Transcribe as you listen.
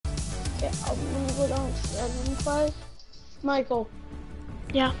Yeah, I'm gonna go downstairs and play. Michael.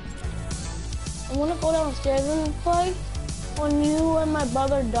 Yeah. I wanna go downstairs and play. When you and my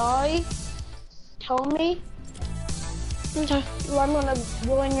brother die, tell me. Okay. I'm gonna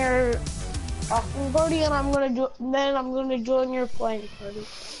join your talking party, and I'm gonna join your playing party.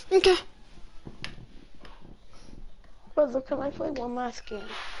 Okay. Brother, can I play one last game?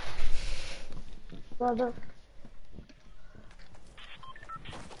 Brother.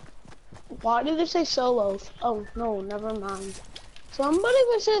 Why did they say solos? Oh, no, never mind. Somebody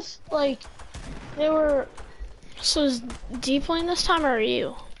was just, like, they were... So is D playing this time, or are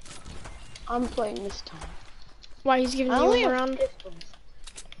you? I'm playing this time. Why, he's giving you a round?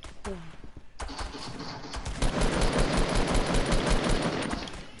 Yeah.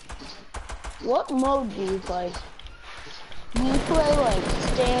 What mode do you play? Do you play, like,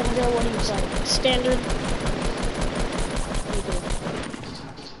 standard? What do you play? Standard.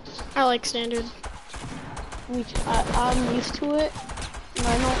 I like standard. I'm used to it.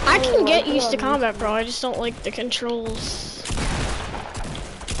 And I can get used to combat, bro. I just don't like the controls.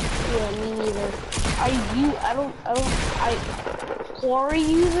 Yeah, me neither. Corey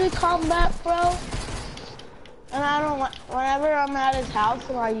uses combat, bro. And I don't. Whenever I'm at his house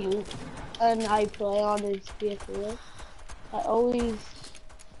and I play on his PS4, I always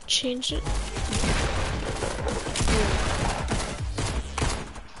change it.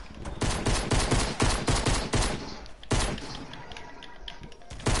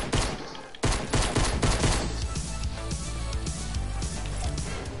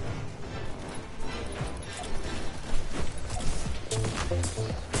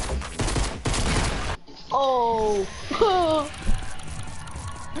 Oh,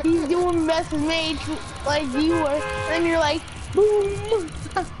 he's doing message mage like you were, and you're like, boom.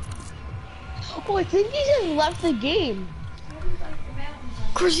 Oh, I think he just left the game.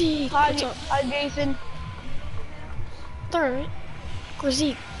 Grizzy, Hi, what's up? Hi, Jason. Alright.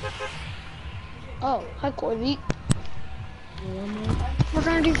 Grizzy. Oh, hi, Corey. We're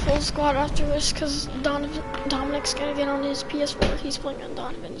gonna do full squad after this because Dominic's gonna get on his PS4. He's playing on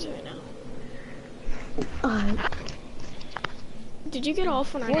Donovan's right now. Did you get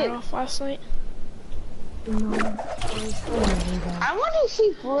off when I got off last night? No. I went to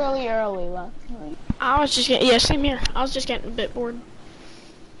sleep really early last night. I was just getting, yeah, same here. I was just getting a bit bored.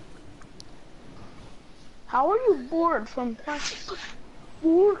 How are you bored from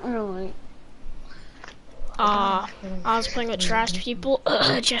Fortnite? I was playing with trash people.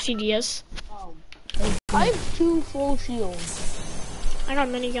 Jesse Diaz. Oh. I have 2 full shields. I got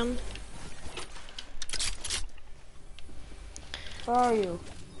a minigun. Where are you?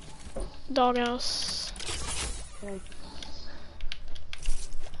 Doghouse. Okay.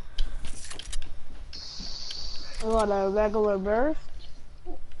 I got a regular burst.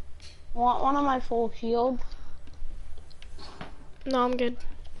 Want one of my full shields? No, I'm good.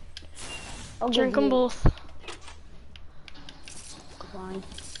 I'll Drink them both. Fine.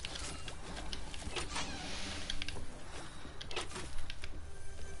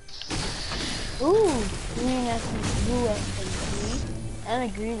 Ooh, green SMG, blue SMG, and a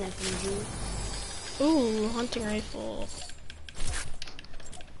green SMG. Ooh, hunting rifle.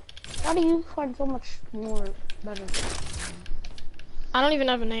 How do you find so much more better? I don't even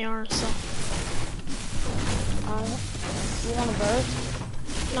have an AR, so. You want a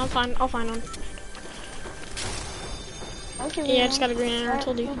burst? No, I'm fine. I'll find one. Yeah, I just got a green AR, I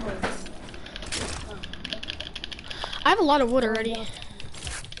told you. I have a lot of wood already.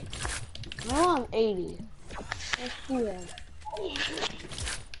 Now I'm 80. Let's do that.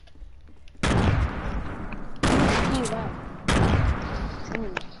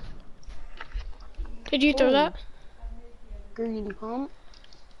 Did you throw that? Green pump.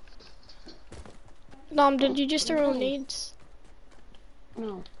 Dom, did you just throw nades?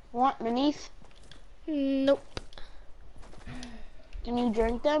 No. Want minis? Nope. Can you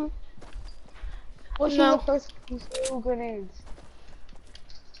drink them? What's No. the first who threw grenades?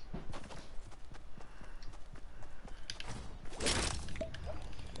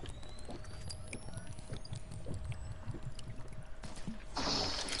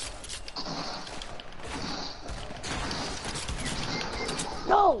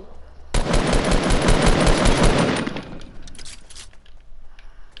 No!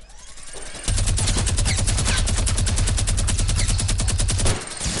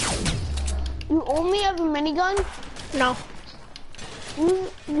 You only have a minigun? No.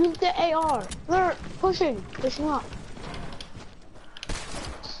 Use the AR. They're pushing up.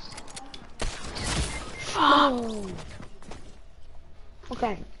 Oh.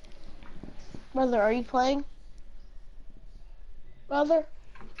 Okay. Brother, are you playing? Brother?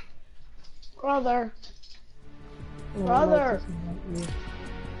 Brother. No, Brother. no,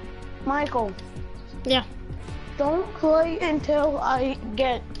 Michael. Yeah. Don't play until I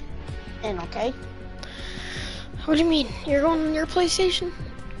get in, okay? What do you mean? You're going on your PlayStation?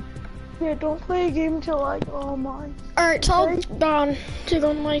 Yeah, don't play a game until I go online. Alright, tell Okay? Don to go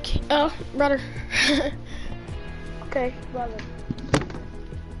on Mike. Brother. Okay, brother.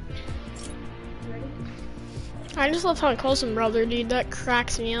 I just love how he calls him brother, dude. That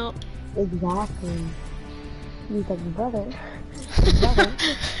cracks me up. Exactly. He's like, brother.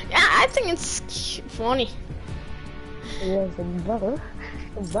 Yeah, I think it's funny. He was like, brother.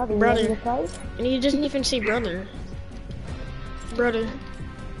 Brother. Brother. You want to fight? And he doesn't even say brother. Brother.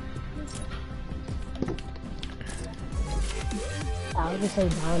 I would just say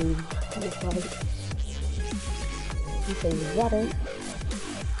Donnie. It's like, he says brother.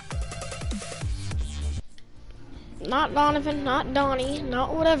 Not Donovan, not Donnie,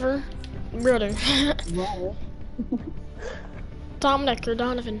 not whatever. Brother. Brother. Dominic or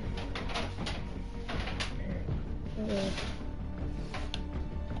Donovan.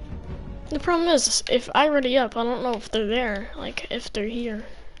 The problem is, if I ready up, I don't know if they're there, like, if they're here.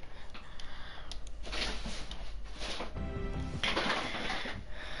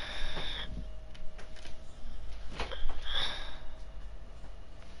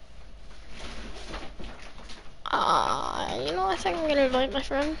 You know, I think I'm gonna invite my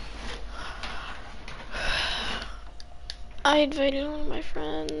friend. I invited one of my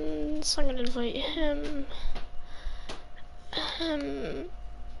friends. I'm gonna invite him.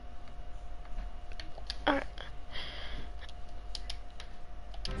 Alright.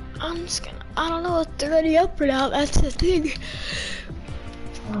 I'm just gonna, I don't know if they're ready up or not, that's the thing.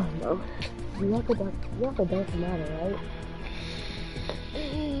 Oh no. You have a dark matter,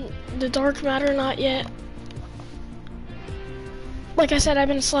 right? The dark matter, not yet. Like I said, I've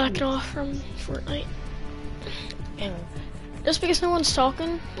been slacking off from Fortnite. Oh. Just because no one's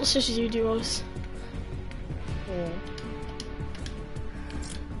talking, let's just do duos. Yeah.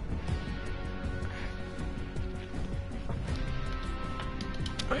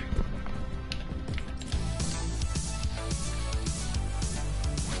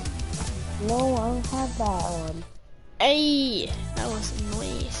 No, I don't have that on. Hey, that was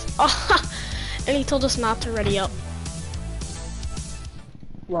nice. Oh, and he told us not to ready up.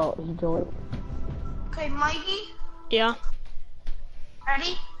 Well, he joined. Okay, Mikey, Yeah,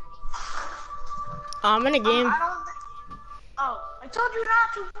 ready? I'm in a game. I told you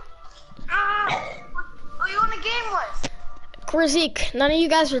not to. Who you in a game with? Korzik, none of you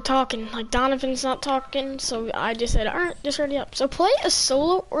guys were talking. Like, Donovan's not talking, so I just said, alright, just ready up. So play a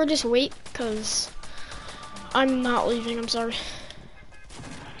solo or just wait, because I'm not leaving, I'm sorry.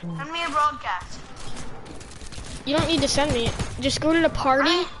 Send me a broadcast. You don't need to send me it. Just go to the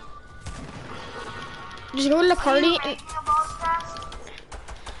party. Just go to the party and... Making a broadcast?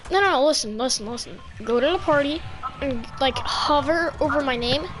 No, listen. Go to the party and, like, hover over my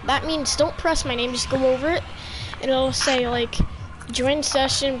name. That means don't press my name, just go over it. And it'll say, like, join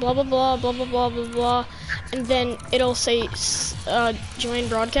session, blah, blah, blah, blah, blah, blah, blah, blah. And then it'll say, join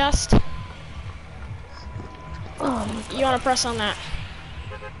broadcast. You want to press on that.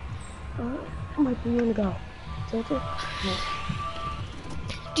 Mike, where you wanna go? Tilted? No.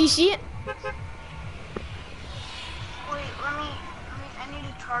 Do you see it? Wait, I need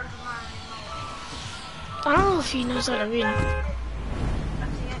to charge my I don't know if he knows how to read. I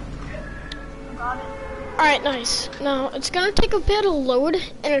see it. Got it. Alright, nice. Now, it's gonna take a bit of load,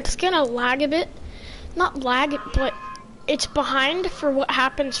 and it's gonna lag a bit. Not lag, but it's behind for what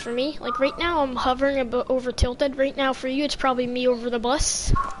happens for me. Like, right now, I'm hovering a bit over tilted. Right now, for you, it's probably me over the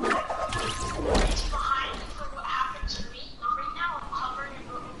bus. It's behind for what happens for me. Like, right now, I'm hovering a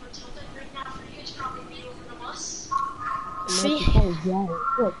bit over tilted. Right now, for you, it's probably me over the bus. See?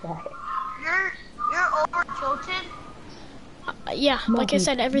 You're over tilted? Yeah, like I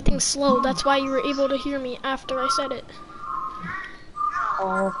said, everything's slow. That's why you were able to hear me after I said it.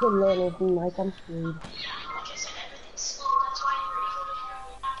 Oh, good man, Mike, I'm screwed.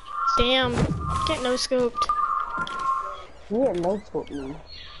 Damn, get no scoped. You didn't no scope me.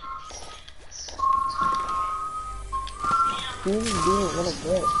 You didn't do it really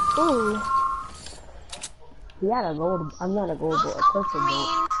good. Ooh. You had a gold, I'm not a gold, but a purple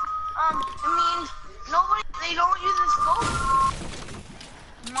gold. It means nobody, they don't use a scope.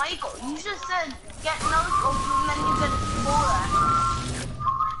 Michael, you just said get no scope and then you said pull that.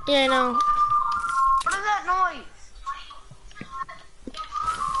 Yeah, I know. What is that noise?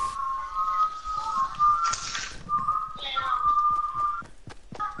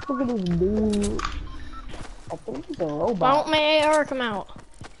 Look at this dude. I think he's a robot. Why won't my AR come out?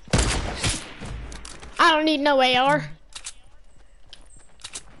 I don't need no AR.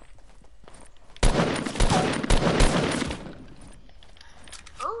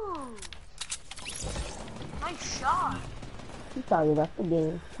 Ooh. Nice shot. 2000 left the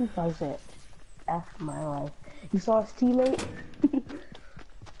game. 2000 F my life. You saw his teammate?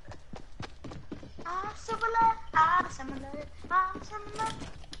 I'm similar. I'm similar. I'm similar.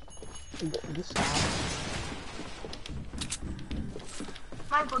 This shot.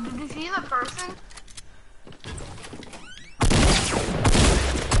 Michael, did you see the person?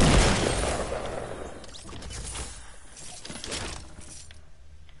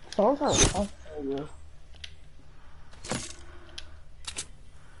 Someone's trying to talk to you.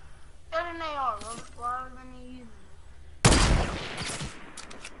 Get an AR. Why are you using it?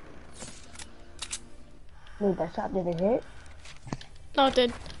 Wait, that shot didn't hit? No, it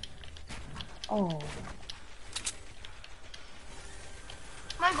did. Oh.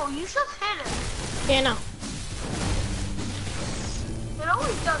 Michael, you just hit it. Yeah, no. It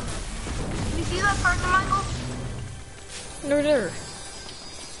always does it. Did you see that person, Michael? No, there.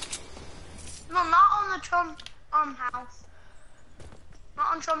 No, not on the Trump house. Not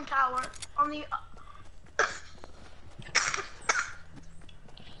on Trump Tower. On the.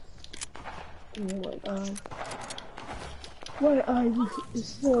 Oh my god. What are you? It's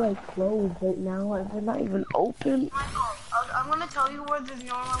still like closed right now. Like they're not even open. Michael, I'm gonna tell you where there's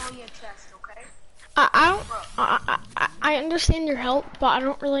normally a chest, okay? I understand your help, but I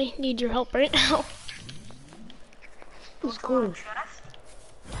don't really need your help right now. It's cool.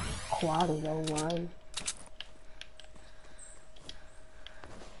 Quad is online.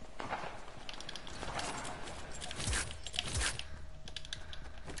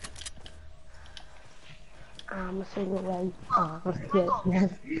 I'm a single leg. Oh,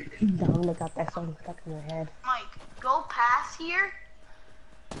 yes. Dominic got that song stuck in your head. Mike, go past here.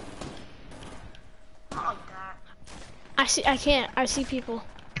 Not like that. I can't. I see people.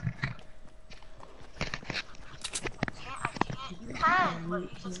 I can't. You can, but you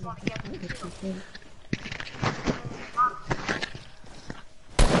just want to get me killed.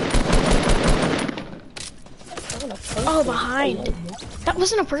 Oh, behind. That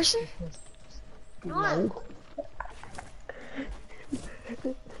wasn't a person? No.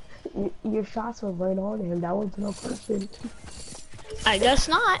 Your shots were right on him. That wasn't a person. I guess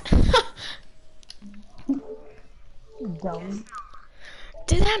not. Dumb.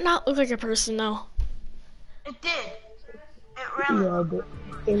 Did that not look like a person though? It did. It really. Yeah, but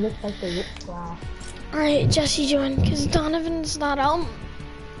it looked like a whip flash. Alright, Jesse joined because Donovan's not out.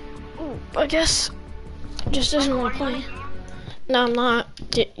 I guess just doesn't want to play. No, I'm not.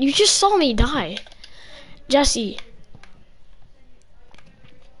 You just saw me die. Jesse.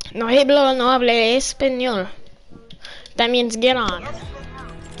 No hablo, no hable español. That means get on.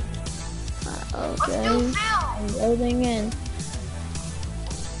 Okay. I'm loading in.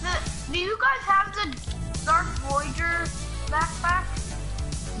 Do you guys have the Dark Voyager backpack?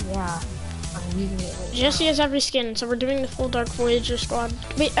 Yeah. I'm using it right Jesse has every skin, so we're doing the full Dark Voyager squad.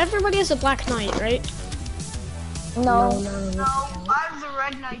 Wait, everybody has a Black Knight, right? now. No, I have the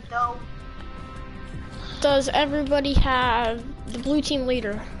Red Knight though. Does everybody have the blue team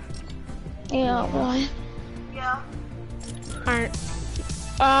leader? Yeah, why? Yeah. Alright.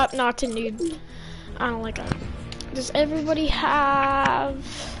 No, it's a nude. I don't like that. Does everybody have...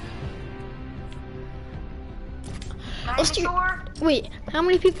 Let's do... Dinosaur? Wait, how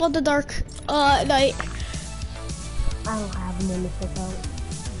many people have the Dark Knight? I don't have them in this account.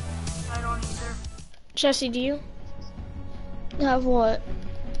 I don't either. Jesse, do you? Have what?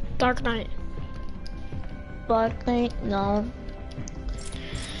 Dark Knight. Black Knight? No.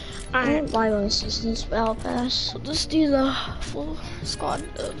 I Alright, don't buy my assistance battle pass. so let's do the full squad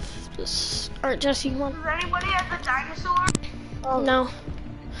of this. Alright, Jesse, you want? Does anybody have the dinosaur? No.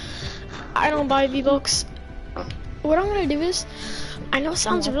 I don't buy V-Bucks. What I'm gonna do is, I know it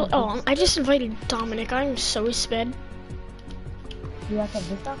sounds real. Oh, I just invited Dominic. I'm so sped. You have to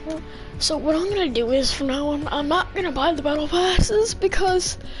this outfit? So what I'm gonna do is, from now on, I'm not gonna buy the battle passes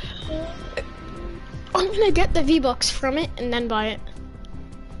because I'm gonna get the V-Bucks from it and then buy it.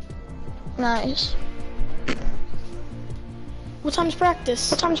 Nice. What time's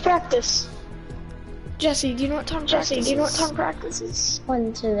practice? Jesse, do you know what time practice is?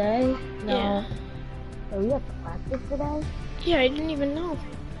 One today? No. Yeah. So we have to practice today? Yeah, I didn't even know.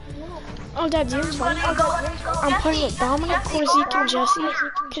 Oh, Dad, you're playing? Let's go. I'm playing with Dominic, Corsic, and Jesse,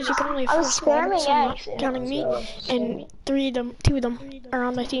 because you can only have 4 squads, so I'm not counting me, and 2 of them are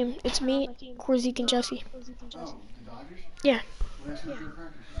on my team. It's me, Corsic, and Jesse. Yeah.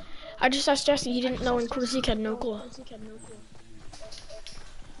 I just asked Jesse, he didn't know, and Corsic had no clue.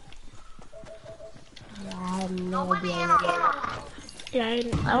 idea what Yeah, I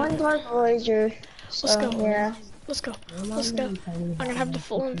didn't. I went to our villager. Let's So, go. yeah. Let's go. I'm Let's on go. the tiny I'm gonna have the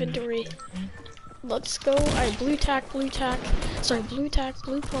full house. inventory. Let's go. Alright, blue tack, blue tack. Sorry, blue tack,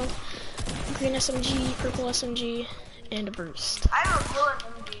 blue pump, green SMG, purple SMG, and a burst. I have a blue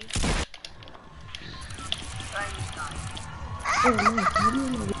SMG. Oh, no, how do you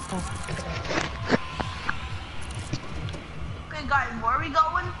know that? Okay, guys, where are we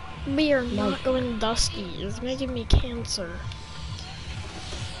going? We are not going dusty. It's making me cancer.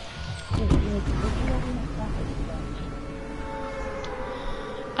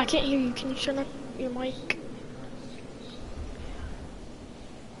 I can't hear you. Can you turn up your mic?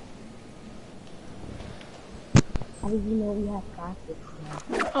 How did you know we have practice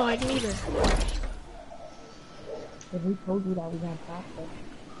now? Oh, I didn't either. If we told you that we had practice.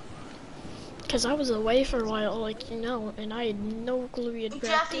 Cause I was away for a while, like you know, and I had no clue we had Jesse,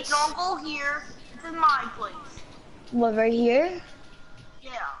 practice. don't go here. This is my place. What, right here?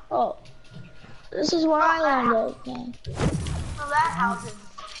 Yeah. Oh. This is where I landed. Okay. So that house is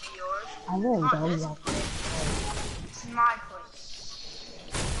yours. I won't Not go this yet. place. This is my place.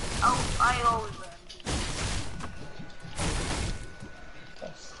 Oh, I always land.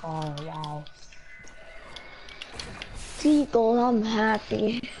 Oh, wow. Eagle, I'm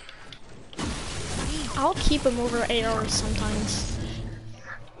happy. I'll keep them over ARs sometimes.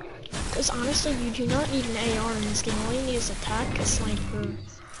 Because honestly, you do not need an AR in this game. All you need is attack, a sniper,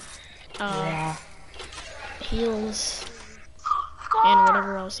 Yeah. heals, and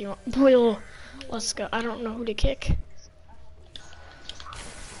whatever else you want. Boyle, let's go. I don't know who to kick.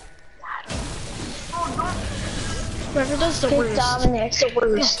 Whoever does the Kick worst. Dominic. The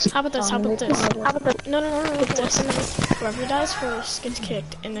worst. How about this? How about this? How about this? No. Listen to me. Whoever dies first gets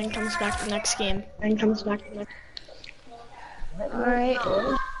kicked, and then comes back the next game. Alright.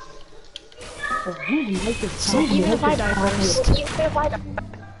 So even if I die first,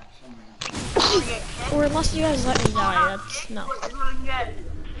 or unless you guys let me die, that's no.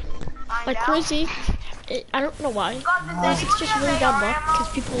 Like Crazy, I don't know why. Crazy's just really bad luck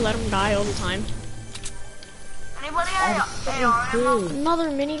because people let him die all the time. Anybody have AR ammo? Another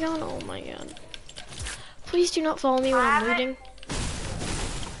minigun? Oh my god. Please do not follow me when I'm looting.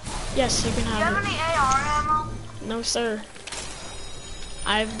 Yes, you can Do you have have any AR ammo? it. No, sir.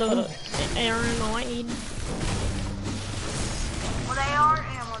 I have the AR ammo I need, What AR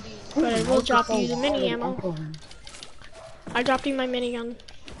ammo do you need? but I will drop you the mini ammo. I dropped you my minigun.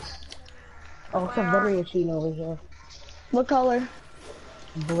 Oh, it's a vending machine over here. What color?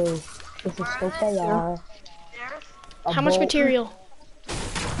 Blue. It's a scope AR. There's How much material?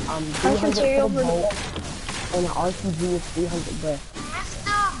 300 material for the for the bolt, and an RPG is 300 bricks.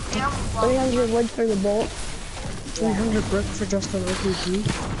 Mr. Damn 300 wood for the bolt. 300 brick for just an RPG?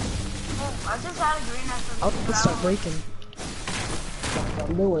 I just had a green SMG. I'll start breaking. That's what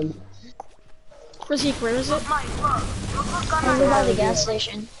I'm doing. Crazy, where is it? Mike, look what gun I Over by the have. gas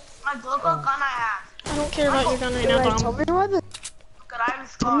station. Mike, look what gun I have. I don't care about your gun right now, Dom. Look at I have a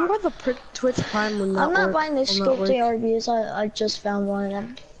scar. the Twitch Prime when I'm not buying this scoped AR because I just found one of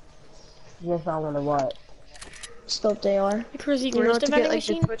them. You just found one of what? Scoped AR. Crazy, where's the vending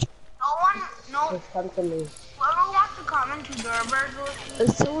machine? No one, no, Just come to me. whoever wants to come into Gerber's with me,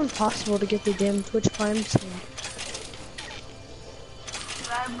 It's so impossible to get the damn Twitch Prime soon.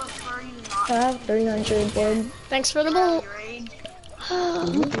 I prefer you not I have 300 wood. Thanks for the bolt. your age.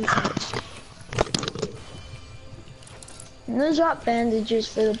 I'm gonna drop bandages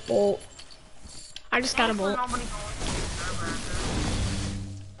for the bolt. I just got a bolt. Nobody goes to Gerber's.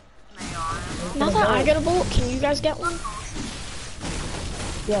 They are. Now that I got a bolt, can you guys get one?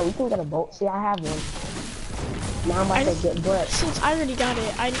 Yeah, we can get a bolt. See, I have one. Now I'm about to get brick. Since I already got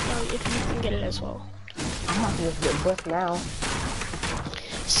it, I don't know if you can get it as well. I'm about to just get brick now.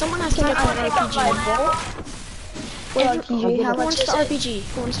 Someone has to get that RPG. What RPG? How Who much wants is the it? RPG?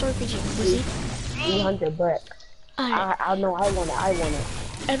 Who wants the RPG? Lizzie? 300 brick. Alright, I know I want it. I want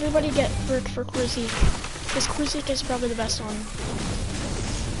it. everybody get brick for Corsic. Because Corsic is probably the best one.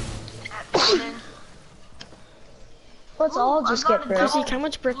 Let's all just get brick. Corsic, how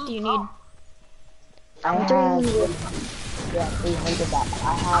much brick do you need? I have 300. yeah, 300. I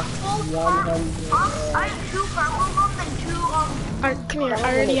have 100. I have 2 purple ones and 2 Alright, come here, I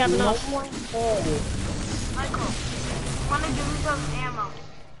already have enough. Michael, you wanna give me some ammo?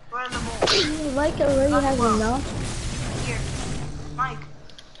 Where are the bolts? Mike already has enough. Here. Mike.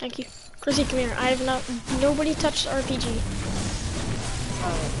 Thank you. Corsic, come here, I have enough. Nobody touched the RPG.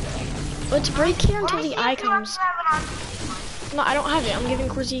 Let's break here until the eye comes. No, I don't have it. I'm giving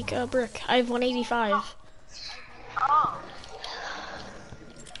Corsic a brick. I have 185. Oh.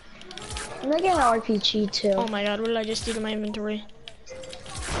 I'm gonna get an RPG too. Oh my god, what did I just do to my inventory?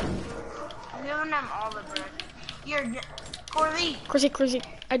 I'm giving them all the brick. Here, Corley. Corsic,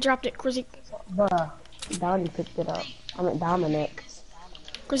 I dropped it, Corsic. Bruh, Donnie picked it up. I mean, Dominic.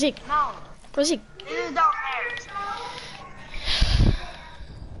 Corsic, No, Corsic. this is down there.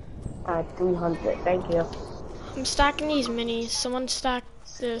 Alright, 300. Thank you. I'm stacking these minis. Someone stack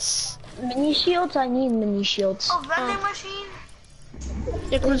this. Mini shields? I need mini shields. Oh, vending machine?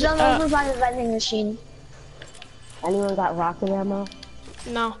 Yeah, Who's Corsic, done over by the vending machine? Anyone got rocket ammo?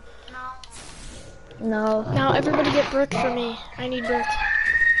 no. No. Now everybody get brick for me. I need brick.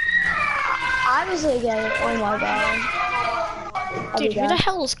 I was gonna get it. Oh my god. Dude, who the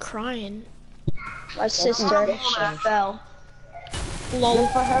hell is crying? My sister fell. Lol.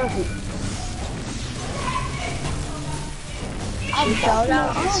 For her. I fell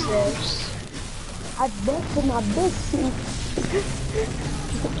down the stairs. I busted my big teeth.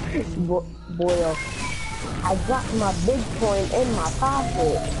 Boy, I dropped my big coin in my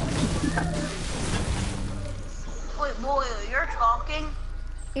pocket. Wait, boy, you're talking?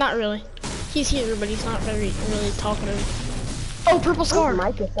 Not really. He's here, but he's not really talkative. Oh, purple scar.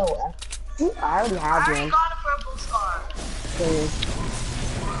 Mike is so I already I have already one. got a purple scar.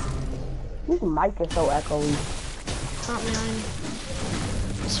 This mic is so echoey. Not mine.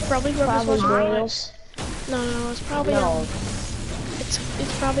 It's probably whoever's Probably watching. Boyles. No, it's probably No.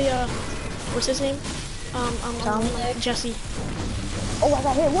 it's probably what's his name? Dominic. Jesse. Oh, I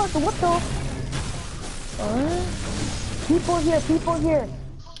got hit. What the? What? People here.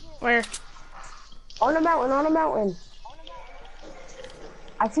 Where? On the mountain.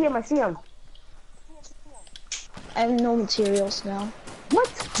 I see him. I have no materials now. What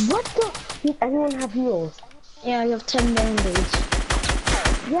the? Does anyone have heals? Yeah, I have 10 band-aids.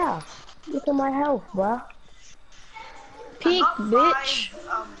 Yeah. Look at my health, bruh. Peek, Got bitch.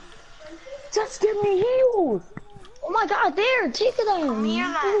 5, Just give me heals. Oh my god, there, take it on. Near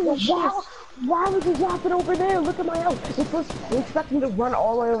that. Holy shit. Why would you drop it over there? Look at my health. You expect me to run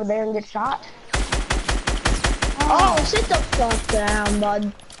all the way over there and get shot? Oh, sit the fuck down,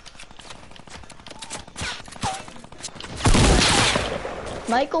 bud.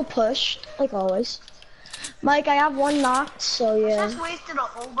 Michael pushed, like always. Mike, I have one knocked, so yeah. Just wasted a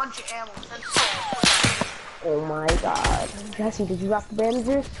whole bunch of ammo. Oh my god. Jesse, did you drop the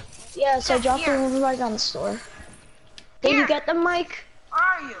bandages? Yes, I dropped them over by gun store. Did you get them, Mike? Where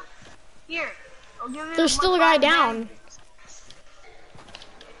are you? Here. I'll give you There's still a guy down.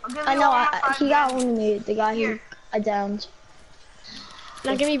 I know, he got eliminated, the guy who I downed.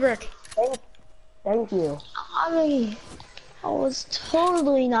 Now give me brick. Thank you. I was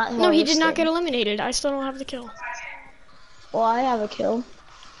totally not No, he did not get harvesting. eliminated. I still don't have the kill. Well, I have a kill.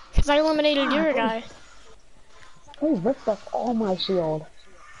 Because I eliminated your guy. Hey, ripped up all my shield.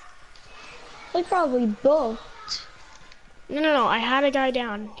 They probably both. No, I had a guy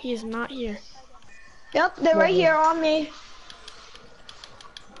down. He is not here. Yep, they're right here on me.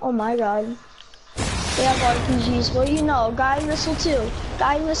 Oh my god. They have RPGs. Well, you know, guy missile too.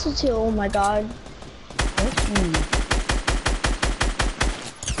 Oh my god.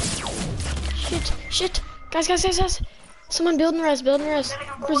 Shit. Guys. Someone building res.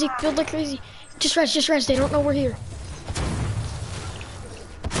 Crazy, build like crazy. Just res. They don't know we're here.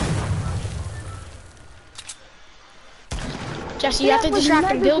 Jesse, you have to distract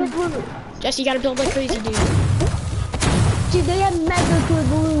them. Build. Jesse, you gotta build like crazy, dude. Dude, they have mega good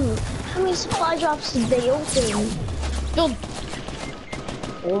loot. How many supply drops did they open? Build.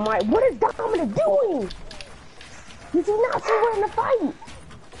 Oh my, what is Dominic doing? Is he not somewhere in the fight?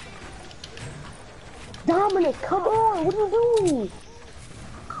 Dominic, come on, what are you doing?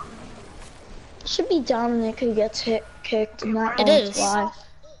 Should be Dominic who gets kicked, not It is. Why.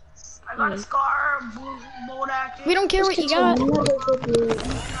 I got a scar, bolt action. We don't care what you got. Purple.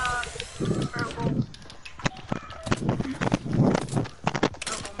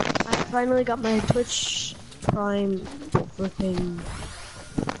 I finally got my Twitch Prime flipping.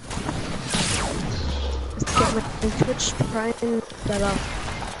 Let's get my Twitch Prime set up.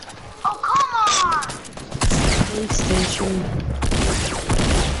 Oh, come on! PlayStation.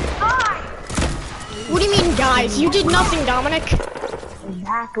 Hi! What do you mean, guys? You did nothing, Dominic.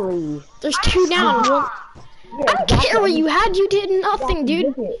 Exactly. There's 2 down. Well, Yeah, I don't care what you had. You did nothing,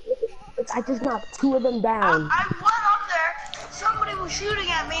 dude. I just knocked 2 of them down. I went up there, somebody was shooting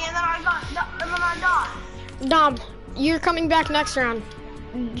at me, and then I died. Dom, you're coming back next round.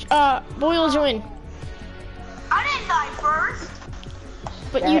 Boyle's win. I didn't die first.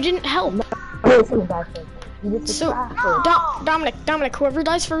 But you didn't help. So, Dominic, whoever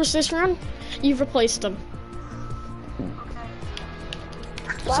dies first this round, you've replaced them.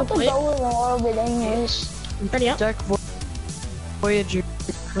 We'll have to play it. go in orbit English. Ready up? Dark Voyager.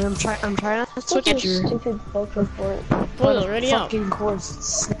 I'm trying to switch Such a your stupid book report. Boyle, ready up. fucking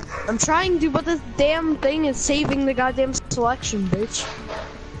course. I'm trying to, but this damn thing is saving the goddamn selection, bitch.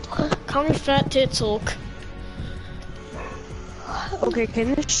 Call me fat tits Hulk. Okay,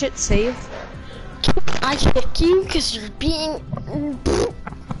 can this shit save? I kick you because you're being.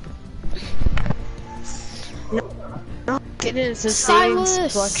 No, it is a saving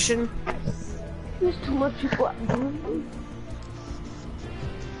Silas. selection. There's too much people.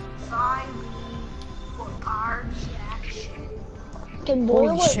 Sign me for our reaction. Can Boyle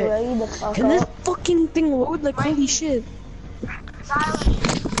Holy get shit. ready to fuck Can this up? fucking thing load? Like, holy shit.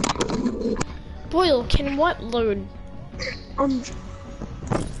 Silence. Boyle, can what load? I'm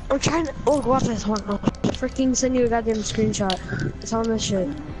trying to. Oh, watch this. Hold on. I'll freaking send you a goddamn screenshot. It's on this shit.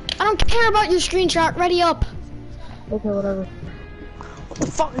 I don't care about your screenshot. Ready up. Okay, whatever. What the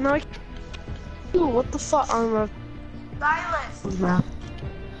fuck? No, what the fuck? I'm Silence.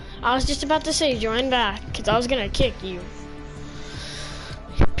 I was just about to say join back because I was gonna kick you.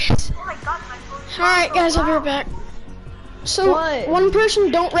 You piss. Oh my god, my phone's Alright guys, I'll be right back. So, What? one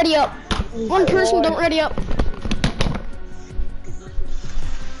person don't ready up. One person don't ready up.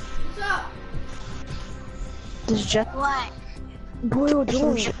 What's up? This jet. What? Boy,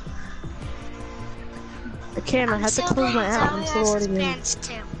 join. I can't. I had to close my app. I'm still loading in.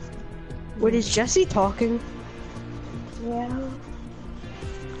 Wait, is Jesse talking? Yeah.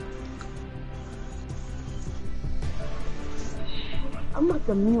 I'm about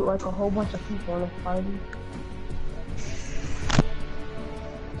to mute like a whole bunch of people in this party.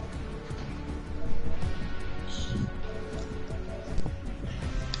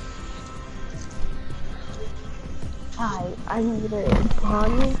 Hi, I need a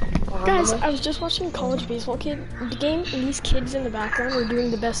Guys, I was just watching college baseball game, and these kids in the background were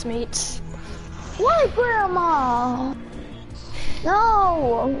doing the best mates. What, Grandma? No!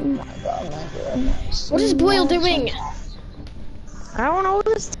 Oh my god, my goodness. What is Boyle doing? I don't know.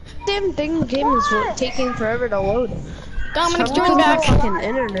 This damn thing game is taking forever to load. Dominic's Stop join using back. my fucking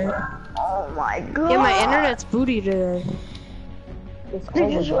internet. Oh my god. Yeah, my internet's booty today. They're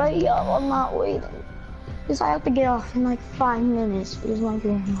just right up. I'm not waiting. Because I have to get off in like 5 minutes because my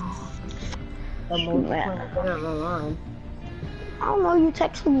grandma. I don't know, you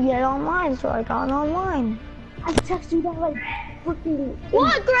texted me to get online, so I got online. I texted you that like freaking.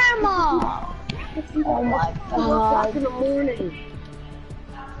 What, Grandma? Oh my god. In the morning.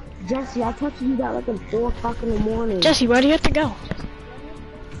 Jesse, I texted you that like at 4 o'clock in the morning. Jesse, where do you have to go?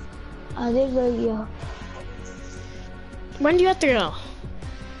 I did radio. When do you have to go?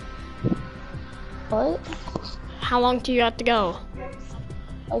 What? How long do you have to go?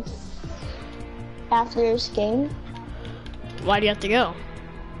 Like after this game? Why do you have to go?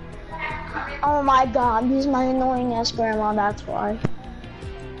 Oh my god, he's my annoying ass grandma, that's why.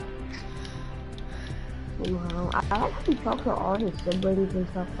 Wow, I like to talk to all his siblings and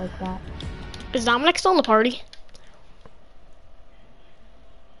stuff like that. Is Dominic still in the party?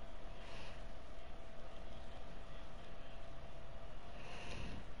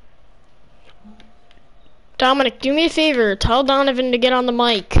 Dominic, do me a favor. Tell Donovan to get on the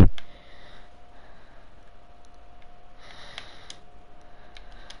mic.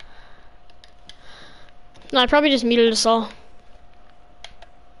 No, I probably just muted us all.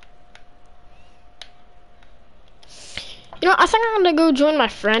 You know, I think I'm gonna go join my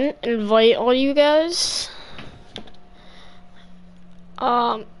friend and invite all you guys.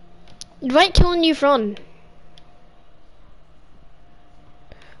 Invite killing you friend.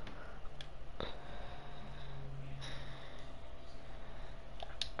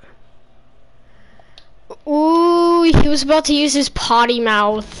 Ooh, he was about to use his potty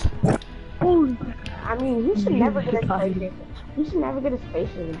mouth. I mean, he should never get his face. He should never get his face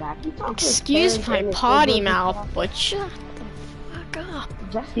in the back. Excuse my potty mouth, but shut the fuck up.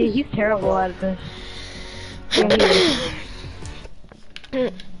 Yeah, he's terrible at this.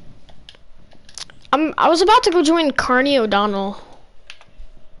 I was about to go join Carney O'Donnell.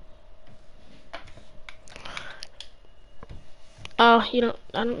 Oh, I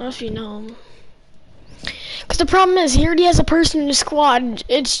don't know if you know him. Cause the problem is, he already has a person in the squad.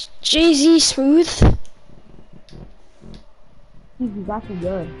 It's Jay-Z Smooth. He's actually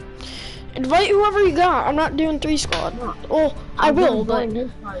good. Invite whoever you got. I'm not doing 3 squad. Oh, I will, but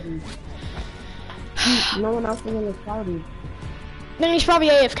His party. No one else is in his party. then he's probably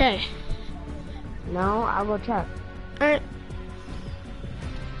AFK. No, I will check. Alright.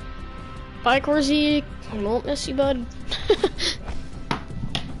 Bye, Corsi. I won't miss you, bud.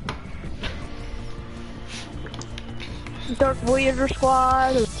 Dark Voyager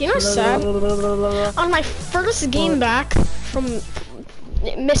Squad. Do you know what's sad? On my first game back from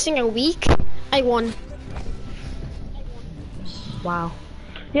missing a week, I won. Wow.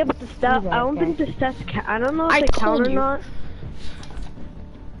 Yeah, but the stat, I don't think the stats count. I don't know if I they count or told you. not.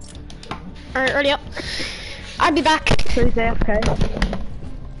 Alright, ready up. I'll be back. So he's AFK.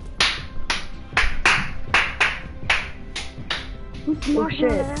 Oh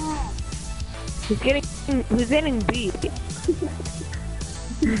shit. He's getting beat.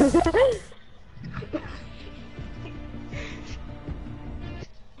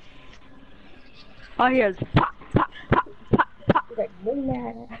 Oh, he has pop, pop, pop, pop, pop.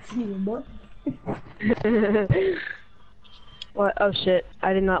 What? Oh shit!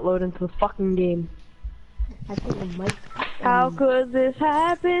 I did not load into the fucking game. I think the mic. How could this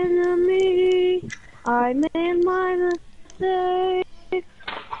happen to me? I made my mistake.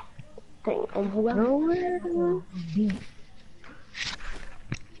 Nowhere to be.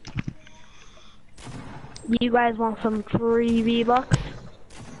 You guys want some free V-Bucks?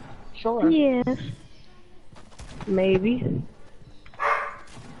 Sure. Yes. Maybe.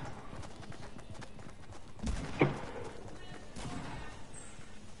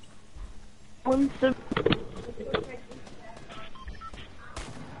 Once a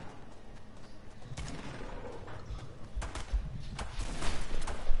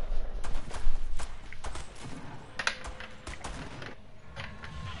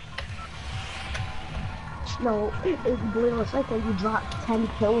No, it's blue. It's like when you drop 10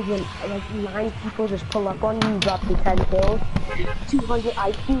 kills and like 9 people just pull up on you, you drop the 10 kills. 200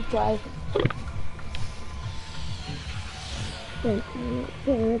 IQ guys.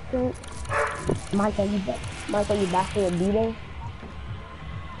 Mike, are you back? Mike, are you back for a meeting?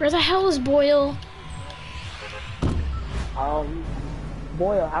 Where the hell is Boyle?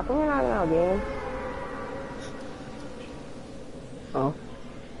 Boyle, how come you're not in our game? Oh.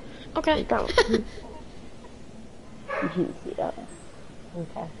 Okay. Don't. You see that?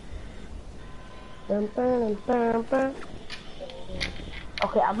 Okay.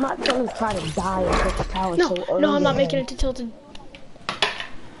 Okay, I'm not gonna try to die at this tower No, so early. no, I'm not making it to tilted.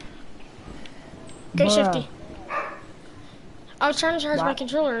 Go shifty. I was trying to charge my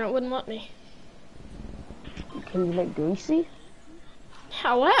controller and it wouldn't let me. Can you make greasy?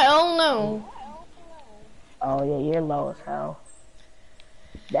 Hell no. Oh yeah, you're low as hell.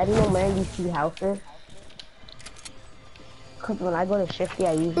 Daddy, no man, you see houses? Cause when I go to shifty,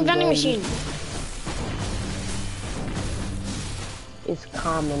 I usually Vending machine. It's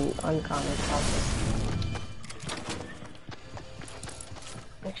common, uncommon houses.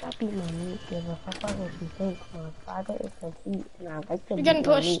 Make sure I beat my meat, give a fuck about what you think. My father is complete, and I like to. You're getting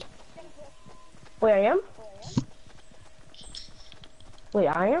pushed. Wait, I am? Wait,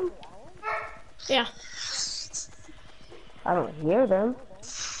 I am? Yeah. I don't hear them.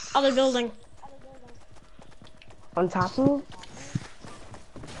 Other building. On top of me?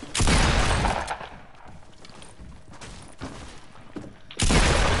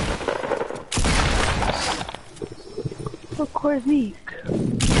 of course, Zeke.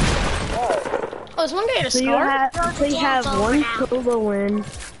 Oh, is one guy at a So you have one solo win,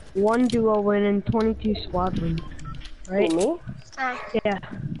 one duo win, and 22 squad wins. Right? Me? Yeah.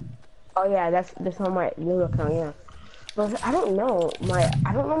 Oh yeah, that's on my new account, yeah. But I don't know my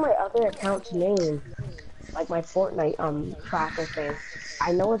other account's name. Like my Fortnite tracker thing.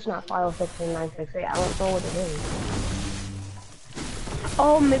 I know it's not 5063968. I don't know what it is.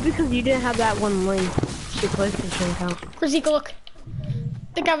 Oh, maybe because you didn't have that one link to your PlayStation account. Where's Zeke? Look.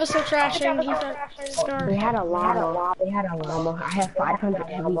 The guy was so trashing. He got star. They had a llama. I have 500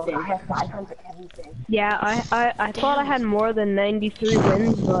 everything. Yeah, I thought I had more than 93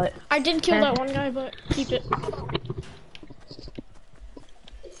 wins, but I did kill that one guy, but keep it.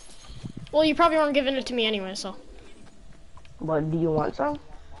 Well, you probably weren't giving it to me anyway, so. But do you want some?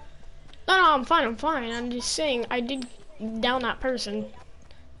 No, I'm fine. I'm just saying I did down that person.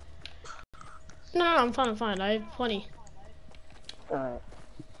 No, I'm fine. I have plenty. Alright.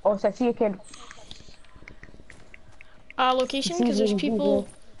 Oh, so I see a kid. Location, because there's people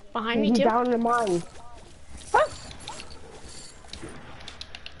behind me He's too. down in the mine. Huh?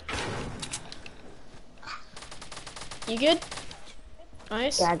 You good?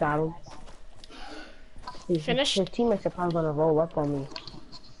 Nice. Yeah, I got him. Finished? His teammates are probably gonna roll up on me.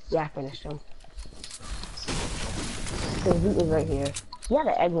 Yeah, I finished him. So he is right here. He had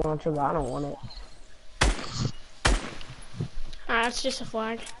an egg launcher, but I don't want it. Alright, that's just a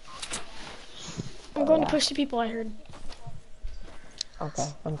flag. I'm going to push the people I heard. Okay,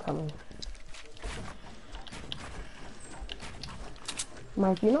 I'm coming.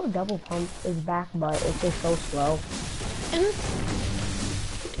 Mike, you know double pump is back, but it's just so slow. in?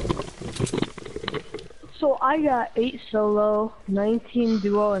 So I got 8 solo, 19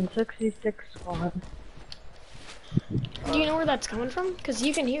 duo, and 66 squad. Do you know where that's coming from? Because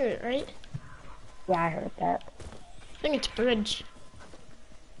you can hear it, right? Yeah, I heard that. I think it's bridge.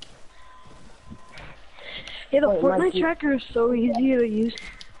 Hey, the Wait, Fortnite Mikey. tracker is so easy to use.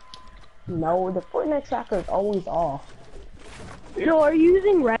 No, the Fortnite tracker is always off. No, are you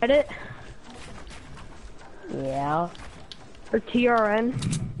using Reddit Yeah. or TRN?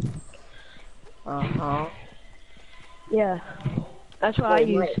 Uh-huh. Yeah, that's what I Wait,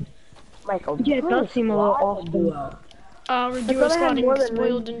 use. Michael, Yeah, it does seem a little squad or off. duo? We're thought duo I had squatting more because than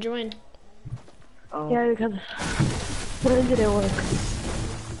Boyle one. didn't join. Oh. Yeah, because when did it work?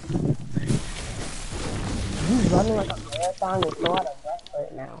 He's running like a marathon and so out of breath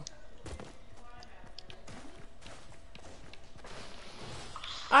right now.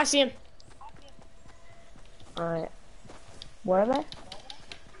 I see him. Alright. Where are they?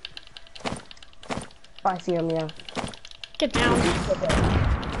 Oh, I see him, yeah. Get down.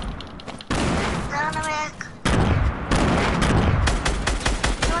 Dynamic.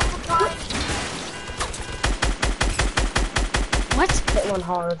 Join the party. What? Hit one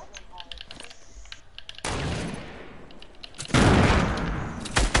hard.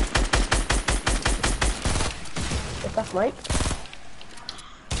 What's up, Mike?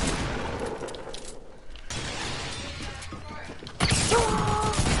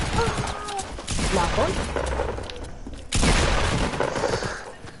 Knock one.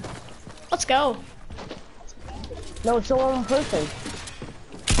 Let's go. No, it's still one person.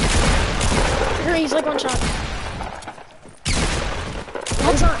 He's like one shot.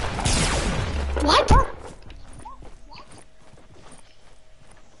 What's not? What?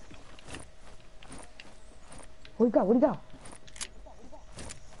 Where'd he go? Where'd he go?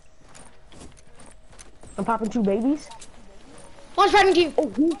 I'm popping 2 babies. One's fighting to you. Oh,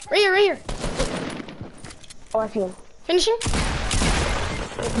 who? Right here, right here. Oh, I see him. Finish him.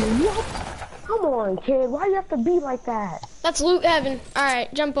 What? Come on, kid. Why do you have to be like that? That's loot heaven.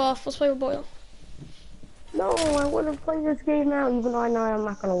 Alright, jump off. Let's play with Boyle. No, I wouldn't play this game now, even though I know I'm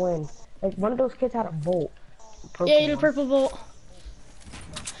not gonna win. Like, one of those kids had a bolt. Yeah, you did purple bolt.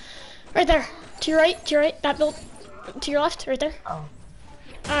 Right there. To your right, that build. To your left, right there. Oh.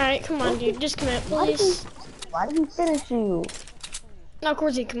 Alright, come on, dude. Just commit, please. Why did he finish you? No,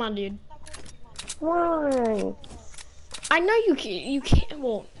 Corsi, come on, dude. Why? I know you can't,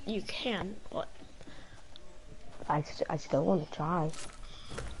 well, you can, but... I still want to try.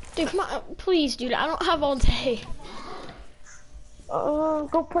 Dude, come on, please, dude. I don't have all day.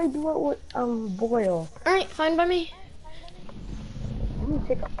 Go play duo with, Boyle. Alright, fine by me. Let me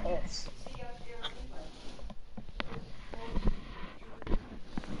take a piss.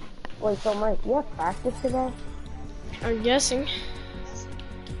 Wait, so Mike, you have practice today? I'm guessing.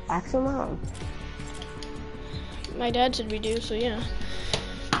 Ask your mom. My dad said we do, so yeah.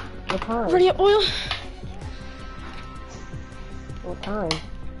 What time? Ready up, Boyle? What time?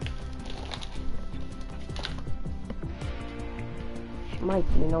 Mike,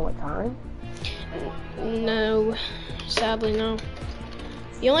 do you know what time? No, sadly no.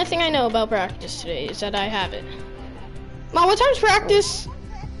 The only thing I know about practice today is that I have it. Mom, what time's practice?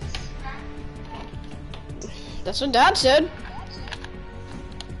 That's what Dad said.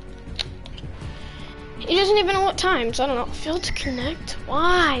 He doesn't even know what time, so I don't know. Fail to connect?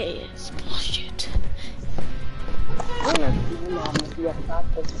 Why? It's bullshit. I don't know, Mom, if you have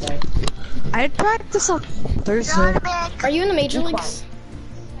practice today. I had practice on Thursday. Are you in the major leagues?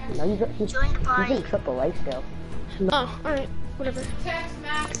 No, he's Join the party. in AAA still. Oh, alright. Whatever.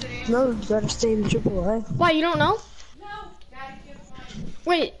 No, you gotta stay in AAA. Why, you don't know?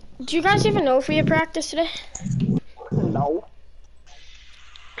 Wait, do you guys even know if we have practice today? No.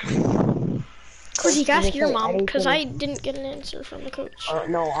 Could you ask your mom? anything. Because I didn't get an answer from the coach.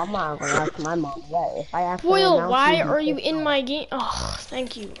 No, I'm not gonna ask my mom yet. If I ask her Boyle, now, why she'll be are you pissed in off. my game? Oh,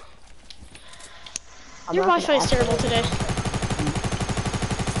 thank you. I'm Your not Wi-Fi gonna is ask terrible her. today.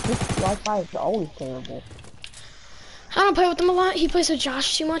 This Wi-Fi is always terrible. I don't play with him a lot. He plays with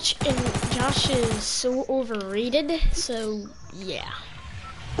Josh too much, and Josh is so overrated. So, yeah.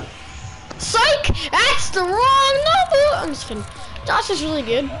 Psych! That's the wrong number! I'm just kidding. Josh is really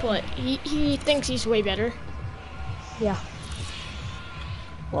good, but he thinks he's way better. Yeah.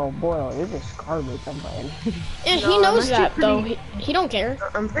 Well, Boyle, you're just garbage. I'm playing. And No, he I'm knows actually that, though. pretty- He don't care.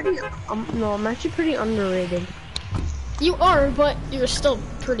 No, I'm actually pretty underrated. You are, but you're still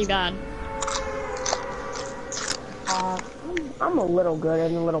pretty bad. I'm a little good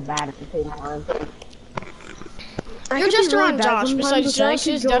and a little bad at the same time. You're just really around bad Josh. sometimes, Besides, but I Josh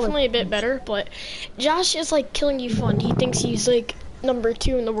could is go, like, definitely a bit better, but Josh is like killing you fun. He thinks he's like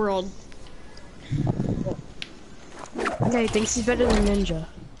 #2 in the world. Yeah, he thinks he's better than Ninja.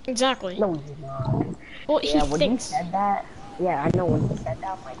 Exactly. No, he's not. Well, Yeah, he when thinks. he said that, yeah, I know when he said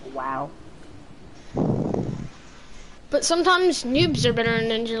that, I'm like, wow. But sometimes noobs are better than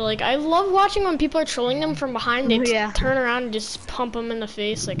Ninja. Like, I love watching when people are trolling them from behind. They Yeah. turn around and just pump them in the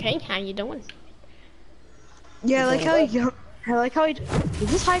face. Like, hey, how you doing? Yeah, I like how he.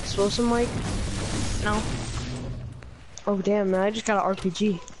 Is this high explosive, Mike? No. Oh damn, man! I just got an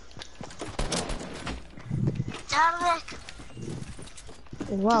RPG. Dominic,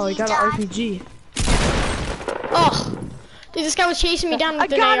 Wow, I got an RPG. Oh, dude, this guy was chasing me down I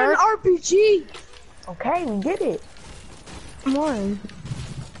with an got AR. an RPG. Okay, we did it. Come on.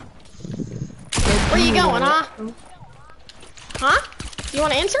 Where you going, huh? Huh? You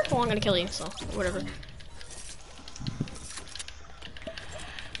want to answer? Well, I'm gonna kill you, so whatever.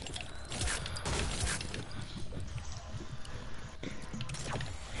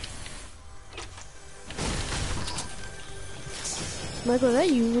 Michael, is that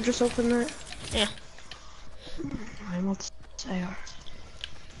you who just opened that? Yeah. I'm not AR.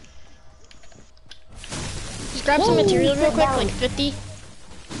 Just grab some material real quick, like 50.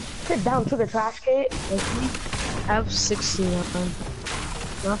 Sit down to the trash can. I have 60 of them.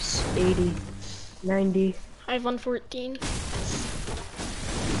 That's 80, 90. I have 114.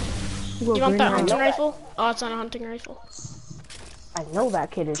 You You want that I hunting know rifle? Oh, it's not a hunting rifle. I know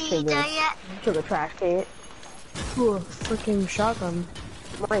that kid is did you figured die yet? to the trash can. Ooh, a freaking shotgun.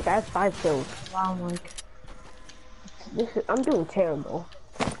 Mike, I have 5 kills. Wow, Mike. I'm doing terrible.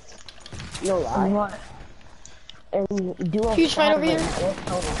 No And lie. what? And do a Huge fight over here.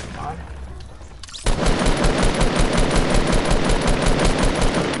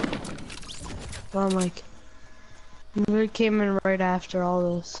 Wow, Mike. We came in right after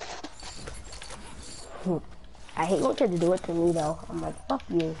all this. I hate when kids do it to me though. I'm like, fuck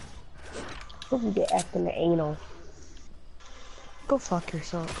you. Hope you get effed in the anal. Go fuck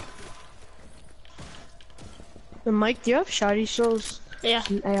yourself. And Mike, do you have shotty shells Yeah.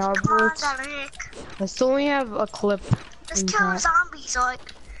 and AR Come on, bullets? Dominic. I still only have a clip. Just in kill that. zombies,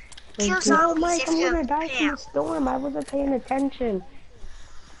 like. Kill you. No, zombies Mike, if I'm you gonna die from can. the storm. I wasn't paying attention.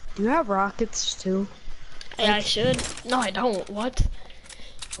 Do you have rockets too? Yeah, I should. No, I don't. What?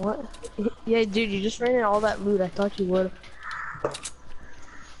 What? Yeah, dude, you just ran in all that loot. I thought you would. Oh,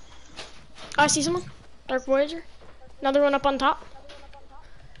 I see someone. Dark Voyager. Another one up on top.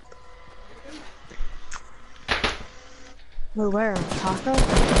 Where? Taco?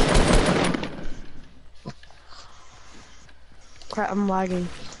 Crap, I'm lagging.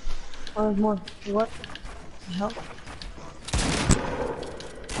 Oh, there's more. What? Help.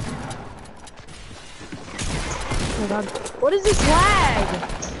 Oh my god. What is this lag?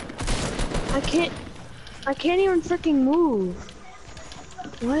 I can't even freaking move.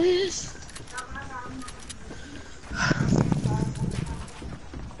 What is?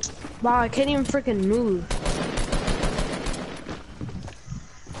 Wow, I can't even freaking move.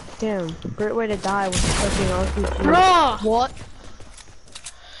 Damn, great way to die with freaking RPG. Bruh! What?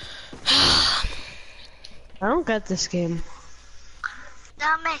 I don't get this game.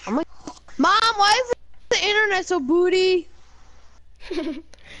 Dominic, I'm like, Mom, why is the internet so booty?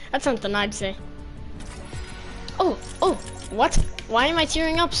 That's something I'd say. Oh, what? Why am I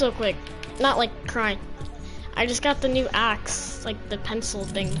tearing up so quick? Not like crying. I just got the new axe, like the pencil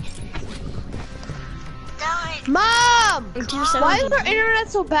thing. Dominic, Mom! I'm tier Why 17. is our internet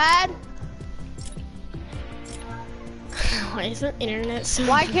so bad? Why is the internet so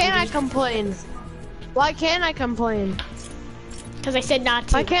Why can't I complain? Why can't I complain? Because I said not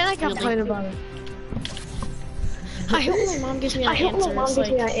to. Why can't I really. complain about it? I hope my mom gives me an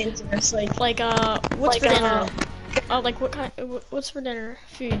answer. It's like, what's for dinner? Like what kind? What's for dinner?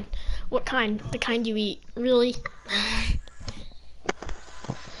 Food. What kind? The kind you eat. Really?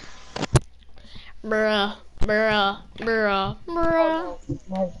 Bruh.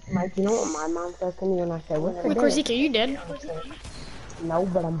 Mike, you know what my mom said to me when I said, what's for Wait, dinner? Korzika, you dead? No,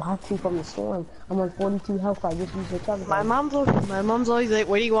 but I'm hot too from the storm. I'm on 42 health. I just used the chug. My mom's always like,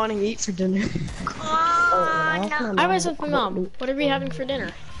 what do you want to eat for dinner? come on. No. I was with my mom. What are we having for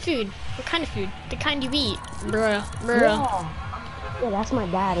dinner? Food. What kind of food? The kind you eat. Bruh. Yeah, that's my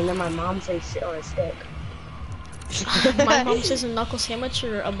dad, and then my mom says sit on a stick. My mom says a knuckle sandwich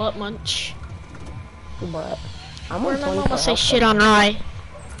or a butt munch. But I'm Or on my 24 mom will say health. shit on rye.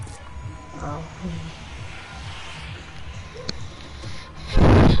 Oh.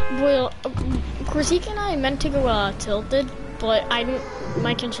 Well, Korzika and I meant to go tilted, but I didn't.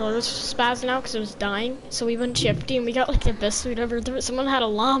 My controller was spazzing out because it was dying, so we went shifty and we got like the best food ever. Someone had a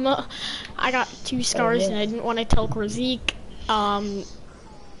llama. I got 2 scars and I didn't want to tell Korzik.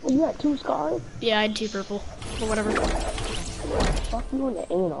 You got 2 scars? Yeah, I had 2 purple, but whatever. Fuck you in the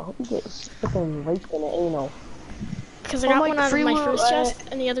anal. I hope you get freaking raped in the anal. Because I got one out of my first chest,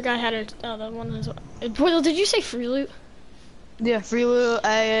 and the other guy had it. Oh, the one as well. Well, did you say free loot? Yeah, free loot,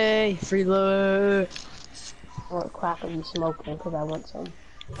 hey, free loot. I want crack of you smoking because I want some.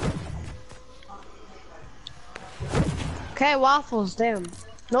 Okay, waffles, damn.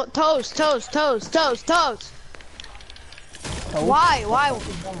 No, toast. Why?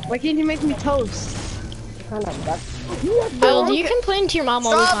 Why can't you make me toast? Kind of duck. Bill, do you complain to your mom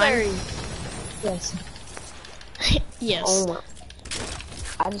all the Strawberry. time? Yes. Yes. Oh my.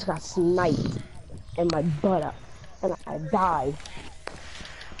 I just got sniped in my butt up and I died.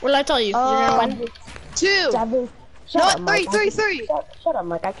 What did I tell you? You're gonna win? 2. Seven. No, Shut up, Mike. 3. Shut up,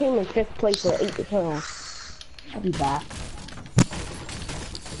 Mike. I came in 5th place with 8 kills. I'll be back.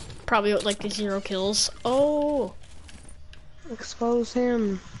 Probably with like 0 kills. Oh. Expose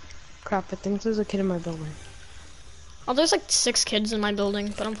him. Crap, I think there's a kid in my building. Oh, there's like 6 kids in my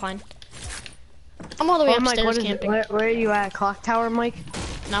building, but I'm fine. I'm all the way Mike, upstairs camping. where are you at? Clock tower, Mike?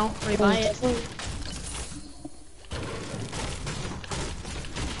 No, right by it.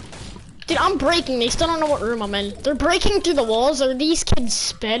 Dude, I'm breaking. They still don't know what room I'm in. They're breaking through the walls. Are these kids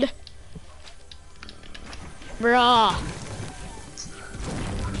sped? Bruh.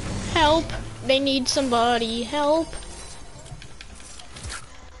 Help. They need somebody. Help.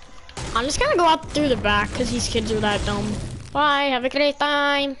 I'm just gonna go out through the back because these kids are that dumb. Bye. Have a great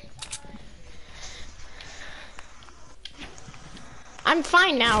time. I'm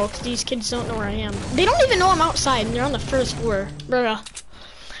fine now because these kids don't know where I am. They don't even know I'm outside and they're on the 1st floor. Bruh.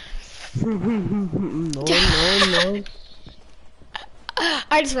 No.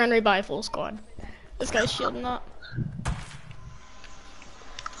 I just ran right by a full squad. This guy's shielding up.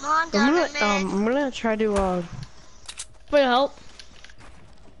 Come on, Donovan. I'm gonna try to Wait, help.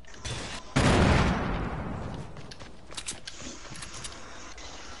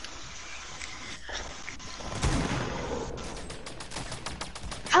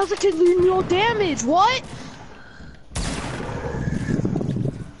 how's the kid doing no damage? What?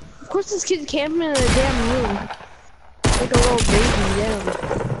 Of course this kid's camping in a damn room. Like a little baby, damn.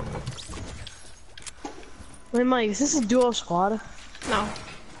 Wait, Mike, is this a duo squad? No.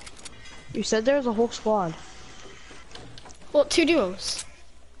 You said there was a whole squad. Well, 2 duos.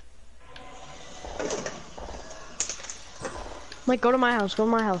 Mike, go to my house,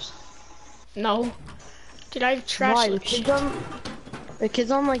 No. Did I have trash? Why? loot? The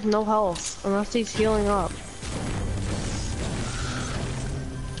kid's on like no health, unless he's healing up.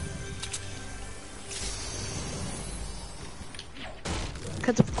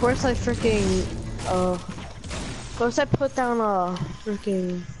 Cause of course I freaking, of course I put down a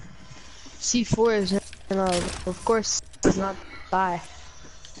freaking C4s and of course does not die.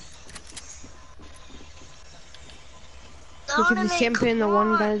 Look at this camping in the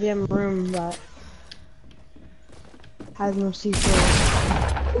one goddamn room that has no C4s.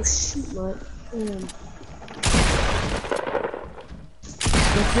 Oh shoot, what? Damn.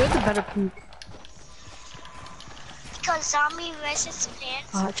 Look, you're the better peek. Because zombie resistance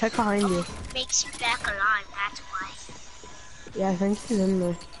Check behind you. makes you back alive, that's why. Yeah, I think he's in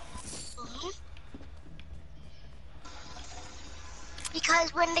there.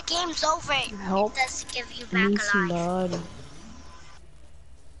 Because when the game's over, it does give you back Need some alive. blood.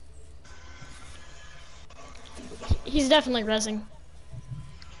 He's definitely rezzing.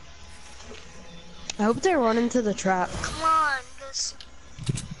 I hope they run into the trap. Come on, let's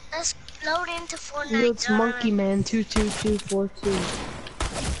load into Fortnite. It's Monkey Man 22242.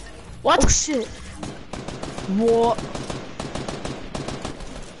 What? Oh shit. What?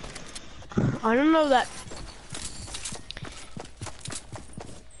 I don't know that.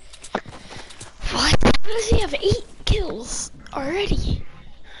 What? How does he have 8 kills already?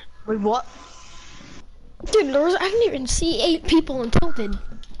 Wait, what? Dude, I didn't even see 8 people in Tilted.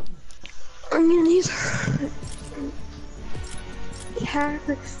 I mean, he's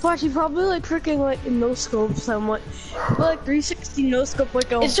watch, he probably like freaking like no scope so much. But like 360 no scope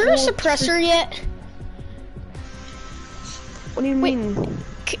like a. Is there a suppressor yet? What do you mean?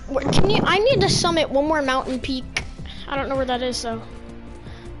 Can you? I need to summit one more mountain peak. I don't know where that is though.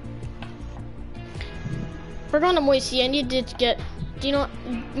 We're going to Moisey. I need to get. Do you know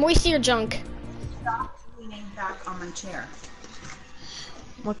Moisey or Junk? Stop leaning back on my chair.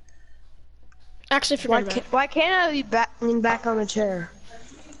 Actually, forget about it. Why can't I be lean back on the chair?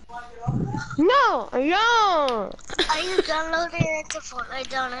 No, no. Are you downloading it to Fortnite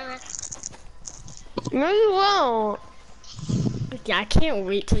down in it? No, you won't. Yeah, I can't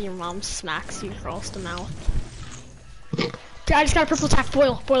wait till your mom smacks you across the mouth. Okay, I just got a purple tack.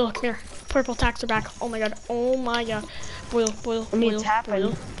 Boil, boil, come here. Purple tacks are back. Oh my god, oh my god. Boil, boil, I mean, boil, it's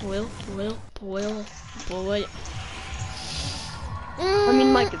happened. boil, boil, boil, boil, boil. I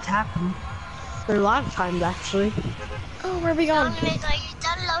mean, like, it's happened. For a lot of times, actually. Oh, where are we going? Dominic, are you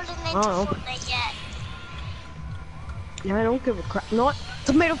downloading it to Oh. Fortnite yet? Yeah, I don't give a crap. No,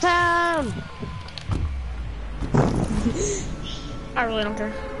 Tomato Town! I really don't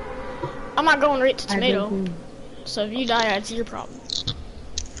care. I'm not going right to I tomato. don't- So if you die, that's your problem.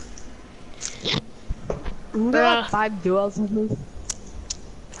 There are like 5 duos with me.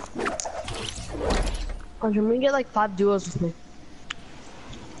 I'm gonna get like 5 duos with me.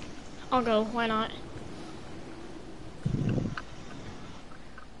 I'll go, why not?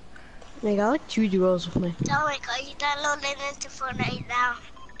 I got like 2 duos with me. Dominic, are you downloading it to Fortnite now?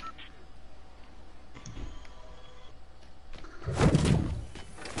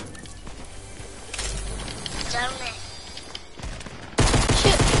 Dominic,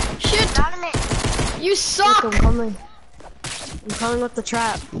 Shit! Dominic, You suck! Look, I'm coming. I'm coming with the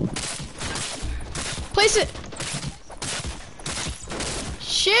trap. Place it!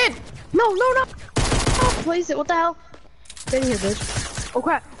 Shit! No, no, no! Oh, place it, what the hell? Get in here, bitch. Oh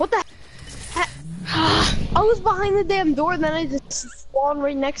crap, what the heck? I was behind the damn door and then I just spawned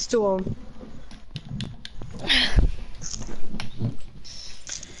right next to him.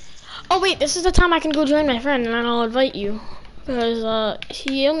 Oh wait, this is the time I can go join my friend and then I'll invite you. Because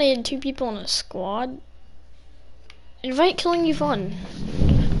he only had 2 people in a squad. Invite killing you fun.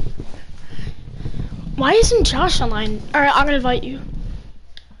 Why isn't Josh online? Alright, I'm gonna invite you.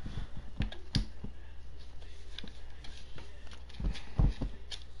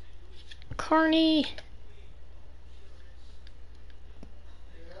 Carney.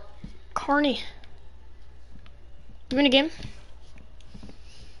 Carney. You in a game?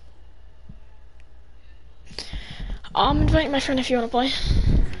 I'm inviting my friend if you want to play.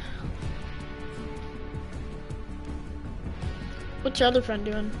 What's your other friend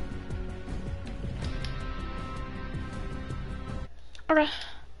doing? Okay.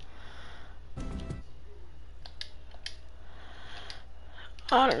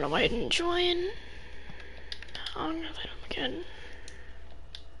 I don't know why I didn't join. I'm gonna invite him again.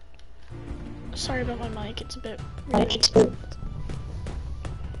 Sorry about my mic, it's a bit weird.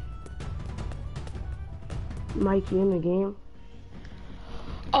 Mikey in the game.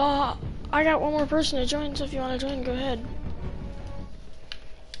 I got one more person to join, so if you want to join, go ahead.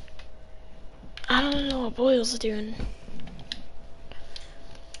 I don't know what Boyle's doing.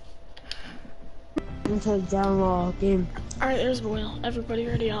 I'm gonna download game. Alright, there's Boyle. Everybody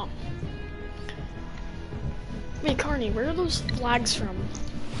ready out. Wait, Carney, where are those flags from?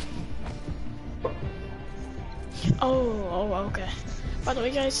 Oh, okay. By the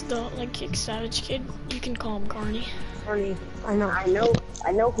way, guys, the like Kick Savage kid, you can call him Carney. Carney, I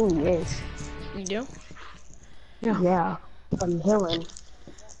know who he is. You do? Yeah, from Hillen.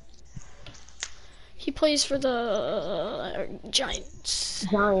 He plays for the Giants.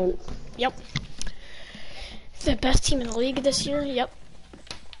 Giants. Yep. The best team in the league this year. Yep.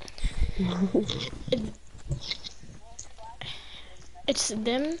 It's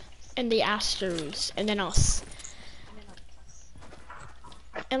them and the Astros, and then us.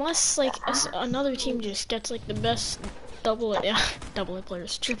 Unless like another team just gets like the best double A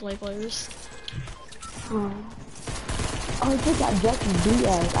players, triple A players. Oh, I think that Jesse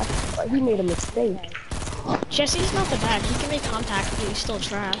Diaz. He made a mistake. Jesse's not the bad. He can make contact, but he's still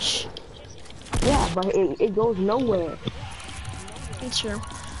trash. Yeah, but it goes nowhere. It's true.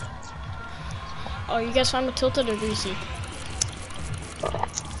 Oh, you guys fine with Tilted or Greasy?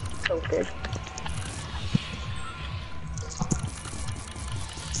 So good.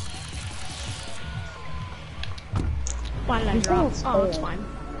 Why did I drop? Oh, it's fine.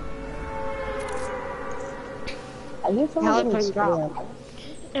 I hear someone getting dropped.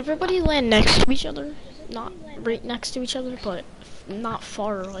 Everybody land next to each other. Not right next to each other, but not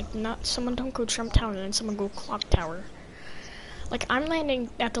far. Like, not someone don't go Trump Tower and then someone go Clock Tower. Like, I'm landing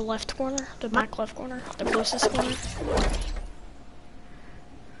at the left corner, the back left corner, the closest corner.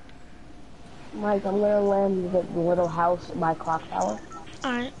 Mike, I'm gonna land at the little house by Clock Tower.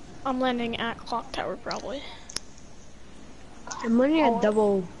 Alright, I'm landing at Clock Tower probably. I'm running a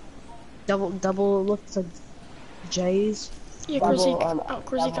double, looks like J's. Yeah, Double, Kurzik. Oh,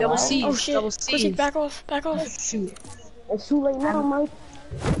 Kurzik. double C's, Oh shit. double C's. Kurzik, back off, back off. Shoot. It's too late now, Mike.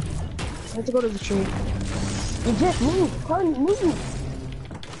 I have to go to the tree. You just moved. Carney, move.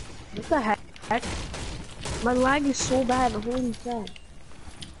 What the heck? My lag is so bad, holy crap.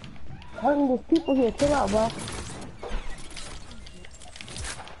 Carton, there's people here. Chill out, bro.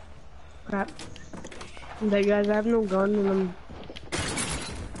 Crap. Hey guys, I have no gun and I'm...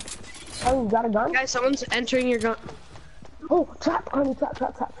 Oh, you got a gun? Guys, someone's entering your gun. Oh, trap, Carton,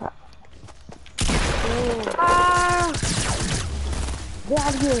 trap. Oh. Ah! Get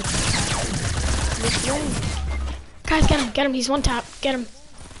out of here. This way. Guys, get him, he's one tap, get him.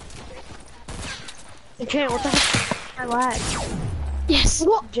 I can't, what the heck? I lag. Yes!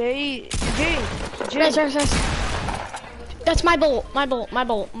 What? Jay. Res. That's my bolt.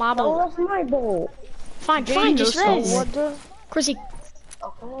 Oh, that's my bolt. Fine, Jay, just no res. what the? Chrissy,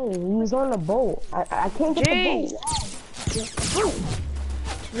 Okay, he's on the boat. I can't get Jay. the boat.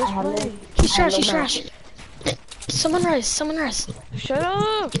 This way. he's trash. Someone res. Shut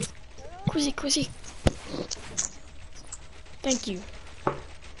up! Chrissy. Thank you.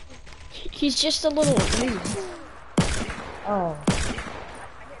 He's just a little noob. Oh.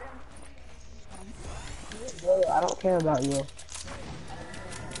 I don't care about you.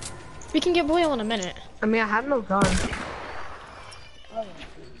 We can get Boyle in a minute. I mean, I have no gun.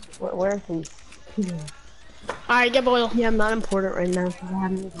 Where is he? Alright, get Boyle. Yeah, I'm not important right now because I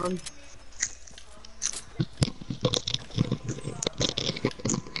have no gun.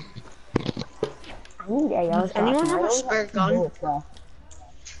 I need AR. Does anyone have a spare gun?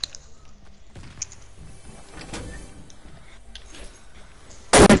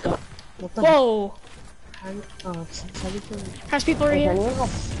 What the Whoa! Oh, it's everything. Has people right here?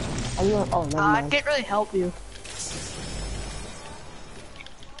 Oh, never I mind. can't really help you.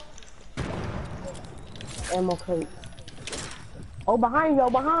 Ammo crate. Oh, behind you,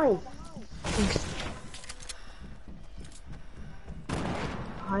 behind.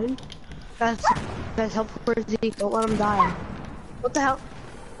 Behind? Guys, help for Zeke. Don't let him die. What the hell?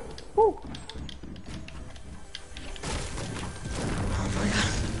 Woo.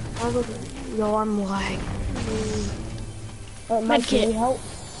 Yo, I'm like. Mike, can you Medkit. help?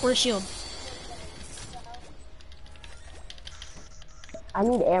 Where's shield? I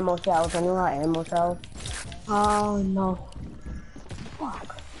need ammo shells. I know how ammo shells. Oh no.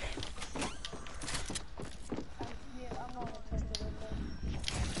 Fuck.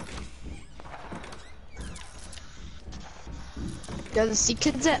 Yeah, the sea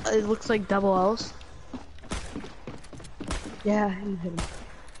kids that it looks like double L's. Yeah, you hit him.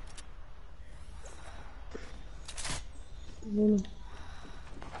 Who's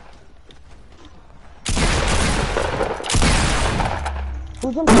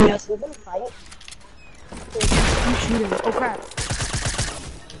in fight? Who's in fight? You shoot him. Oh crap.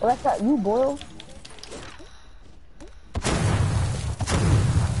 Oh, that's not you, Boyle.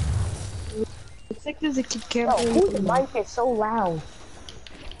 Looks like there's a kid Yo, camping. whose mic is so loud?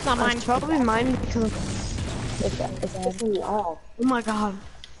 Not mine. It's probably mine because. It's pissing me off. Oh my god.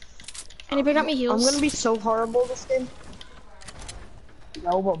 Anybody got me heals? I'm gonna be so horrible this game.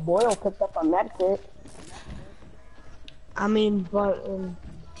 No, but Boyle picked up a medkit. I mean, but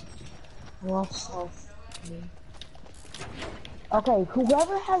well, Okay,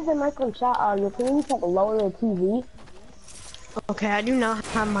 whoever has the mic on chat, you please like lower the TV. okay, I do not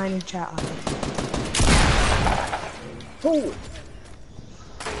have mine in chat. Who?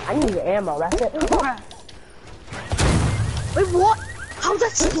 I need the ammo, that's it. Wait, what? How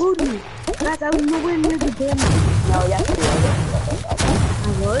that explode me? Guys, I was nowhere near the damn. No, yes, you I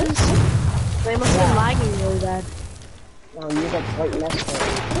was? They must have been lagging really bad. No, you got right next to it.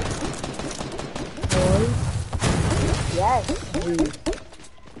 Really? Yes, please.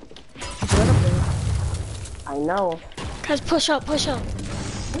 I know. Guys, push up. Yeah,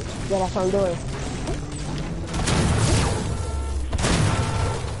 that's what I'm doing.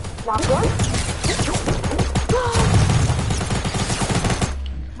 Knock one.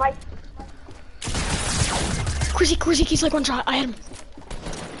 Right. Chrissy, he's like one shot. I hit him.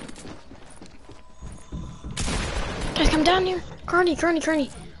 Guys, come down here. Carney.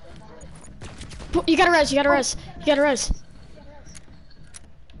 You gotta res.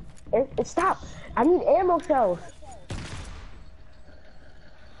 Stop. I need ammo shells.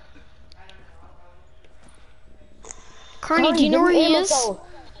 Carney, do you know where he is? Shells.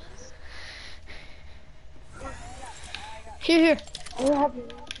 Here. I have...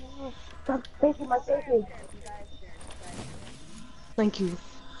 Stop taking my safety. Thank you.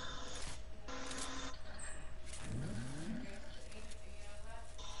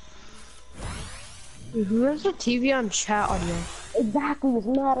 Dude, who has a TV on chat audio? Exactly, it's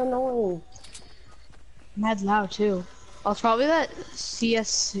mad annoying. Mad loud too. Oh, it's probably that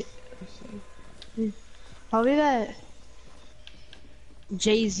CS. Probably that.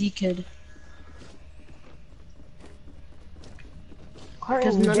 Jay-Z kid. Carton,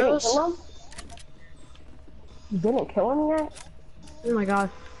 Because you none of didn't us. kill him? You didn't kill him yet? Oh my god.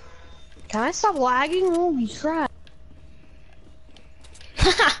 Can I stop lagging? Holy crap.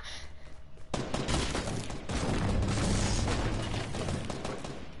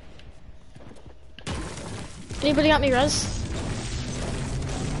 Anybody got me res?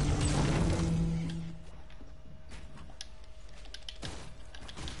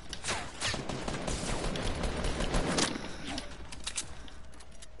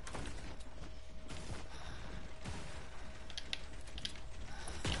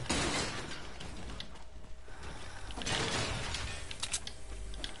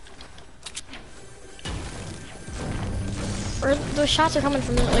 Or those shots are coming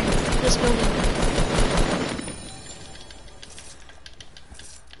from like this building.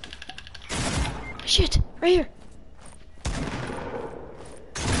 Shit, right here.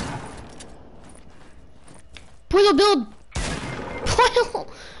 Boilo build. Boilo.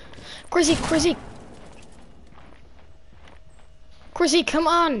 Corsi, come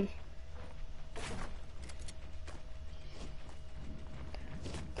on.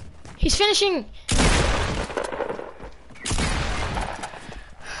 He's finishing.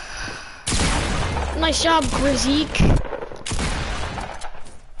 Nice job, Grizik.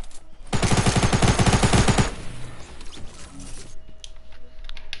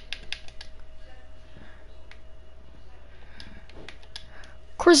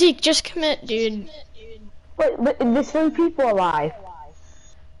 Grizik, just commit, dude. Wait, but there's 3 people alive.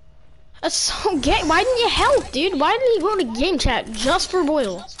 That's so gay. Why didn't you help, dude? Why did you go to game chat just for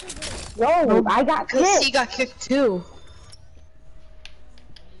Boyle? No, I got Because kicked. he got kicked too.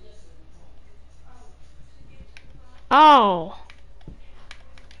 Oh.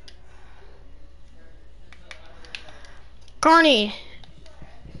 Carney,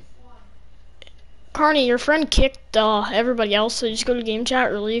 your friend kicked everybody else, so just go to game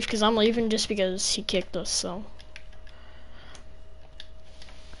chat or leave, because I'm leaving just because he kicked us, so.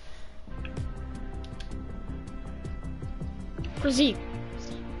 Zeke,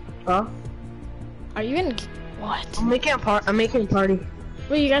 Huh? are you in? What? I'm making a party.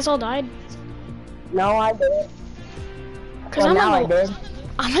 Wait, you guys all died? No, I didn't. Cause Well, now I did.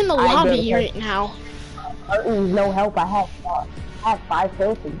 I'm in the I lobby did. right now. Carton's no help. I had 5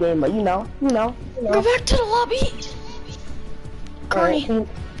 kills this game, but you know. Go back to the lobby. Carney, Alright,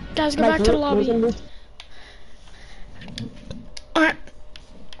 guys, go back to the lobby. Alright.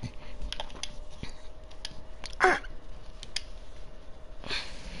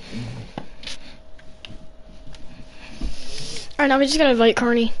 Alright, now we just gotta invite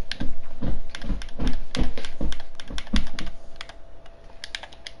Carney.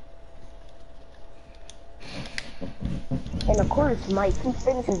 And of course, Mike, he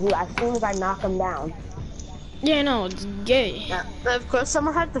finishes you as soon as I knock him down. Yeah, no, it's gay. Yeah, of course,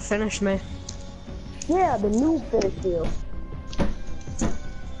 someone had to finish me. Yeah, the noob finished you.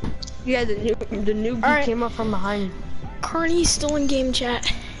 Yeah, the noob Alright. came up from behind. Carney's still in game chat.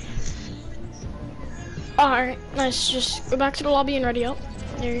 Alright, nice. Just go back to the lobby and ready up.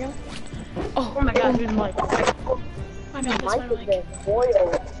 There you go. Oh my god, dude, Mike. My bad, that's my Mike is mic. a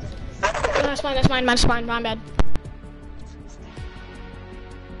boil. That's mine, my bad.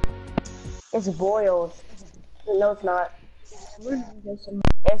 It's boils. No, it's not.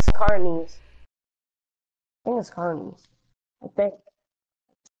 It's Carney's. I think it's Carney's. I think.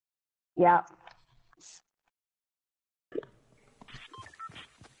 Yeah.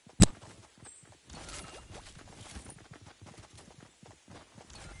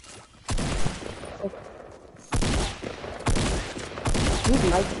 He's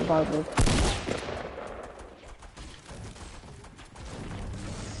nice about this.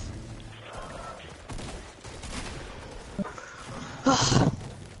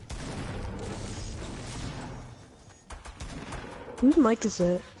 Whose mic is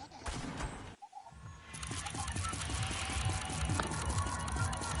it?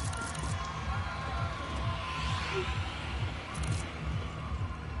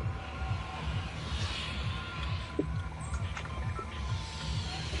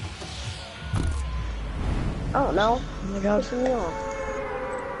 I don't know. Oh my god. Pissing me off.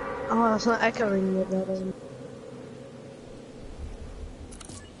 Oh, it's not echoing it that way.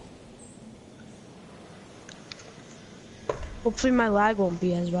 Hopefully my lag won't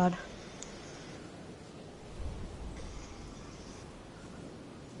be as bad.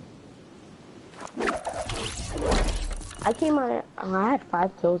 I had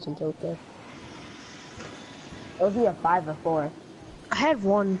 5 kills until this. It would be a 5 or 4. I had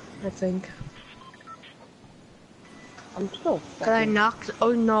 1, I think. I'm still Cause I fucking. knocked,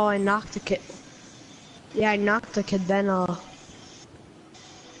 oh no, I knocked the kid. Yeah, I knocked the kid, then I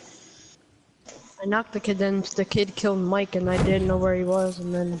knocked the kid, then the kid killed Mike, and I didn't know where he was,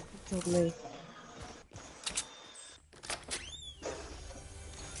 and then he killed me.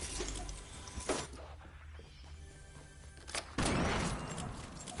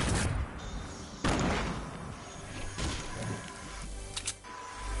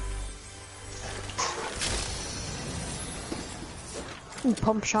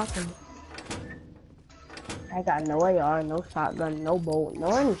 Pump shotgun. I got no AR, no shotgun, no bolt,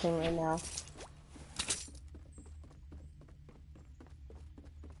 no anything right now.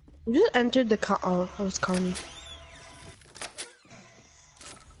 We just entered the car. Oh, that was Carney.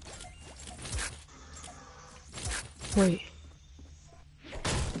 Wait.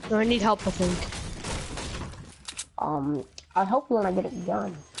 No, I need help, I think. I'll help you when I get it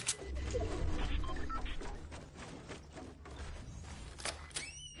done.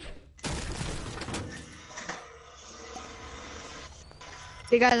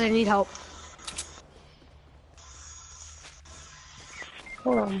 Hey guys, I need help.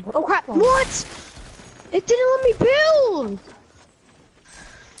 Hold on. Oh crap! What? It didn't let me build!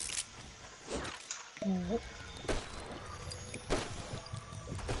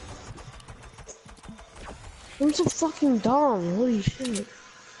 I'm so fucking dumb. Holy shit.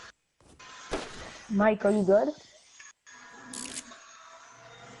 Mike, are you good?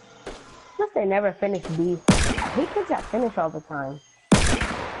 Guess they never finish B. I hate kids that finish all the time.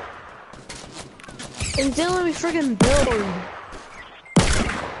 It didn't let me friggin' build.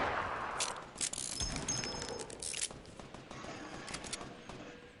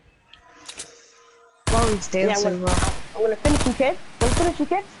 While he's dancing, Yeah, I'm gonna finish you, kid. I'm gonna finish you,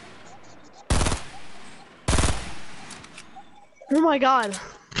 kid. Oh my god.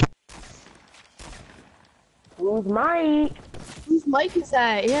 Who's Mike? Whose mic is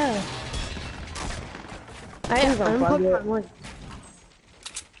that? Yeah. I Please unplug unplugged my mic.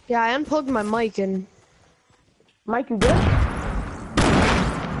 Yeah, I unplugged my mic and... Mike, you good?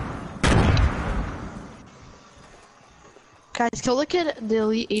 Guys, kill the kid, the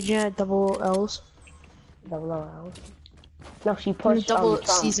elite agent at double L's. Double O. No, she I mean, pushed double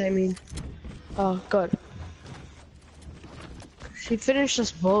some. C's, I mean. Oh, good. She finished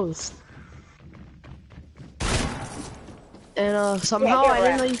us both. And somehow Yeah, I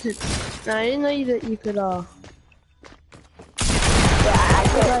didn't know you could. I didn't know that you could.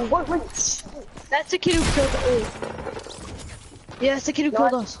 Yeah, what? That's the kid who killed. Yeah, that's the kid who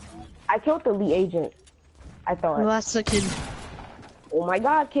killed us. I killed the lead agent. I thought. No, that's the kid. Oh my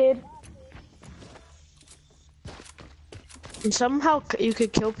god, kid. And somehow you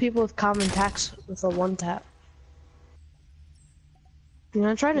could kill people with common attacks with a one tap. You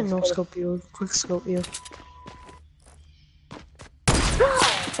know, I tried to no scope you, quick scope you.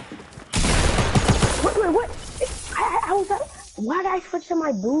 What? How was that? Why did I switch to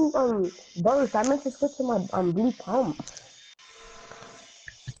my blue burst? I meant to switch to my blue pump.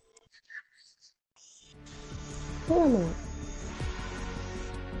 Damn it.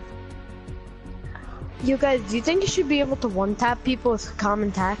 You guys, do you think you should be able to one tap people with common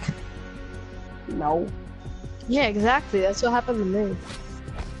attack? No. Yeah, exactly. That's what happened to me.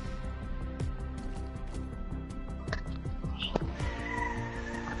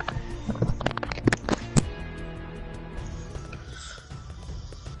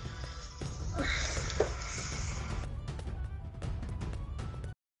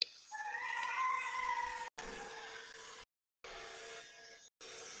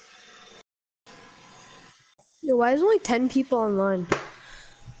 Yo, why is only 10 people online?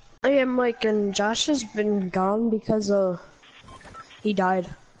 I am Mike, and Josh has been gone because he died.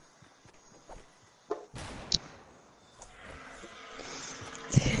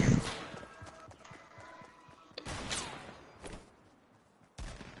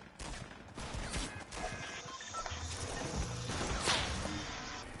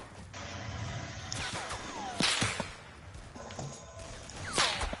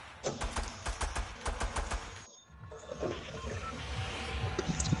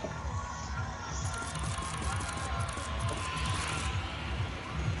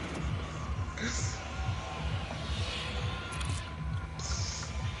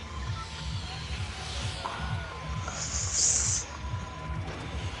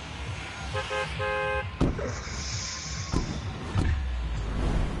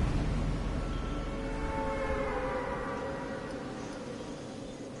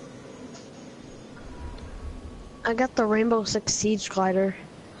 I got the Rainbow Six Siege glider.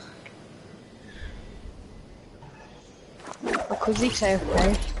 What could he say?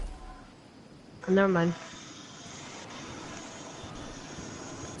 Okay. Never mind.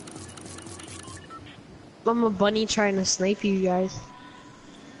 I'm a bunny trying to snipe you guys.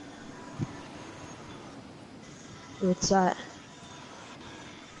 What's that?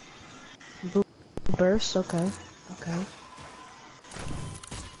 Blue burst? Okay. Okay.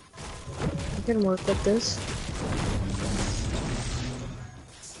 I can work with this.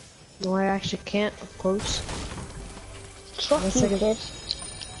 No, I actually can't, of course. Fuck you, kid.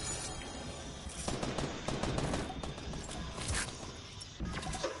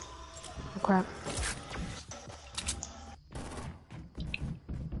 Oh, crap.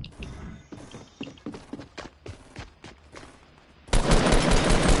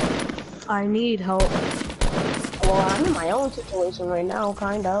 I need help. Well, I'm in my own situation right now,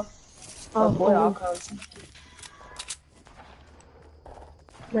 kind of. Oh, But boy, I'll come.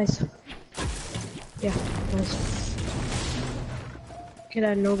 Nice. Yeah, nice. Get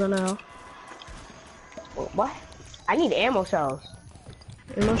that no gun out. What? I need ammo shells.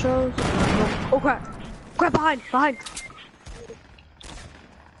 Ammo shells? Oh crap! Crap, behind! Behind!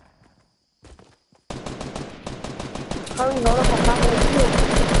 Hurry, hold up, I'm not gonna shoot.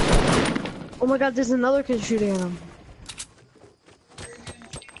 Oh my god, there's another kid shooting at him.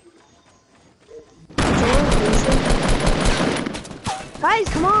 Guys,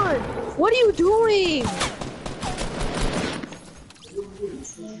 come on! What are you doing?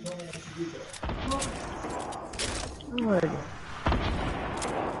 Lord.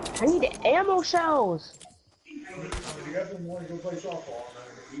 I need ammo shells.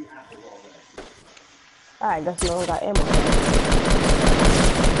 Alright, guess no one got ammo.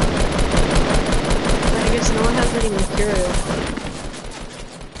 I guess no one has any material.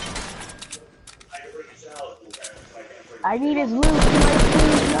 I need his loot.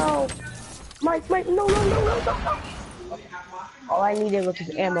 Mike, please, no. Mike, no. All I needed was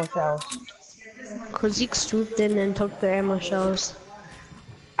his ammo shells. Kozik swooped in and took the ammo shells.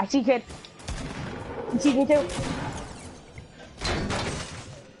 I see, kid. You see me too?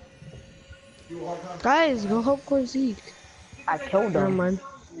 Guys, go help Kozik. I killed Never him. mind.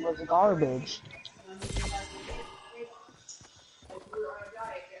 It was garbage.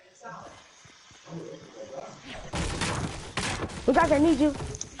 You guys, I need you.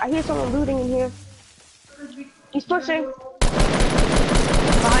 I hear someone looting in here. He's pushing.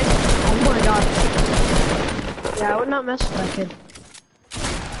 Behind. Oh my god. Yeah, I would not mess with that kid.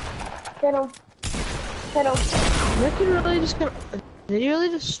 Hit him. Hit him. That kid really just gonna... Did he really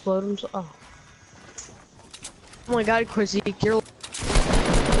just explode himself? Oh. Oh my god, Kozik, you're...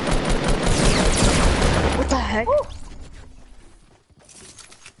 What the heck?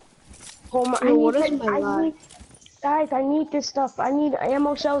 Oh my, Yo, what is my I lag? need, guys, I need this stuff. I need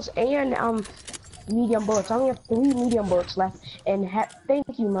ammo shells and medium bullets. I only have 3 medium bullets left. And thank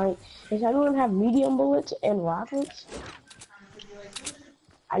you, Mike. Does anyone have medium bullets and rockets?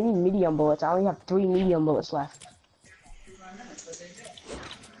 I need medium bullets. I only have 3 medium bullets left.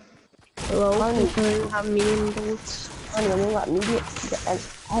 Hello, honey, can you have medium bullets? Honey, I only got medium. I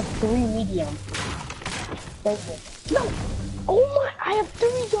have 3 medium. Thank you. No! Oh my! I have 3,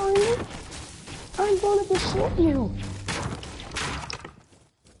 darling! I'm gonna destroy you!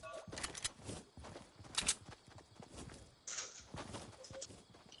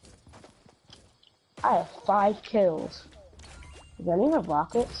 I have 5 kills. Does anyone have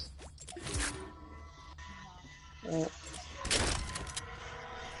rockets? Right.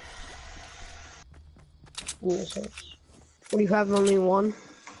 Research. What, do you have only 1?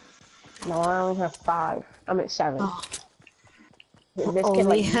 No, I only have 5. I'm at 7. Oh. This Oh, kid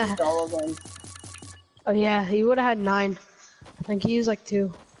like yeah. used all of them. Oh yeah, he would have had 9. I think he used like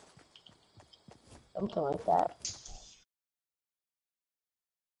 2. Something like that.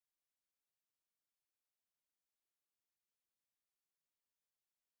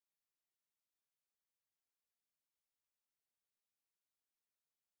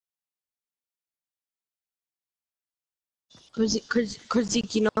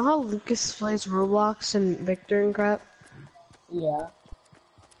 Kozik, you know how Lucas plays Roblox and Victor and crap? Yeah.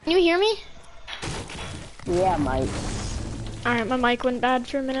 Can you hear me? Yeah, Mike. Alright, my mic went bad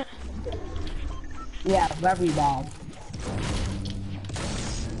for a minute. Yeah, very bad.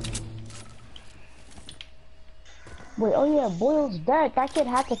 Wait, oh yeah, Boyle's dead. That kid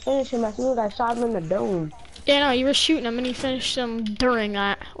had to finish him as soon as I shot him in the dome. Yeah, no, you were shooting him and he finished him during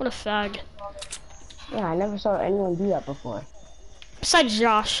that. What a fag. Yeah, I never saw anyone do that before. Besides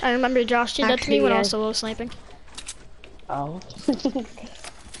Josh. I remember Josh did that to me Actually, when I yeah. was solo sniping. Oh.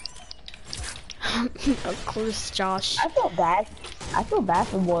 Of course, Josh. I feel bad. I feel bad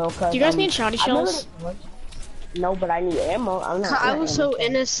for Boyle because. Do you guys need shoddy I remember shells? No, but I need ammo. I'm not. I was so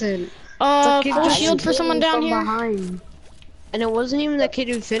innocent. Full Just shield for shoot someone me down from here. Behind. And it wasn't even the kid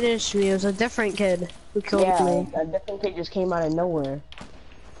who finished me, it was a different kid who killed me. A different kid just came out of nowhere.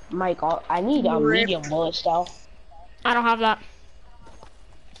 Mike, I need a Rip. medium bullets though. I don't have that.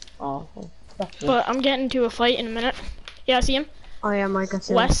 Oh. But I'm getting to a fight in a minute. Yeah, I see him. Oh yeah, Mike, I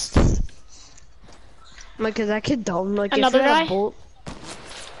see. West. Mike, is that kid dumb? Like, Another if it had guy? a bolt...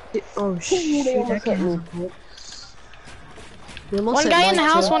 Oh shit, They that almost kid hit has a me. bolt. He almost One hit guy in the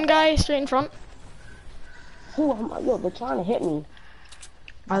Mike, house, too. one guy straight in front. Yo, they're trying to hit me.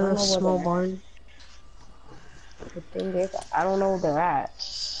 By I don't the know where small they're barn. The thing is, I don't know where they're at.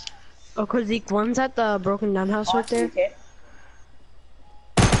 Oh, cause the one's at the broken down house right there. Okay.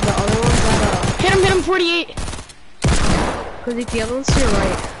 The other one's at Hit him, 48. cause the other one's to your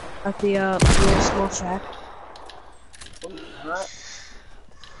right. At the little small shack.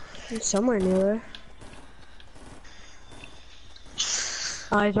 He's somewhere near there.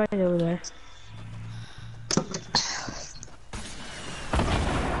 Oh, he's right over there.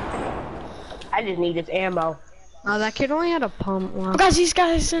 I just need this ammo. Oh, that kid only had a pump. Wow. Oh, guys, these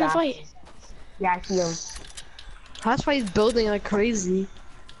guys in a fight. Yeah, I see him. That's why he's building like crazy.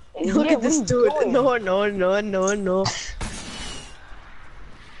 Yeah, Look at what this are you dude. doing? No.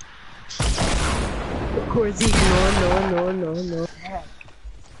 Of course he no.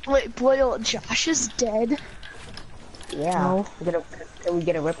 Wait, boy, Josh is dead. Yeah. No. Can we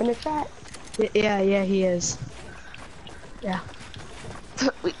get a rip in the chat? Yeah, he is.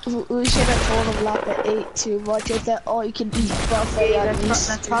 We should have told him not to eat too much of that all-you-can-eat buffet at least.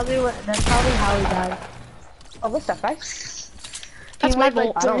 That's probably how he died. Oh, what's up, guys? That's He my weighed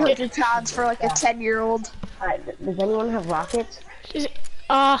like bolt. 300 pounds for like a 10-year-old. Alright, does anyone have rockets? Is it,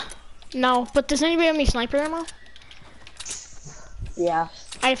 no. But does anybody have any sniper ammo? Yeah.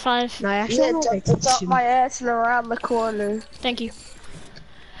 I have 5. No, I actually Yeah, don't take it's up two. my ass and around the corner. Thank you.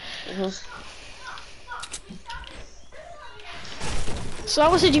 So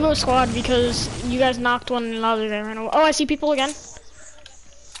that was a duo squad because you guys knocked one another there. And oh, I see people again.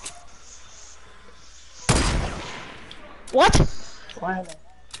 What? Where are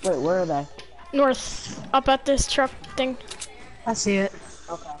they? Wait, where are they? North, up at this truck thing. I see it.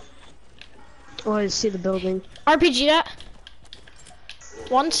 Okay. Oh, I see the building. RPG that.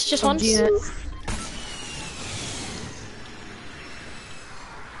 Once, just once. RPG it.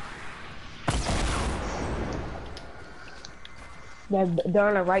 They're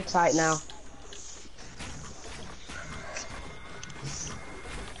on the right side now.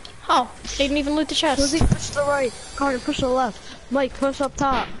 Oh, they didn't even loot the chest. Pussy, push to the right. Carter, push to the left. Mike, push up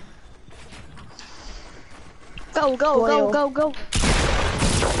top. Go. Oh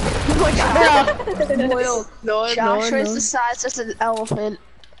my god. Boyle, No, Josh is the size of an elephant.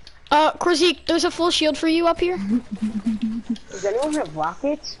 Korzik, there's a full shield for you up here. Does anyone have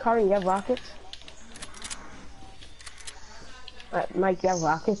rockets? Carter, you have rockets? Mike, you have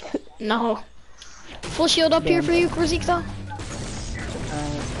rockets? No. Full shield up here for you, Korzik, though.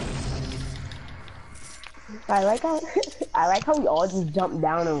 I like how we all just jump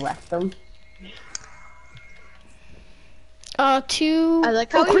down and wreck them. 2. I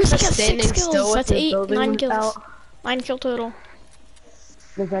like how oh, he's Korzik just has 6 standing kills. still with That's the 8, building 9 kills. out. 9 kill total.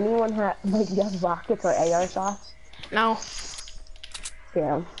 Does anyone have, like, you have rockets or AR shots? No.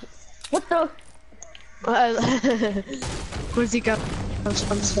 Damn. What the? Where's he go? I'm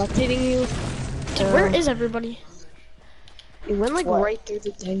spectating you. Dude, where is everybody? He went like What? right through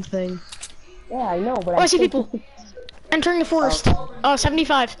the dang thing. Yeah, I know, but Oh, I see think- people. Entering the forest. Oh,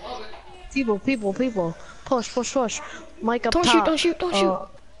 75. People. Push. Mike up Don't top. shoot.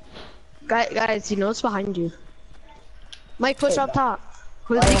 Guys, you know what's behind you. Mike, push up top.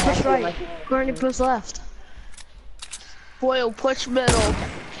 Where's Oh, he yeah, I push see right? him. Courtney, push left. Boyle, push middle.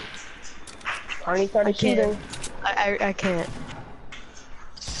 Arnie started I can't. shooting. I can't.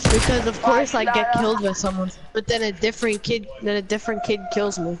 Because of course I get killed by someone, but then a different kid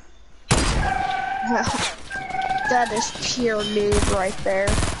kills me. That is pure noob right there.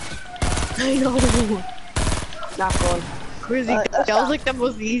 I know. Not going. Crazy. That was like the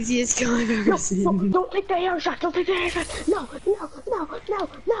most easiest kill I've ever seen. Don't take the AR shot. Don't take the AR shot. No.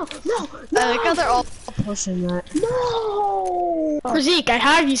 I like how they're all pushing that. No. Korzik, I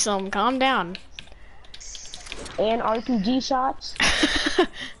have you some. Calm down. And RPG shots.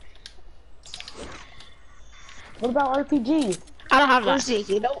 What about RPG? I don't have that. Zeke,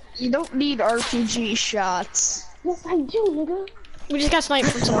 you don't need RPG shots. Yes, I do, nigga. We just got sniped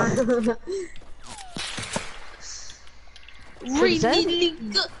from somewhere. Really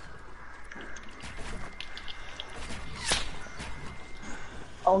good.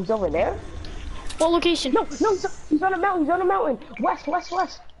 Oh, he's over there? What location? No, he's on a mountain. West.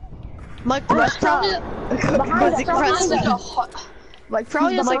 Mike, probably. Like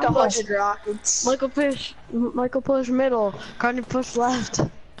probably has like 100 rockets. Michael push middle. Carney push left.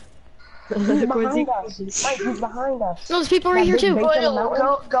 He's behind us. Mike, he's behind us. No, there's people right here too.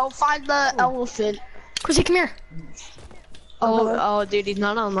 Go find the elephant. Chrissy, come here. Oh, dude, he's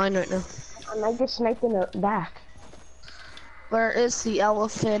not online right now. I might get sniped in the back. Where is the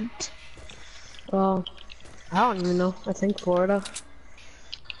elephant? Oh, I don't even know. I think Florida.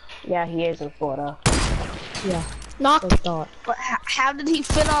 Yeah, he is in Florida. Yeah. Knocked. I thought. But how did he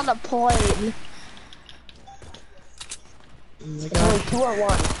fit on a plane? Only 2 or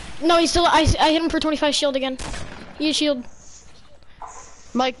 1. No, he's still. I hit him for 25 shield again. Use shield.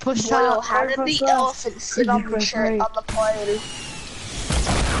 Mike, push Well, out. how did the elephant fit on the shirt on the plane?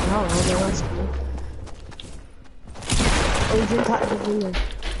 Oh, that's cool. Oh, he's in top of the window.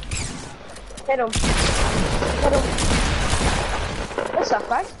 Hit him. What's up,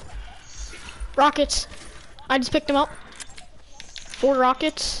 guys? Rockets. I just picked him up. 4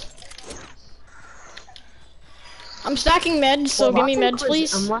 rockets. I'm stacking meds, so give me meds,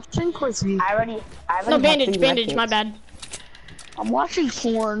 please. I'm watching Quizzy. I already No, have bandage, 3 bandage, medkits. my bad. I'm watching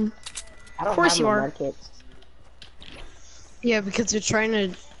porn. I don't Of course have you no are. medkits. Yeah, because you're trying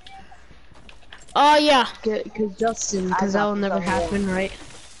to Oh, yeah. get Justin, because that will never happen, right?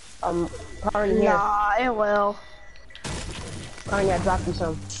 Carney here. Nah, it will. Carney, I dropped you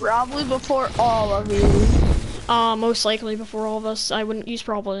some. Probably before all of you. Most likely before all of us. I wouldn't use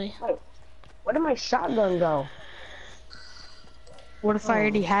probably. Wait, where did my shotgun go? What if I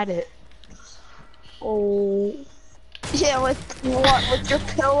already had it? Oh, Yeah, with what? With your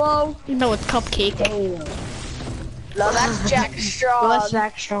pillow? No, with cupcake. damn. No, that's Jack Straw. Well, that's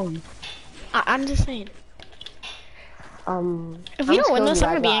Zach Strong. I'm just saying. If How we much don't win kills this, you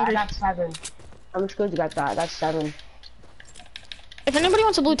I'm gonna guys be got? angry. I got 7. How much kills you guys got? I got 7. If anybody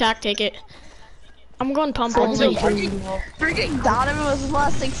wants a blue tack, take it. I'm going pump only. Freaking Donovan was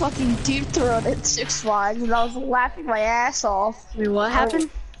blasting fucking deep throat at 6 5 and I was laughing my ass off. Wait, what happened?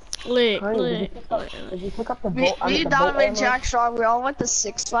 Lit, Carney, lit. did you pick up the Me, bolt? me Donovan, and Jack Straw, we all went to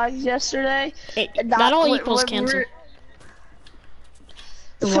 6 5 yesterday. Hey, And that all when- equals when cancel.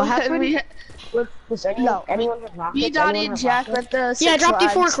 What happened? Does No. anyone have rockets? Me, Donnie, Anyone and have Jack rockets? went to 6 Yeah, I dropped you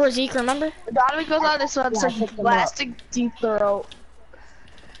 4 Flags. Corsica, remember? Donovan goes on this one, Yeah, I starts picked them up. blasting deep throat.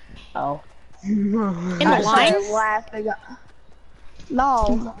 Oh. In the I line? started laughing.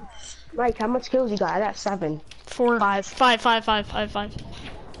 No. Mike, how much kills you got? I got 7. 4. 5.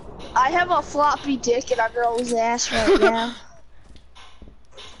 I have a floppy dick in a girl's ass right now.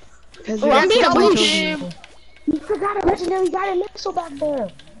 Oh, I'm being a boosh. You forgot a legendary guided missile back there.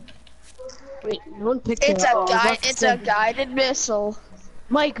 Wait, no one picked It's it a up. it's a guided missile.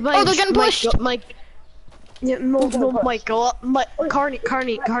 Mike, Oh, they're getting pushed. Mike. Yeah, no, Mike, go up. Carney,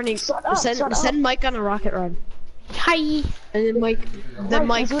 Shut up, shut up. send Mike on a rocket run. Hi. And then Mike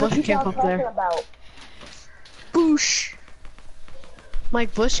these are the bush people camp I'm up talking there. about. Boosh.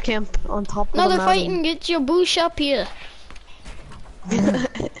 Mike bush camp on top of No, the they're mountain. fighting. Get your boosh up here. You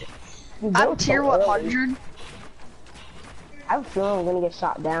I'm built tier so early. 100. I have a feeling I'm gonna get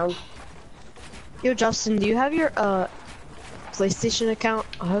shot down. Yo, Justin, do you have your PlayStation account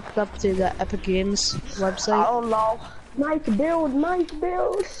hooked up to the Epic Games I website? don't know. Mike build.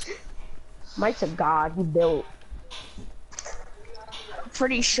 Mike's a god, he built.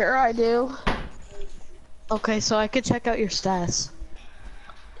 Pretty sure I do. Okay, so I could check out your stats.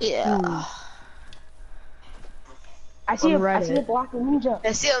 Yeah. I see On him, I see Reddit. a blocking ninja.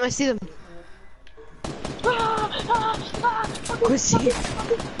 I see them. Quissy.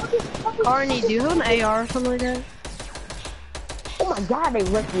 Arnie, do you have an AR or something like that? Oh my god, they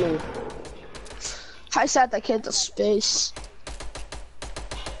ripped me. I sent that kid to space. See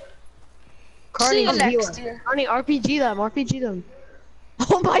Carney, you next year. Carney, RPG them.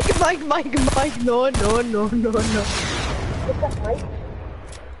 Oh, Mike, no. What's up, Mike?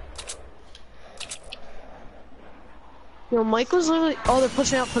 Yo, Mike was literally, oh, they're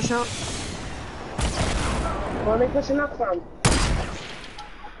pushing out. Where are they pushing up from?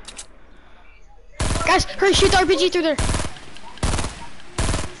 Guys, hurry, shoot the RPG through there.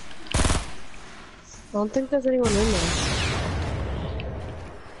 I don't think there's anyone in there.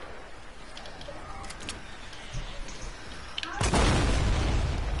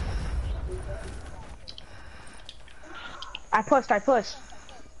 I pushed.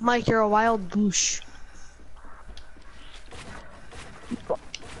 Mike, you're a wild boosh. Yo,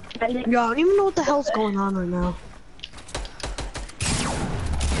 I don't even know what the hell's going on right now.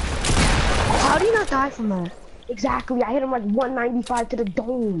 How do you not die from that? Exactly, I hit him like 195 to the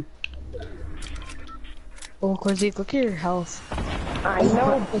dome. Oh, Corsica, look at your health. I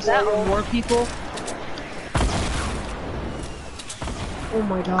know. Is that on more people? Oh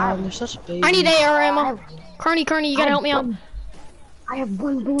my god, they're such babies. I need AR ammo. Carney, you gotta help me out. I have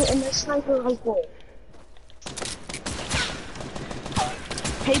 1 bullet in the sniper rifle.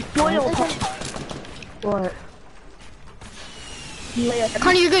 Hey, Doyle. What?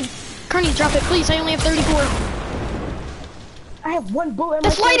 Carney, you're good. Carney, drop it, please. I only have 34. I have 1 bullet in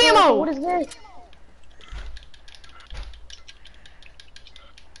That's my light sniper ammo! rifle. What is this?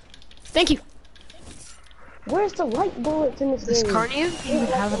 Thank you. Where's the light bullets in this Does game? Carney even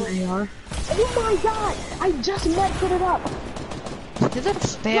have an AR? Oh my god! I just put it up! Is that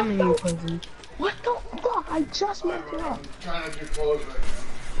spamming you, cousin? What the fuck? I just met it up! Trying to do close right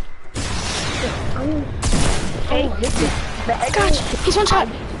I mean... Hey, listen. Gosh, he's one shot.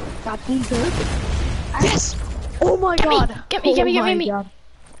 Got these good. Yes! Oh my god! Get me. Oh my god.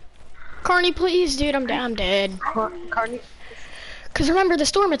 Carney, please, dude, I'm dead. Carney. Cause remember, the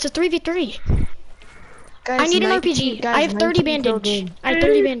storm, it's a 3v3. Guys, I need an 19 RPG. guys, I have 30 19 kill bandage. game. I have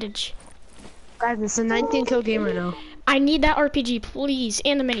 30 bandage. Guys, it's a 19 kill game right now. I need that RPG, please,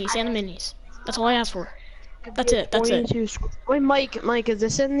 and the minis. That's all I asked for. That's it. 42 Wait, Mike, is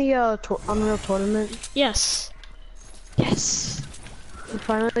this in the Unreal tournament? Yes. Yes. We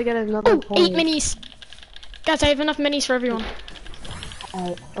finally get another Oh, point. 8 minis. Guys, I have enough minis for everyone.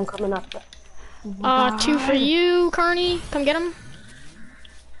 Alright, I'm coming up. 2 for you, Carney. Come get him.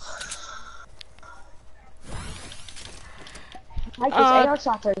 Mike, there's AR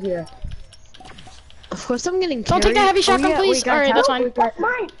shots right here. Of course I'm getting Don't take the heavy shotgun, please. Alright, that's fine. That's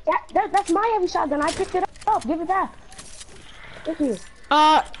mine! That's my heavy shotgun. I picked it up. Give it back. Thank you.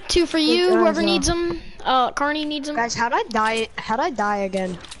 2 for you, guys, whoever needs them. Carney needs them. Guys, how'd I die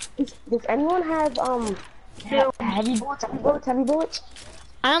again? Does anyone have, heavy bullets?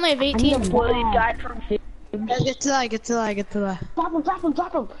 I only have 18. Get to that. Drop him.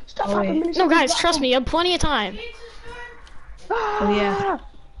 Stop Oh, wait. him. No, guys, trust me, I have plenty of time. Oh yeah.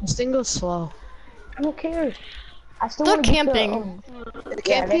 This thing goes slow. I don't care. I still They're want to camping. It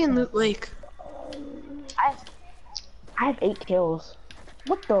can't be in Loot Lake. I have 8 kills.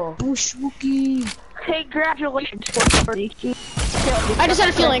 What the? Bushwookie. Hey, congratulations. I just had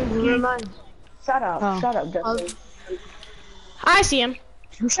a feeling. Never mind. Shut up, Oh. Justin. I see him.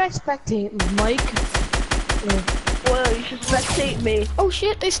 Who should I spectate? Mike? Well, you should spectate me. Oh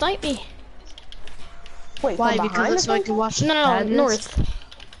shit, they sniped me. Wait, Why? from Because behind it's so I can watch No, badness? north.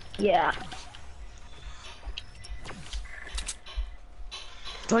 Yeah.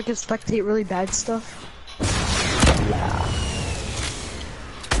 So I can spectate really bad stuff?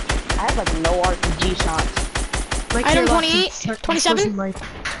 I have like no RPG shots. Mike, Item you're off. 28, Start 27?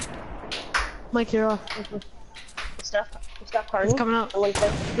 Mike, you're off. Stuff, Carney. It's coming out. Wait,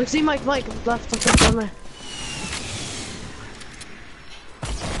 there. Look, see Mike, left, down there.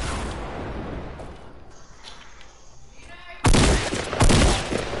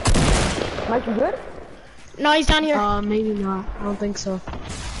 Mike, you good? No, he's down here. Maybe not. I don't think so.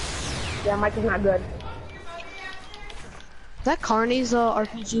 Yeah, Mike is not good. Is that Carney's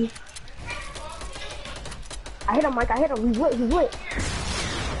RPG? I hit him, Mike. He's lit.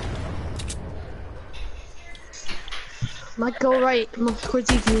 Mike, go right. Look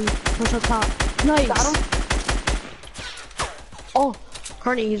towards you. Push up top. Nice. Got him. Oh,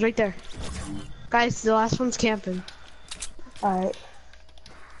 Carney, he's right there. Guys, the last one's camping. Alright.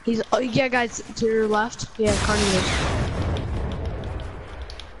 Oh yeah, guys, to your left. Yeah, Carney is.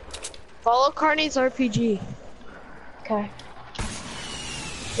 Follow Carney's RPG. Okay.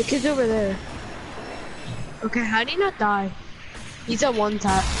 The kid's over there. Okay, how do you not die? He's at 1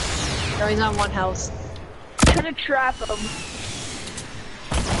 tap. No, he's on 1 health. I'm gonna trap him.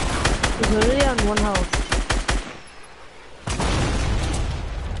 He's literally on 1 health.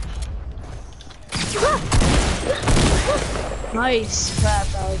 Nice. Trap,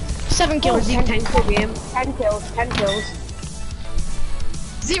 dog. 7 kills. 10 kill game. 10 kills.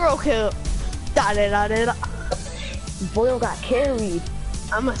 0 kill. Da. Boyle got carried.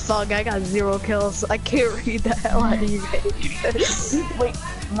 I'm a thug. I got 0 kills. I can't read the hell out of you guys. Wait,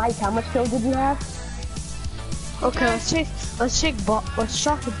 Mike, how much kills did you have? Okay, let's check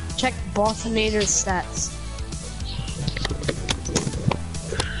Bossinator's stats.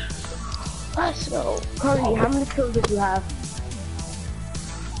 Let's go. Carney, how many kills did you have?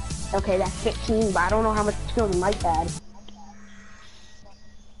 Okay, that's 15, but I don't know how much kills Mike had.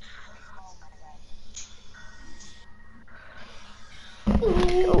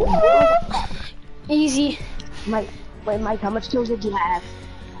 Easy. Mike, how much kills did you have?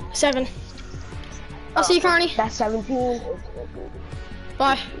 7. I'll see you, Carney. That's 17.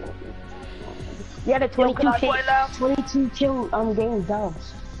 Bye. Yeah, the 22 can I kill, play now? 22 kill game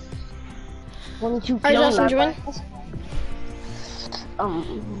dubs. 22 Alright, kills. Justin, join. Boyle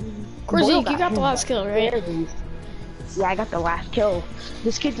Corzik, you got the his last kill, right? berries. Yeah, I got the last kill.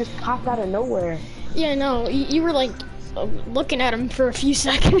 This kid just popped out of nowhere. Yeah, no, you were like looking at him for a few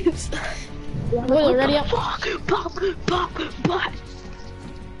seconds. Yeah, Boyle, ready up?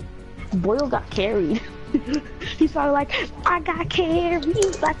 Boyle got carried. He's probably like, I got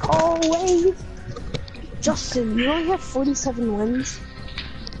carried like always. Justin, you only have 47 wins?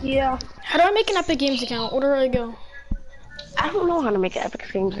 Yeah. How do I make an Epic Games account? Where do I go? I don't know how to make an Epic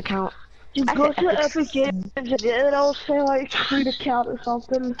Games account. Just go to Epic Games and it'll say like create account or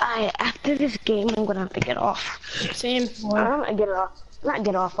something. After this game, I'm gonna have to get off. Same. I'm gonna get off. Not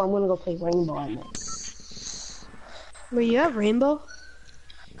get off. I'm gonna go play Rainbow on it. Wait, you have Rainbow?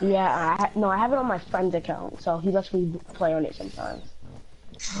 Yeah, no, I have it on my friend's account, so he lets me play on it sometimes.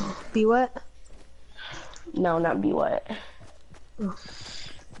 Be what? No, not be what.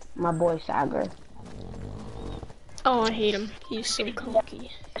 My boy Sagar. Oh, I hate him. He's so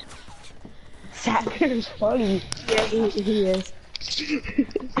cocky. Sagar's funny. Yeah, he is.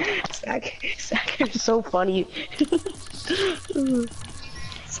 Sagar's so funny.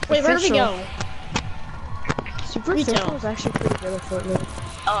 Wait, where do we go? Superficial is actually pretty good at Fortnite.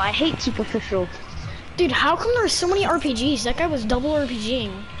 Oh, I hate Superficial. Dude, how come there's so many RPGs? That guy was double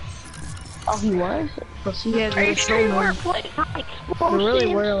RPGing. Oh, he was? Yeah, there's so many. There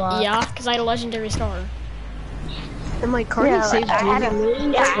really were a lot. Yeah, because I had a legendary scar. And like Cardi saved I had a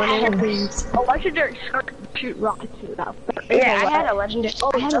legendary shark shoot rockets without. Yeah, I had a legendary.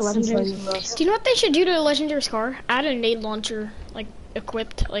 Oh, I had a legendary. Do you know what they should do to a legendary scar? Add a nade launcher, like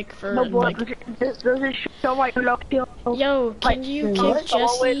equipped, like for. No, boy, like... does it show my luck kill? Yo, can you kick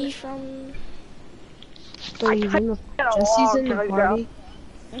Jesse from? Jesse's in the party.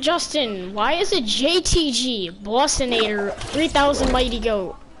 Justin, why is it JTG Bossinator 3000 Mighty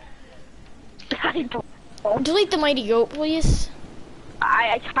Goat? Delete the Mighty Goat, please.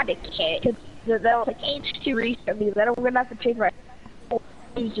 I kinda can't, cause they'll like H2 reset me, then I'm gonna have to change my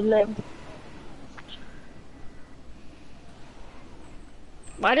username.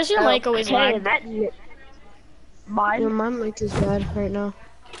 Why does your mic always lag? Yeah, my mic is bad right now.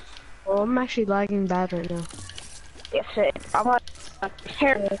 Well, I'm actually lagging bad right now. Yes, I'm on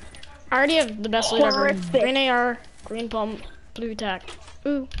terrible. I already have the best loot ever. Green AR, green pump, blue tack.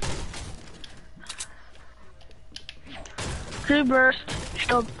 Ooh. True burst,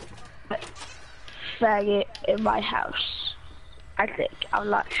 shield, faggot in my house. I think, I'm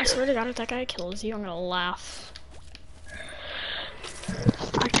not I sure. swear to God, if that guy kills you, I'm gonna laugh.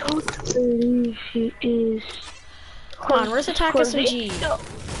 I don't believe he is. Come on, where's attack SMG?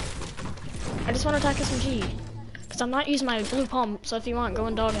 I just want to attack SMG. Because I'm not using my blue pump, so if you want, go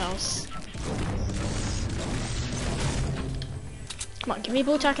in doghouse. Come on, give me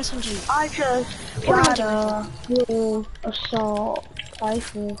blue attack SMG. I just got a blue assault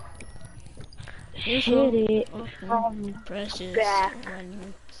rifle. Hit it from Precious back. when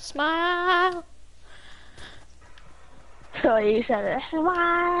you smile. So you said it.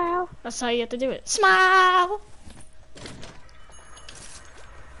 Smile. That's how you have to do it. Smile!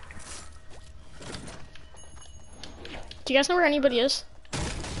 Do you guys know where anybody is?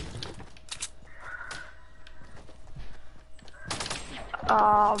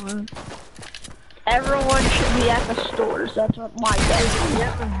 Everyone should be at the stores. That's what my guess is.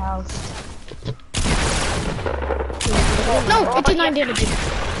 At the house. No! It did 9 damage.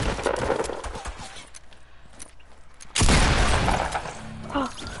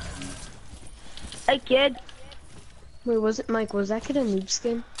 Hey kid. Wait, was it Mike? Was that kid a noob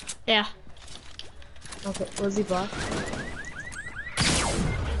skin? Yeah. Okay, was he black?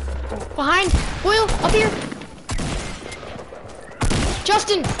 Behind! Will! Up here!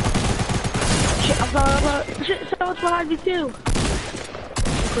 Justin! Shit, someone's behind me too.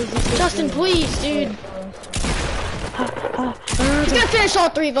 Justin, please, dude. He's gonna finish all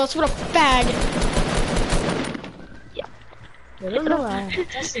 3 of us. What a fag. I don't know.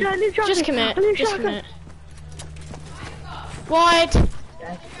 Just commit. Just commit. What?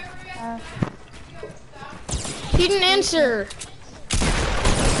 He didn't answer.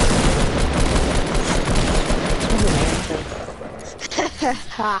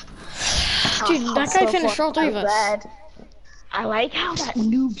 Dude, that guy finished all 3 of us. I like how that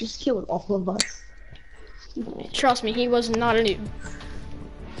noob just killed all of us. Trust me, he was not a noob.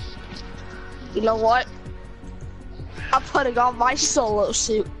 You know what? I'm putting on my solo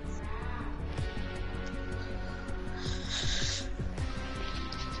suit.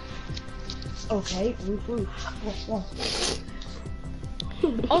 Okay, roof.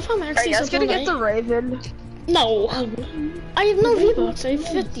 All if I'm Are actually you guys so gonna get the polite. Raven? No. I have no V-Bucks, I have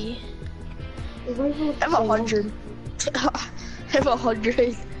 50. I have 100. I have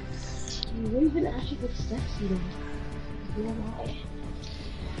 100. Raven actually looks sexy though. Yeah, why?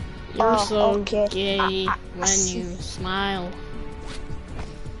 You're Oh, so okay. gay when you smile.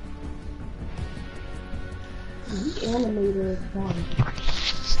 The animator is done.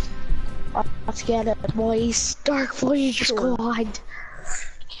 Let's get it, boys. Dark Voyage Sure. Squad.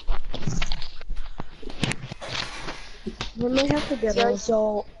 We may have to get You're a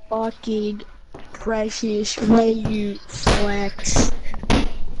so fucking precious when you flex.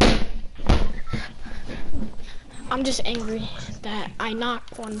 I'm just angry that I knock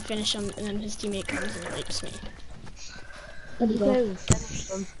one, finish him, and then his teammate comes and rapes me. you guys finish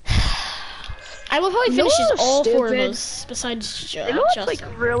them. I love how he You know finishes what's all 4 of stupid? us, besides You know what's Justin.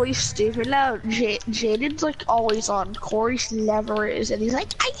 like really stupid now? Jaden's like always on. Corey never is, and he's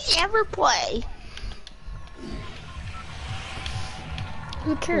like, I never play.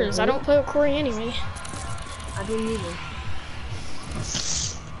 Who cares? I don't play with Corey anyway. I didn't either.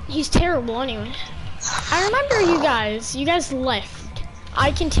 He's terrible anyway. I remember you guys left.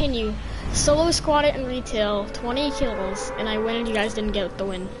 I continue. Solo squad it in retail, 20 kills, and I win and you guys didn't get the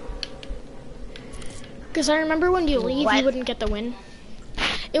win. Because I remember when you leave, What? you wouldn't get the win.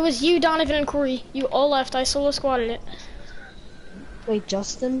 It was you, Donovan, and Corey. You all left. I solo squatted it. Wait,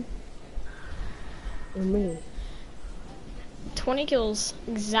 Justin? Or me? 20 kills.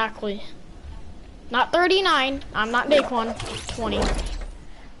 Exactly. Not 39. I'm not Daquan. 20.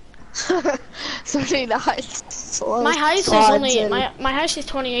 39. My highest is only, my highest is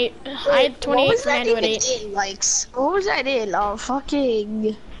 28. I had 28 for Mando at 8. In, like, what was that in? Oh,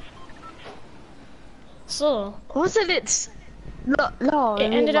 fucking... So, What was it? No, It I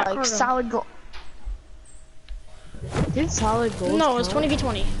mean, ended at like cargo. solid gold. Did solid gold no, it was count?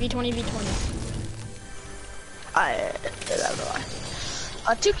 20v20. V20, V20. I don't know.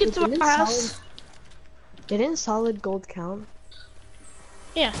 2 kids in Didn't my house. Didn't solid gold count?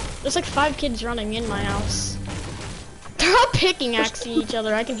 Yeah, there's like 5 kids running in my house. They're all picking axing each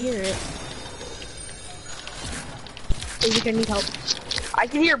other. I can hear it. Is it gonna need help? I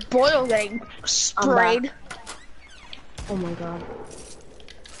can hear Boyle getting sprayed. Oh my god.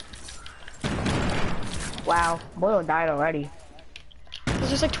 Wow, Boyle died already.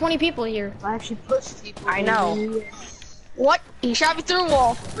 There's like 20 people here. I actually pushed people. I know. What? He shot me through a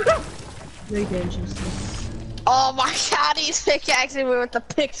wall. Very good, Justin. Oh my god, he's pickaxing me with the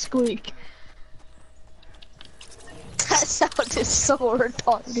pick squeak. That sound is so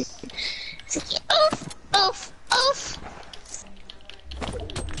retarded. Oof, oof, oof.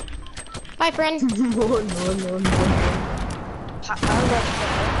 Bye, friend. No.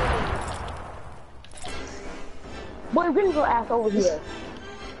 Boy, we're gonna go ass over here.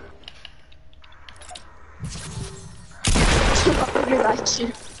 You're not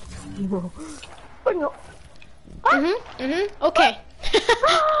cute. Okay.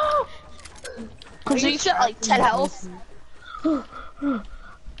 Cause you said like 10 health.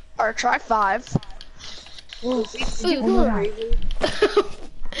 Or try 5. Ooh.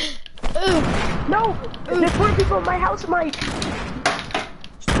 No! There's 4 people in my house, Mike!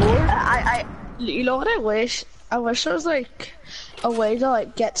 You know what I wish? I wish there was like a way to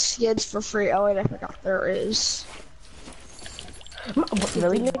like get skins for free. Oh wait, I forgot there is.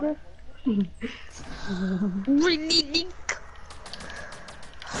 Really, nigga? Really link.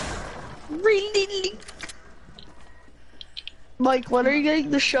 Really link. Mike, when are you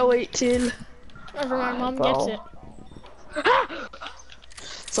getting the show 18? Whenever my mom bro. gets it.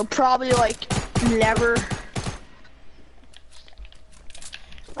 So probably like never.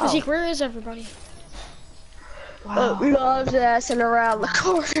 Zeke, where is everybody? Wow. Loves assing around the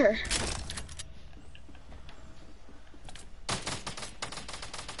corner.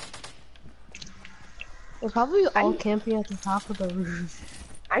 We're probably all camping at the top of the roof.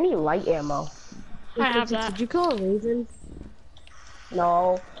 I need light ammo. I have that. Did you kill a raven?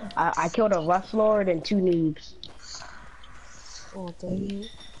 No, I killed a Rust Lord and 2 noobs. Oh dang it.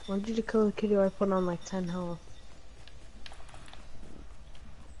 Why did you kill a kid who I put on like 10 health?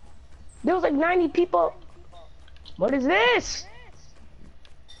 There was like 90 people. What is this?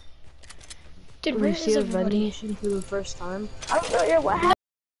 Dude, Did where you is see a vending everybody? machine for the first time? I don't know what happened.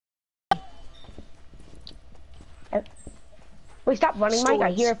 Wait, stop running, Mike.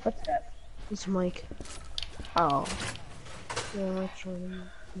 I hear a footstep. It's Mike. Oh. Yeah, actually.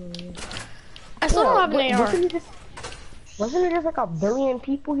 Yeah. I still don't have an AR. Wasn't it just like a billion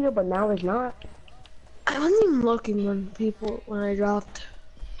people here, but now there's not? I wasn't even looking when I dropped.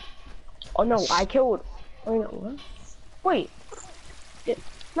 Oh no, I killed. Wait, no, what? Wait.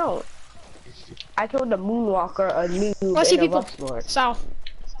 No. I told the Moonwalker a noob I see and a people. Rust Lord. South.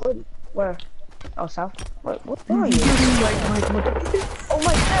 Where? Oh, south? Where are you? Oh,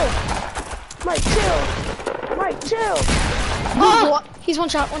 Mike, chill! Mike, chill! Oh! He's one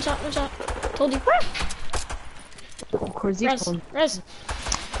shot. Told you. Of course he's Res. fun. Res.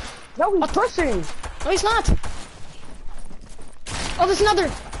 No, he's pushing! No, he's not. Oh, there's another.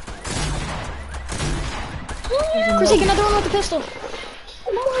 Chrissy, another one with the pistol.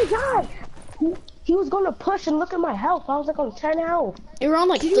 Oh my god! He was gonna push and look at my health. I was like on 10 health. You were on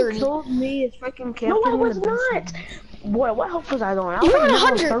like 30. You told me it's freaking camping. No, I in was the not! Boy, what health was I on? I You was were on like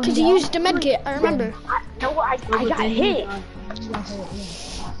 100 30 because you health. used a med kit. I remember. I got hit.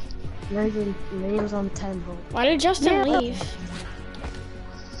 He was on 10, bro. Why did Justin leave?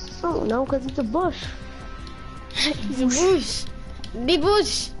 Oh no, because it's a bush. He's a bush. Big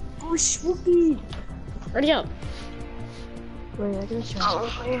bush. Oh, spooky. Ready up. Wait, I gotta show you.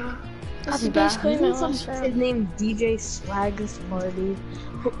 Oh man. This is basically my last His round. name DJ Swaggus Party.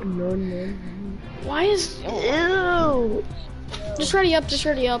 No. Why is... Ew. Just ready up, just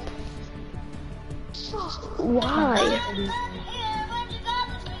ready up. Why?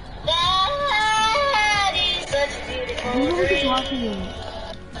 Who is watching?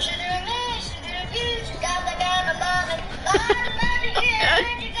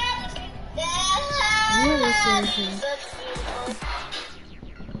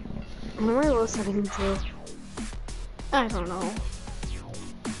 What am I listening to? I don't know.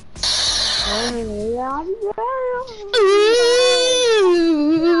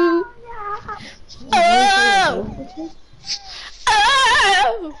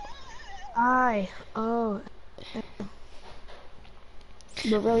 Oh.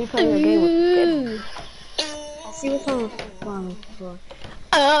 But really playing the game was good. I'll see what's on the floor.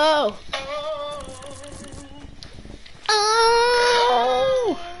 Oh.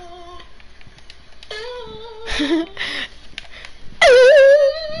 Oh.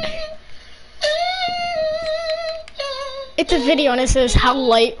 It's a video and it says how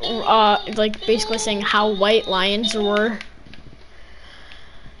light, like basically saying how white lions were.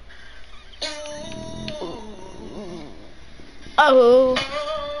 Oh.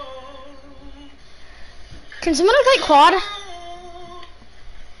 Can someone invite Quad?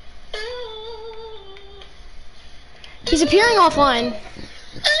 He's appearing offline.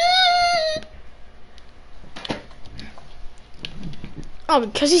 Oh,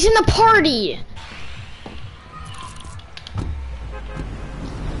 because he's in the party.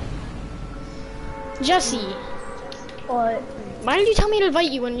 Jesse, What? why did you tell me to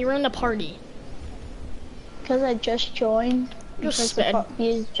invite you when you were in the party? Because I just joined. You're Because sped.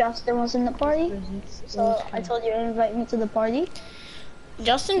 because Justin was in the party. So I told you to invite me to the party.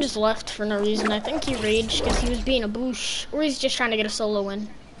 Justin just left for no reason. I think he raged because he was being a boosh. Or he's just trying to get a solo win.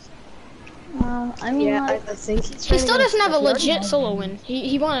 I mean, Yeah, I like, think he's He still doesn't have a legit solo win.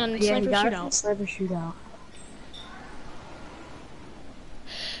 He won on Yeah, he Sniper got it Shootout. from Sniper Shootout.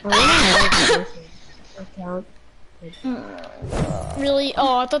 Account. Really?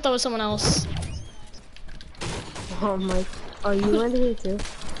 Oh, I thought that was someone else. Oh my. Oh, you went here too?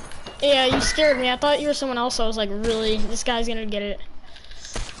 Yeah, you scared me. I thought you were someone else. I was like, really? This guy's gonna get it.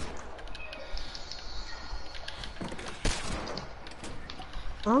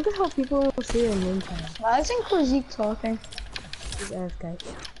 I don't get how people will see your name tag. why isn't Zeke talking? He's ass guy.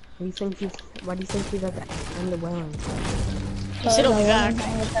 Why do you think he's at the end of Welling? He said he'll be back.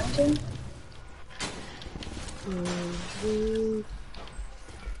 Paying attention?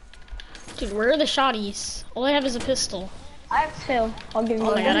 Dude, where are the shotties? All I have is a pistol. I have two. I'll give you Oh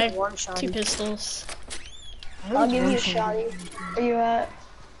my one. god, I have one 2 shotty. pistols. I'll give you a shotty. Where you at?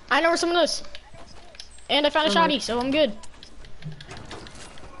 I know where someone is. And I found a shotty, so I'm good.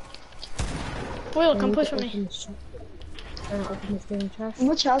 Boyle, come push with me. Open this damn chest.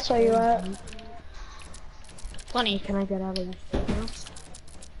 Which house are you at? Plenty. Can I get out of this shit now?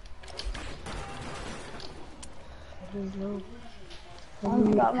 Oh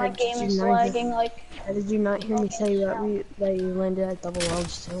my god, my game is lagging like... How did you not hear me say that you landed at double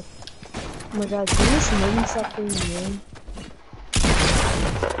L's too? Oh my god, can this name something new?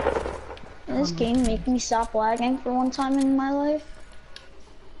 Can this game make me stop lagging for one time in my life?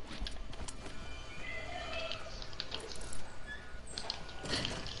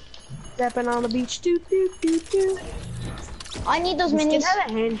 Stepping on the beach, doo doo doo doo. I need those This kid minis. had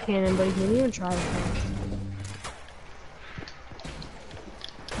a hand cannon, but he didn't even try it.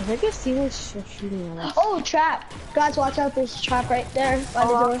 I think his team is shooting at us. Oh, trap. Guys, watch out. There's a trap right there by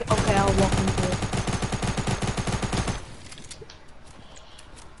the door. Okay, I'll walk into it.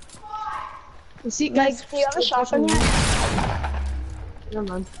 You see, guys, Guys, do you have a shotgun yet? Never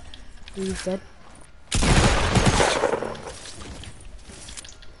mind. He's dead.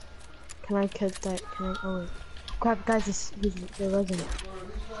 Can I cut that? Can I? Oh wait. Crap, guys, they're resin.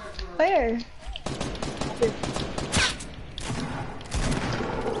 Where?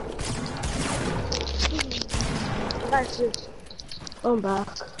 I'm back.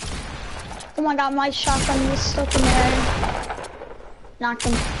 Oh my god, my shotgun was stuck in there. Knocked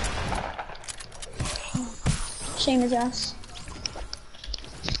him. Shame his ass.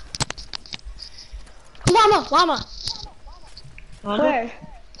 Llama! Where?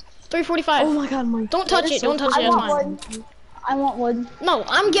 345. Oh my god, my. Don't touch it, don't touch it, I it's want mine. wood. I want wood. No,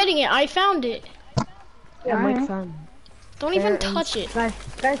 I'm getting it, I found it. Yeah, Alright. Mike found. Don't even touch it.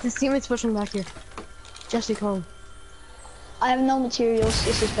 Guys, this teammate's pushing back here. Jesse, come. I have no materials.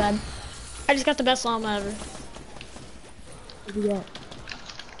 This is bad. I just got the best llama ever. What do you get?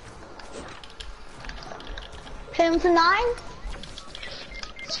 Hit him for 9.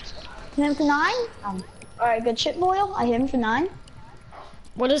 Hit him for 9. Alright, good shit, Boyle. I hit him for 9.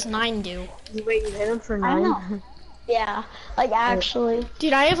 What does 9 do? Wait, you hit him for 9? I know. Yeah, like actually.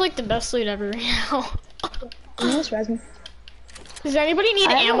 Dude, I have like the best loot ever now. This resin. Does anybody need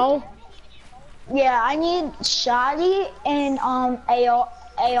ammo? Yeah, I need shoddy and AR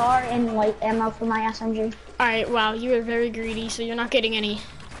and light ammo for my SMG. Alright, wow, you are very greedy, so you're not getting any.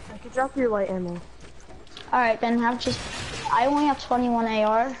 I could drop your light ammo. Alright, then I only have 21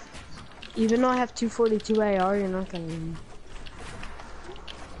 AR. Even though I have 242 AR, you're not gonna win.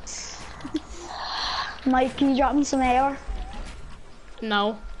 Mike, can you drop me some AR?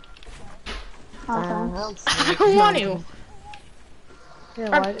 No. Okay. I don't want to.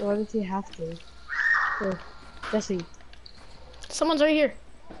 Yeah, why does he have to? Here, Jesse. Someone's right here.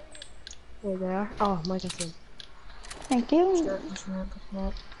 Where they are? Oh, Mike, I see. Thank you.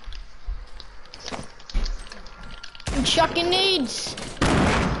 I'm chucking nades.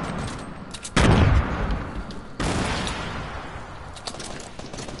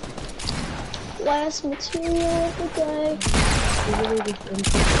 Last material of the day.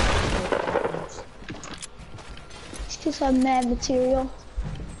 It's because I'm mad material.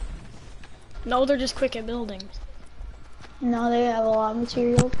 No, they're just quick at building. No, they have a lot of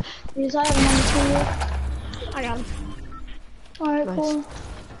material. Because I have no material. I got him. Alright, Nice. cool.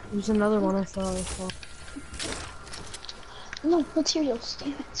 There's another one I saw. No, materials,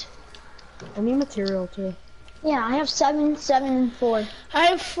 damn it. I need material too. Yeah, I have 7, 7, and 4. I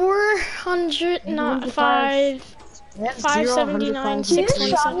have 400, not 5, I have 579, 0, You just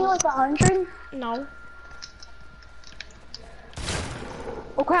shot me 627. like 100? No.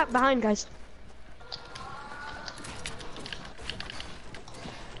 Oh crap, behind guys.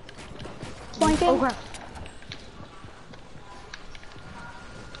 Flanking. Oh crap.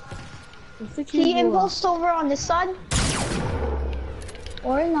 He impulsed over on this side.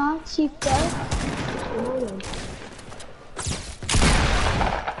 Or not, he's dead.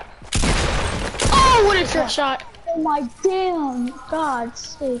 Oh, what a trick shot. Oh my damn, God's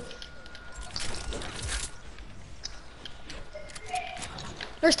sake.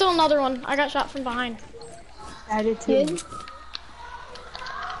 There's still another one. I got shot from behind. I did too. Kid?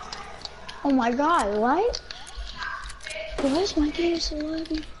 Oh my god, what? Why is my game so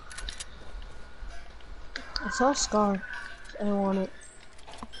laggy? I saw a scar. I don't want it.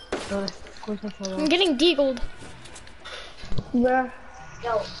 But of course I saw I'm that. getting deagled. Where?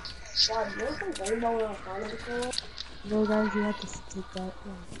 Yo, God, you know some volleyball when I found it before? No guys, you have to take that.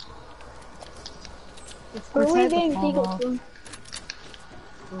 Yeah. Of Where course are I we had to getting fall deagled off. from?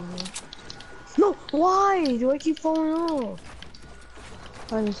 No, why do I keep falling off?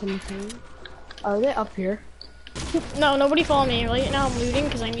 Finding something. Are they up here? No, nobody follow me. Right now I'm looting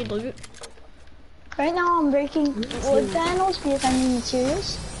because I need loot. Right now I'm breaking wood panels because I need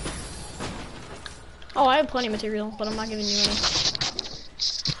materials. Oh, I have plenty of material, but I'm not giving you any.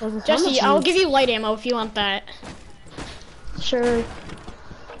 How Jesse, much I'll loot? give you light ammo if you want that. Sure.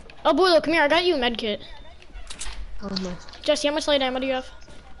 Oh, Boyle, come here. I got you a med kit. Oh, nice. Jesse, how much light ammo do you have?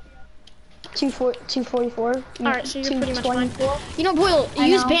 244. Alright, so you're pretty much fine. 224. You know, Boyle, I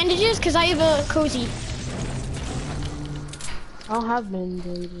use know. bandages because I have a cozy. I'll have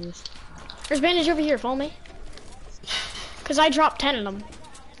bandages. There's bandage over here. Follow me. Because I dropped 10 of them.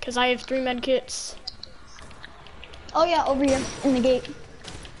 Because I have 3 med kits. Oh yeah, over here in the gate.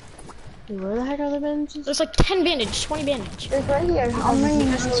 Wait, where the heck are the bandages? There's like 10 bandage, 20 bandage. It's right here. I'm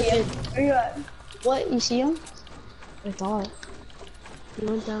bringing this to you. Where you at? What? You see him? I thought. You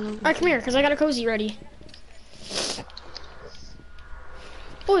went down over Alright, come here, because I got a cozy ready.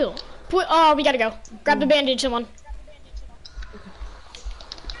 Boyle. Oh, we gotta go. Grab the bandage, someone.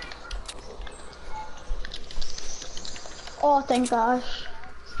 Oh, thank gosh.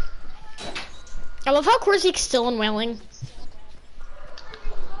 I love how Corsica's still in Welling.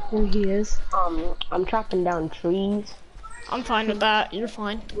 Who he is. I'm chopping down trees. I'm fine with that. You're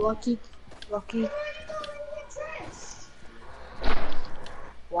fine. Lucky.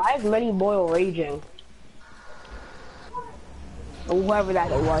 Why is Muddy Boyle raging? Or whoever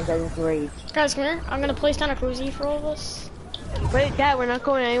that it was that just raged. Guys, come here. I'm gonna place down a cozy for all of us. Wait, Dad, we're not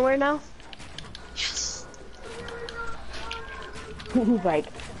going anywhere now? He's like,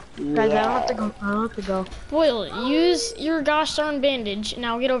 yeah. Guys, I don't have to go. Boyle, use your gosh darn bandage.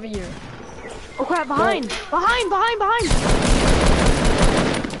 Now get over here. Oh crap, behind! Behind!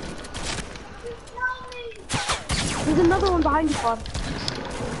 There's another one behind you, Bob.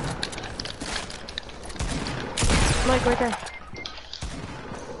 Mike, right there.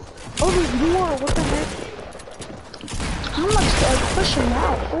 Oh, there's more, what the heck? How much did I push him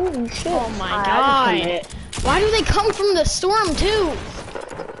out? Holy shit. Oh my god. Why do they come from the storm too?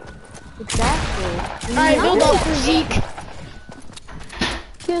 Exactly. Alright, build up for Zeke.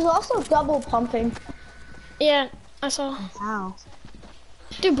 He was also double pumping. Yeah, I saw. Wow.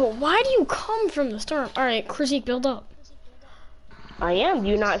 Dude, but why do you come from the storm? Alright, Zeke, build up. I am, do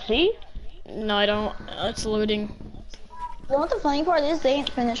you not see? No, I don't. It's loading. You know what the funny part is? They ain't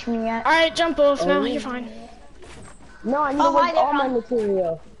finished me yet. Alright, jump off. No, you're fine. No, I need to hi make there, all my hon.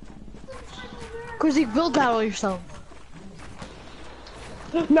 material. Corsic, build battle yourself.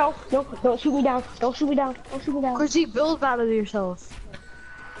 No, don't shoot me down. Don't shoot me down. Corsic, build battle yourself.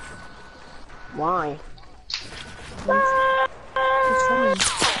 Why? It's fun.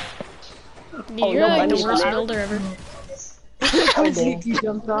 Dude, you're like the worst builder ever. Corsic, you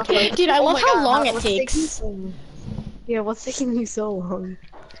jumped off like, Dude, I oh love my how God, long it what's taking takes. so long? Yeah, what's taking you so long?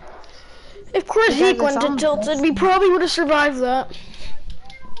 If Corsic went to tilted, we probably would have survived that.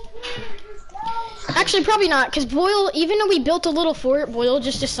 Actually, probably not, because Boyle, even though we built a little fort, Boyle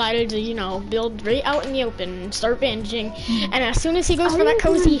just decided to, you know, build right out in the open and start bandaging. And as soon as he goes for that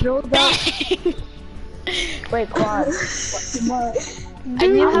cozy, bang! Wait, Quad. I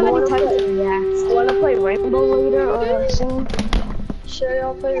didn't have any time to react. You wanna play Rainbow later or soon? Sure,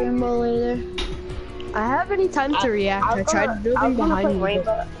 I'll play Rainbow later. I have any time to react. I tried building behind you.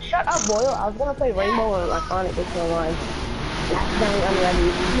 Rainbow. Shut up, Boyle. I was gonna play Rainbow and Iconic with your line. Accidentally unready.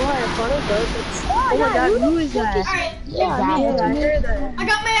 Oh my God, who is that? Yeah, I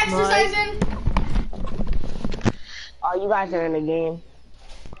got my exercise in! Oh, you guys are in the game.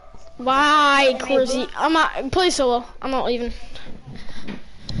 Why, Corsi? I'm not, play solo. I'm not leaving.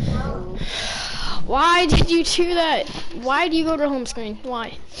 Why did you do that? Why do you go to home screen?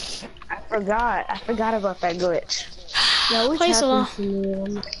 Why? I forgot about that glitch. Yeah, what Play solo. happened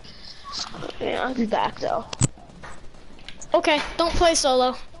to me? Yeah, I'll be back though. Okay, don't play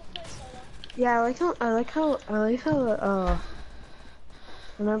solo. Yeah, I like how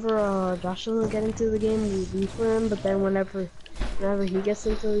whenever Josh doesn't get into the game, we root for him, but then whenever he gets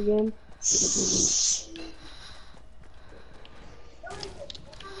into the game,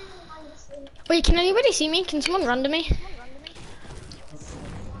 Wait, can anybody see me? Can someone run to me?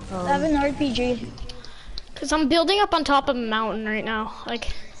 I have an RPG. Cause I'm building up on top of a mountain right now.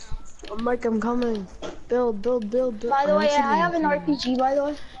 Like, Mike, I'm coming. Build. By the way, I have an RPG, by the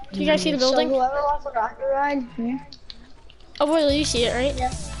way. do you guys see the building? So whoever wants a rocket ride, here. Oh boy, you see it, right?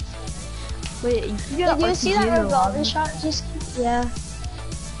 Yeah. Wait, Did you see that revolver shot? Just yeah.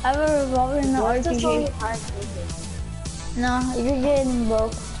 I have a revolver in the RPG. No, you're getting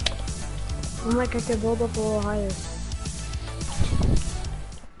both. I'm like, I can build up a little higher.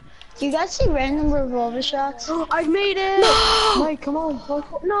 Do you guys see random revolver shots? I made it! No! Mike, come on.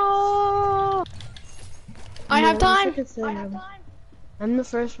 No! I have time. I'm the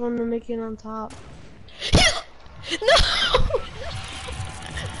first one to make it on top. No!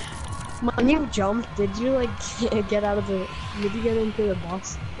 When you jumped, did you like get out of the? Did you get into the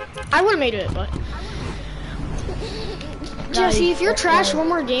box? I would have made it, but Jesse, if you're trash one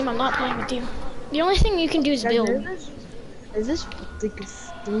more game, I'm not playing with you. The only thing you can do is build. Is this like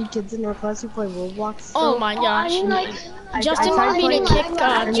 3 kids in our class who play Roblox? Oh my gosh. Justin wanted me to kick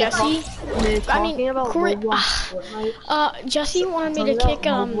Jesse. I mean, Corey. Jesse wanted me to kick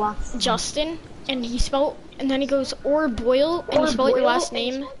Justin, and he spelled, and then he goes or boil, and he spelled your last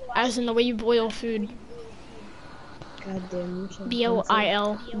name as in the way you boil food. God damn, you're so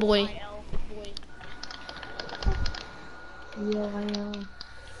B-O-I-L, boy. B-O-I-L.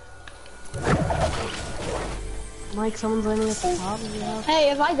 Mike, someone's landing at the top of your house. Hey,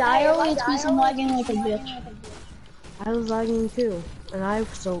 if I die early, it's because I'm lagging like a bitch. I was lagging too, and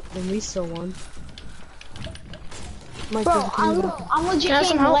we still won. Mike, Bro, I'm legit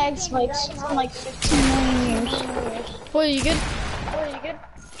getting lag spikes from like 15 million years. yours. Boy, you good?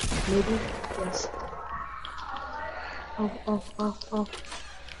 Maybe. Yes. Oh.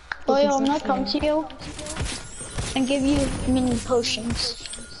 Boy, I'm gonna come to you and give you mini potions.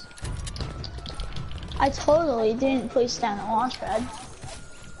 I totally didn't place down a launch pad.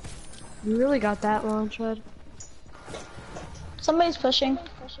 You really got that launch pad? Somebody's pushing.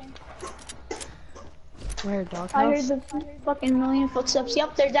 Where, doghouse? I heard the fucking million footsteps.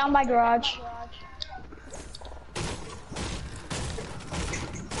 Yep, they're down by garage.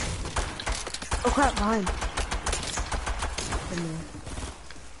 Oh crap, behind.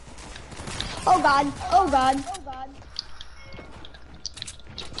 Oh god, oh god.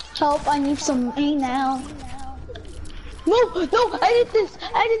 Help, I need some aid now. No, I did this,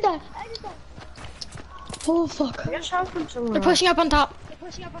 I did that. Oh fuck. I got shot from somewhere. They're pushing up on top.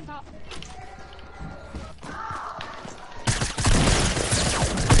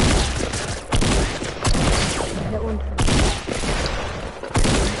 Hit one.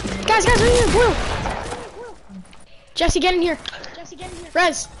 Guys, right here, Blue. Jesse, get in here.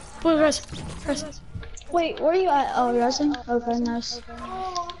 Res. Blue, res. Wait, where are you at? Oh, resing? Okay, nice.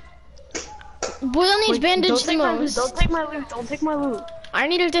 Boyle needs bandage the most. Don't take my loot. Don't take my loot. I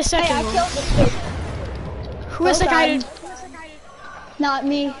needed this Hey, second I one. killed this kid. Who is the guy? Not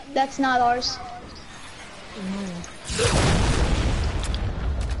me, that's not ours.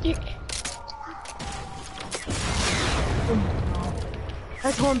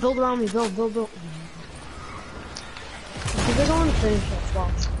 That's one. Build around me. Build. They're going to finish that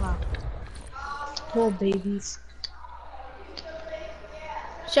box. Wow. Poor babies.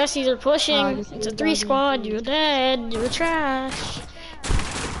 Jesse, they're pushing. It's a 3 squad. You're dead. You're trash.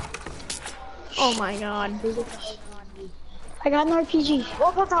 Oh my god. I got an RPG.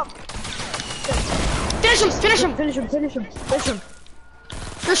 Walk on top. Finish him. Finish him.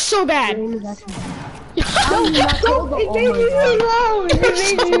 You're so bad. It made me reload! It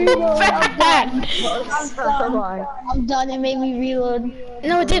made me reload. Bad. I'm done, it made me reload.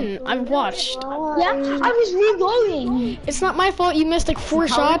 No, it didn't. I watched. Yeah, I was reloading. It's not my fault you missed like 4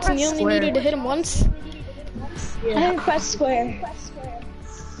 shots and you only needed to hit him once. I didn't press square.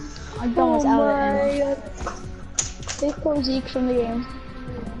 I'm done with alot. They pulled Zeke from the game.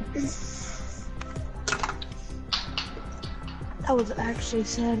 That was actually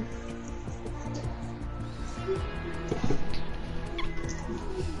sad.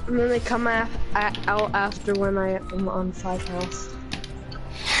 And then they come out after when I am on 5 health.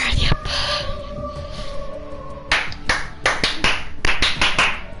 Yep.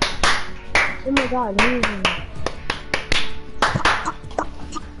 Oh my god, amazing.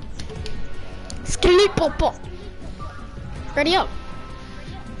 Skinny popo. Ready up.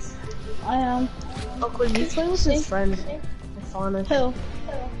 I am. Oh, could you play with his friend? Ithana. Who?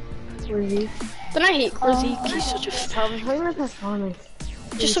 Rizzy. Then I hate Grizzy. He's such a I was playing with Ithana.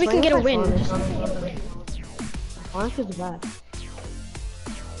 just so we can get a win. Ithana is bad.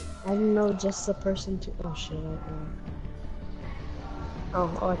 I didn't know just the person to. Oh shit, Oh,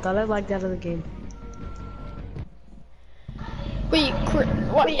 I thought I liked that of the game. Wait,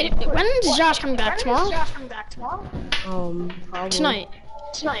 what? When is Josh coming back? Tomorrow? Probably. Tonight.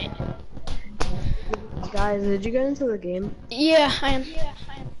 Guys, did you get into the game? Yeah, I am.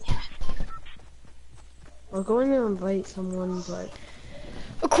 We're going to invite someone, but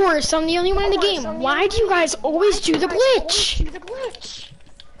Of course, I'm the only one in the game. Why do you guys always do the glitch?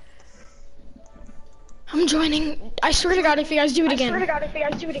 I'm joining. I swear to God, if you guys do it again.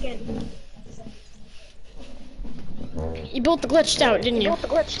 You built the glitched out, didn't you?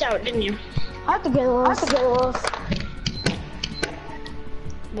 I have to get lost.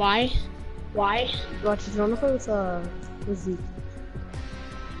 Why? watch if you wanna play with Zeke.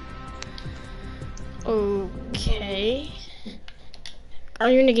 Okay.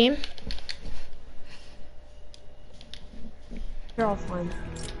 Are you in the game? You're all fine.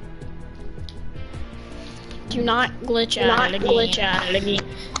 Do not glitch out of the game.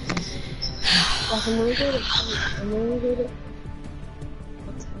 Watch, I'm really good at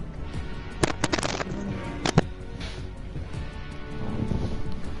what the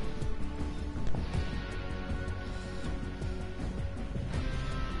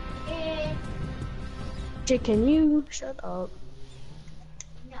heck? Jake, can you shut up?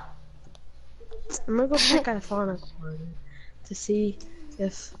 No. I'm gonna go check Ithana to see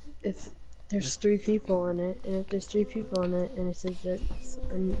if there's 3 people in it, and if there's 3 people in it, and it says that,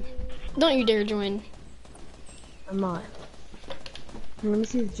 Don't you dare join. I'm not. Let me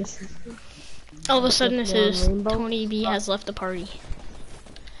see if just. All of a sudden it says Rainbow? Tony B has left the party.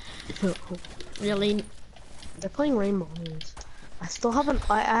 Really? They're playing Rainbow. I still haven't.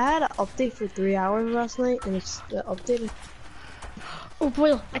 I had an update for 3 hours last night, and it's the update. Oh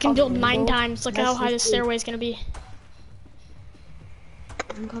boy, I can build 9 times. Look at how That's high the just stairway is gonna be.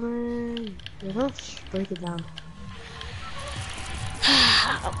 I'm coming. Yeah, let's break it down.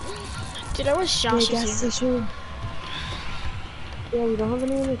 Dude, I wish Yeah, Josh was gas here. station. Yeah, we don't have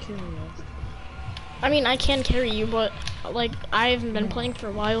anyone to carry us. I mean, I can carry you, but like I haven't been playing for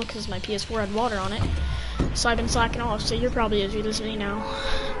a while because my PS4 had water on it, so I've been slacking off. So you're probably as good as me now.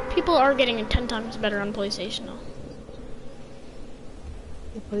 People are getting 10 times better on PlayStation though.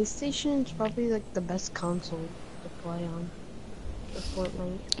 The PlayStation is probably like the best console to play on. For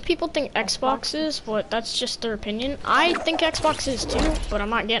Fortnite. People think Xbox is, but that's just their opinion. I think Xbox is too, but I'm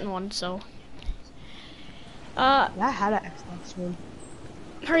not getting one, so. Yeah, I had an Xbox one.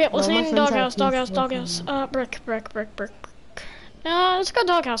 Hurry up, let's Well, my land friends had doghouse, a doghouse, PS4 doghouse. Brick. Let's go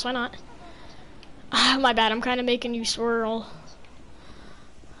doghouse, why not? My bad, I'm kind of making you swirl.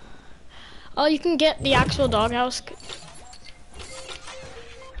 Oh, you can get the actual doghouse.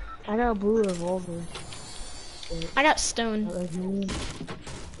 I got a blue revolver. I got stone.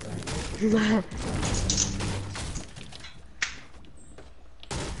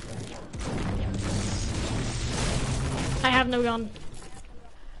 I have no gun.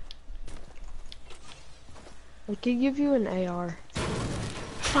 I could give you an AR.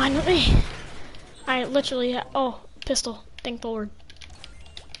 Finally. I literally oh, pistol. Thank the Lord.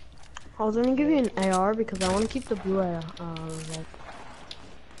 I was gonna give you an AR because I want to keep the blue AR.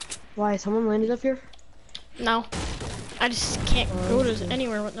 Why? Someone landed up here? No. I just can't go to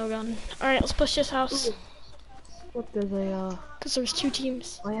anywhere with no gun. Alright, let's push this house. Look, there's a Because there's 2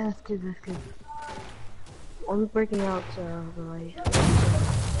 teams. Oh yeah, that's good, that's good. One's breaking out, so the right.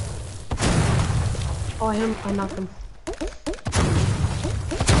 Oh, I knocked him.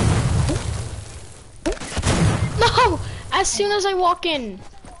 No! As soon as I walk in.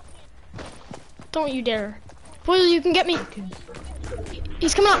 Don't you dare. Boyle, you can get me.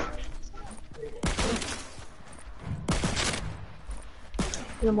 He's coming up.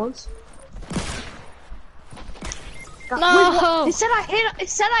 Hit him once. No! It said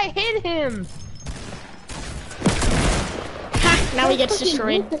I hit him! Ha! Now he gets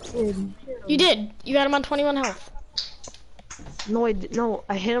destroyed. You did. You got him on 21 health. No,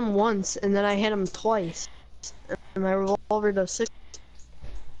 I hit him once, and then I hit him twice. And my revolver does 6.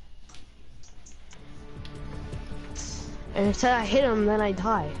 And it said I hit him, then I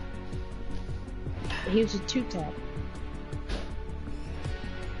die. He was a 2-tap.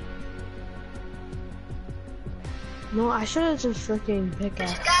 No, I should have just freaking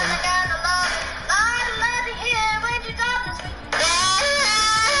pickaxe him.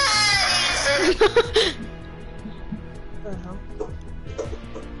 What the hell?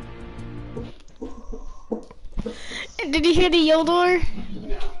 Did you hear the Yodor?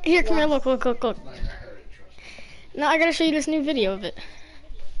 Here, come here, look. Now I gotta show you this new video of it.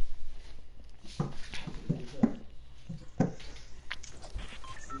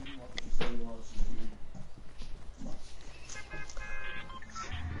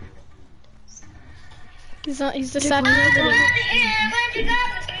 He's the sad video.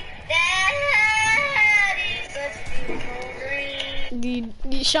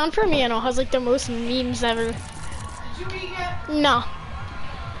 Sean Fermiano has like the most memes ever. No.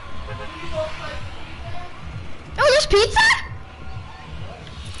 Oh, there's pizza?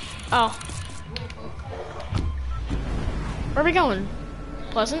 Oh. Where are we going?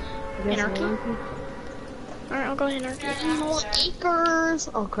 Pleasant? Anarchy? Alright, I'll go Anarchy. More acres!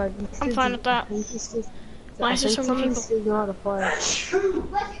 Oh crap. I'm fine with that. Why is there so many people? Still know how to play.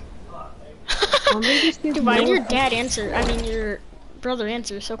 Dude, why did your dad answer? I mean, your brother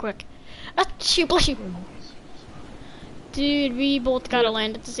answer so quick. Ah, shoot, bless you. Dude, we both gotta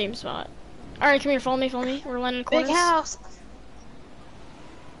land at the same spot. Alright, come here, follow me. We're landing in corners. Big house!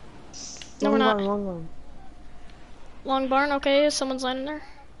 No, we're not. Long. Long barn, okay, someone's landing there.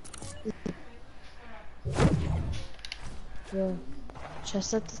 Yeah.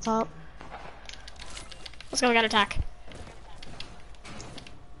 Chest at the top. Let's go, we got attack.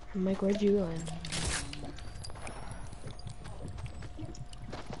 Mike, where'd you land?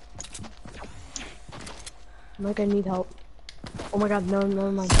 Mike, I need help. Oh my god, no,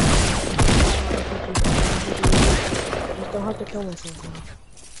 never mind. I just don't have to kill myself now.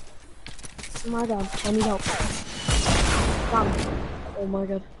 Oh my god, I need help. Got him. Oh my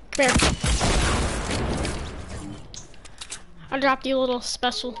god. Come here. I dropped you a little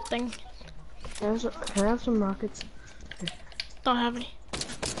special thing. Can I have some rockets? Don't have any.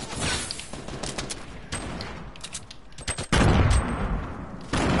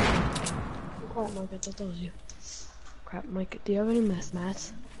 Oh my god, that was you. crap, Mike, do you have any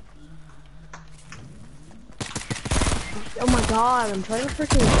mats? Oh my god, I'm trying to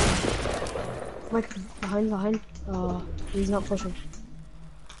freaking... Mike, behind. He's not pushing.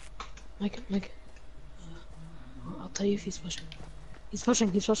 Mike. I'll tell you if he's pushing. He's pushing.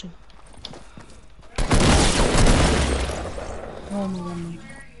 Oh my god, Mike.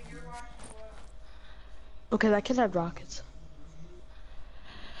 Okay, that kid had rockets.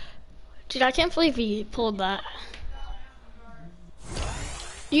 Dude, I can't believe he pulled that.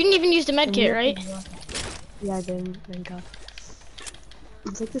 You didn't even use the med kit, right? Yeah, I didn't, thank god.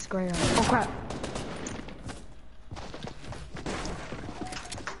 It's like this gray eye. Oh crap.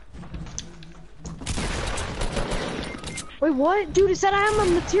 Wait, what? Dude, it said I have my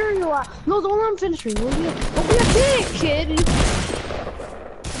material out. No, don't let him finish me. Don't be a dick, kid.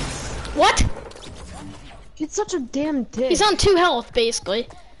 What? He's such a damn dick. He's on 2 health, basically.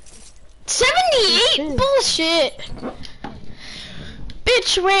 78? Bullshit!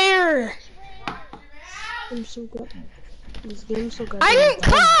 Bitch, where? I'm so good. This game's so good. I didn't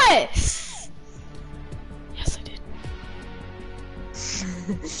cuss! Yes, I did.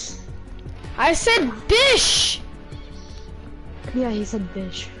 I said bish! Yeah, he said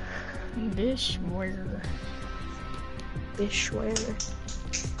bish. Bish, where? Bish, where?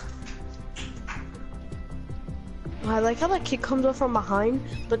 I like how that kid comes up from behind,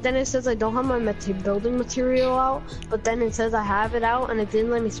 but then it says I don't have my building material out, but then it says I have it out, and it didn't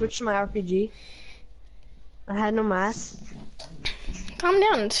let me switch to my RPG. I had no mask. Calm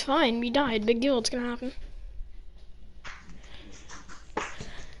down, it's fine. We died. Big deal, it's gonna happen.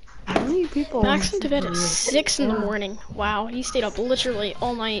 How many people? Max went to bed at 6 in the morning. Wow, he stayed up literally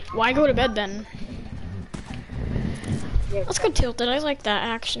all night. Why go to bed then? Let's go tilted. I like that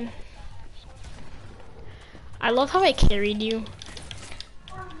action. I love how I carried you.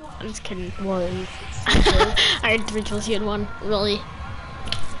 I'm just kidding. One. I had 3 kills, you had 1. Really?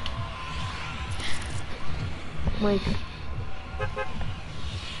 Mike.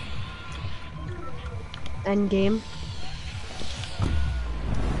 End game.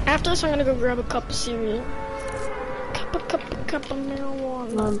 After this, I'm gonna go grab a cup of cereal. Cup of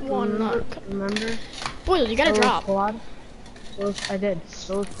marijuana. Remember? Boy, you gotta drop. Squad? I did.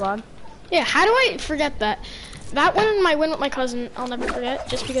 Solo squad? Yeah, how do I forget that? That one, my win with my cousin, I'll never forget,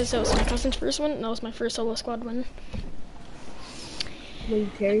 just because that was my cousin's first win, and that was my first solo squad win. Will you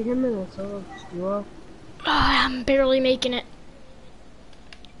carry him in a solo duo? Oh, I'm barely making it.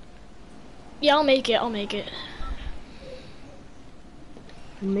 Yeah, I'll make it.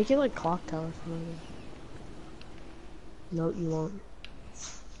 Make it like clock tower for me. No, you won't.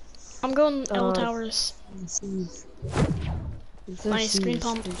 I'm going L towers. Nice, green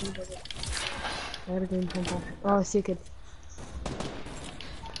pump. I got a green pump. Oh, I see a kid.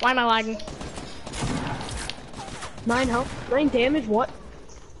 Why am I lagging? 9 health, 9 damage, what?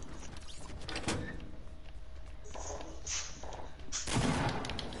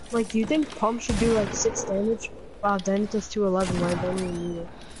 Like, do you think pump should do like 6 damage? Wow, then it does 211, why don't you need it?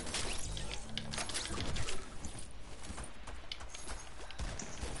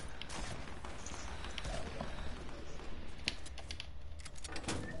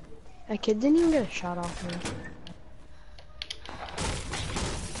 That kid didn't even get a shot off me.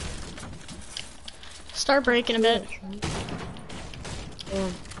 Start breaking a bit. Yeah.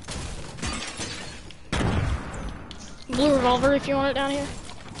 Blue revolver if you want it down here.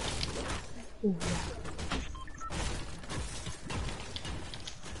 Ooh.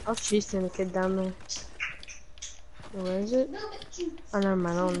 I was chasing a kid down there. Where is it? Oh, never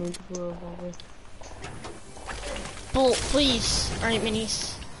mind, I don't need the blue revolver. Bolt, please. Alright,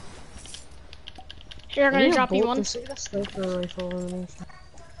 minis. Here, I'm gonna drop you one.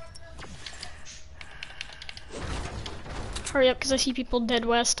 Hurry up, because I see people dead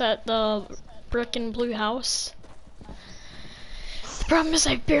west at the brick and blue house. The problem is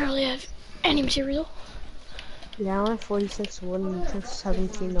I barely have any material. Yeah, I only have 46 wood and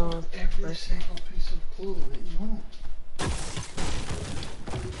 17 every single piece of clothing. No.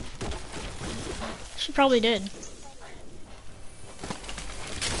 She probably did.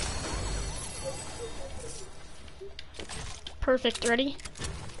 Perfect, ready?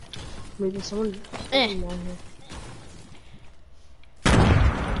 Maybe someone Eh. down here.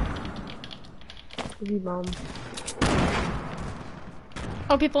 Maybe bomb.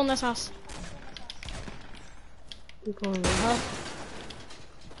 Oh, people in this house. People in the house.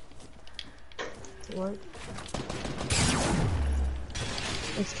 What?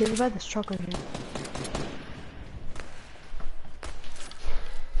 There's kids by this truck right here.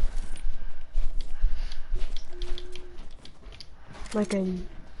 Like I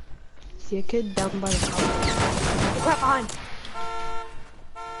see a kid down by the house. Crap behind.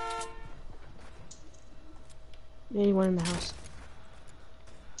 Anyone in the house?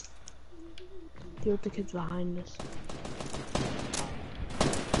 Deal with the kids behind us.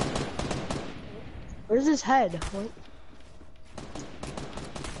 Where's his head? What?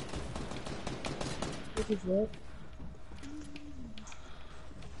 Look, he's lit.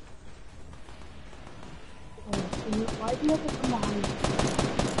 Why do you have to come behind me?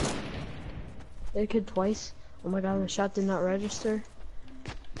 Hit a kid twice. Oh my god, the shot did not register.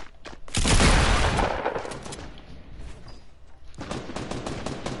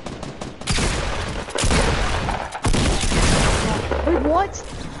 Wait, what?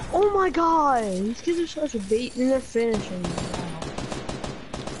 Oh my god! These kids are such a bait and they're finishing. Wow.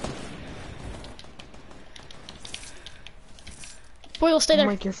 Boyle, stay there.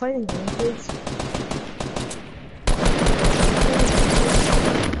 Mike, you're fighting kids.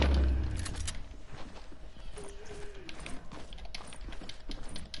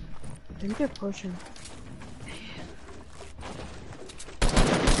 I think they're pushing.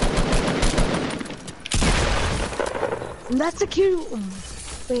 And that's a cute.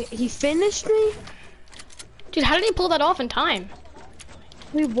 Wait, he finished me? Dude, how did he pull that off in time?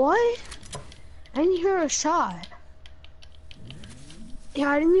 Wait, what? I didn't hear a shot. Yeah,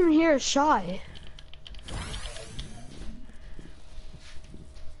 I didn't even hear a shot.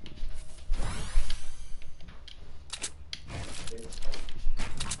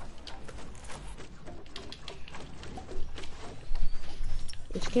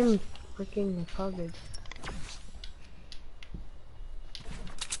 This game freaking recovered.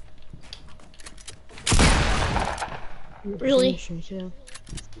 Really? Too.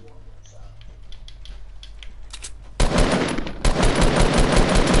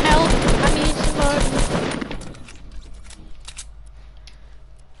 Help! I need somebody.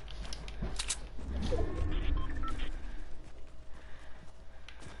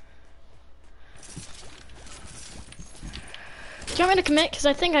 Do you want me to commit? Because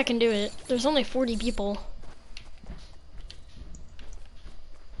I think I can do it. There's only 40 people.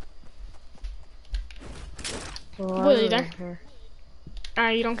 Well, What, are you there?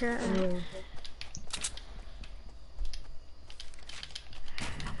 Alright, you don't care?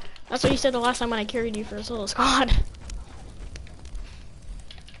 That's what you said the last time when I carried you for a solo squad.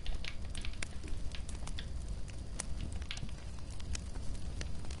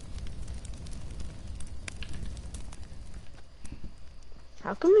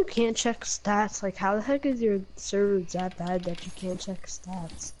 How come you can't check stats? Like, how the heck is your server that bad that you can't check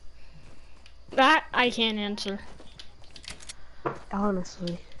stats? That I can't answer.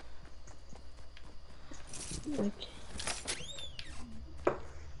 Honestly. Like,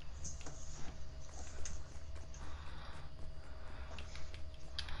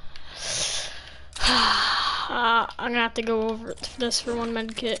 I'm gonna have to go over this for one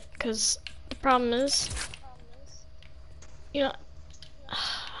med kit, because the problem is, you know,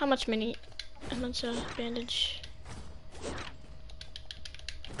 how much bandage?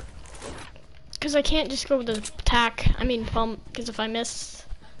 Because I can't just go with the attack. I mean, because if I miss,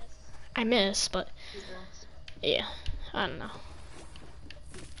 I miss, but yeah, I don't know.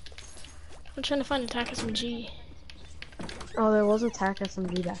 I'm trying to find attack SMG. oh, there was attack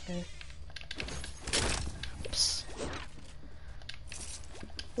SMG back there. Oops.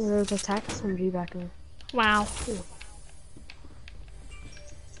 Yeah, there was attack SMG back there. Wow. Ooh.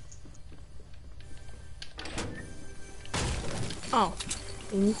 Oh.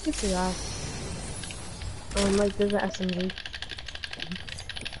 You need to figure out. Like, there's an SMG.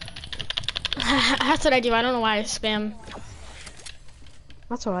 That's what I do. I don't know why I spam.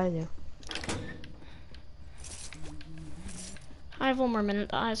 That's what I do. I have one more minute.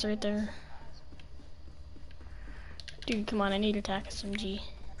 The eye's right there. Dude, come on. I need attack SMG.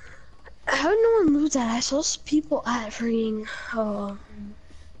 How did no one lose that? I saw some people at freaking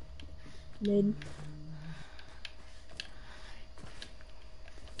mid.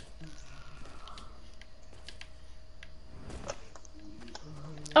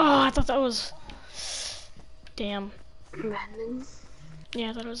 Oh, I thought that was... Damn. Vending? Yeah,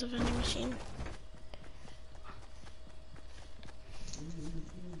 I thought it was a vending machine.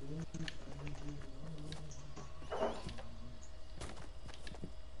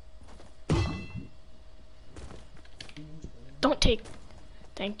 Don't take...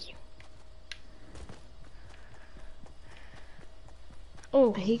 Thank you.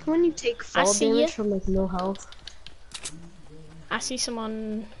 Oh, I hate when you take fall see ya. damage from like no health. I see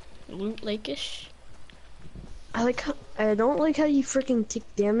someone Loot Lake-ish. I don't like how you freaking take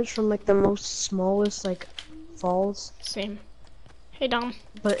damage from like the most smallest like falls. Same. Hey, Dom.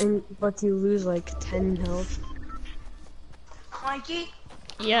 But you lose like 10 health. Mikey,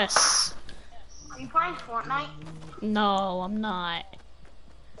 Yes. are you playing Fortnite? No, I'm not.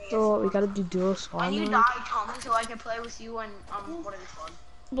 So what, we gotta do duo squad When you now? die, tell me so I can play with you and what is it called?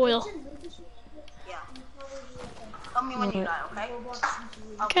 Boyle. Yeah. Tell me when you Alright. die,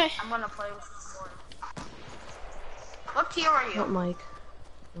 okay? Okay. I'm gonna play with you. What tier are What, you? Mike?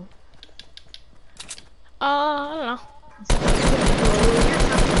 I don't know.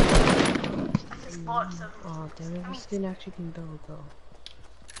 Oh, damn it, this skin actually can build, though.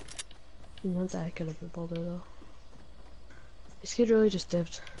 You know that I could have been bolder, though. This kid really just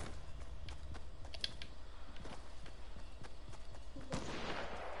dipped.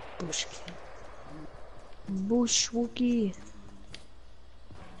 Bush kid. Bush Wookie.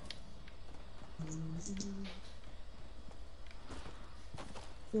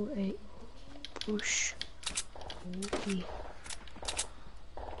 Oh, hey. Bush Wookie.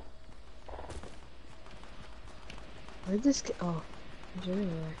 Where'd this get? Oh, he's over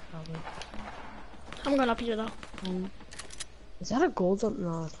there, probably. I'm going up here though. Is that a gold up?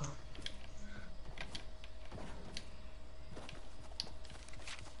 No, it's not.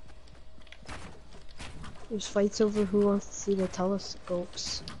 There's fights over who wants to see the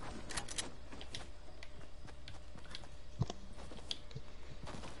telescopes.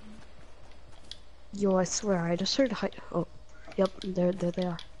 Yo, I swear, I just heard oh, yep, there they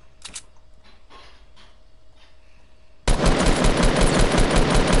are.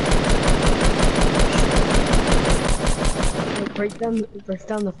 Like, break down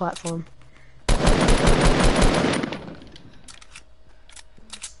the platform.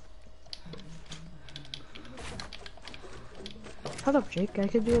 Shut up, Jake. I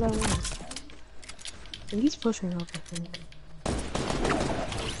could do what I want. And he's pushing up, I think.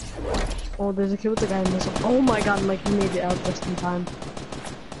 Oh, there's a kid with a guy in this one. Oh my god, Mike, you made it out just in time.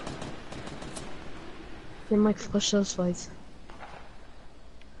 Then Mike, flush those fights.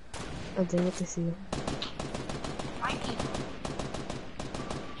 Oh, dang it, they see you.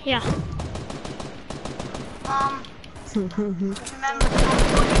 Yeah. Remember,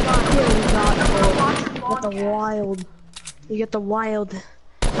 You get the wild. You get the wild.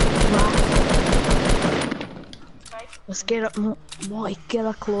 Let's get up, Mike, get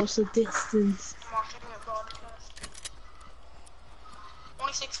a closer distance.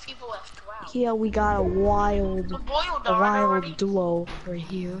 Only 6 people left. Wow. Here we got a wild duo right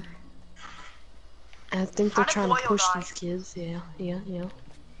here. I think they're trying to push these kids. Yeah.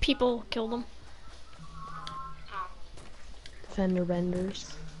 People killed them. Fender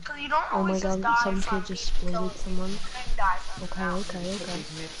benders. You don't Oh my god, some kid just exploded someone. Okay.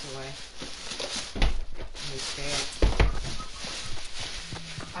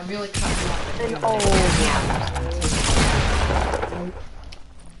 I'm really cutting up. And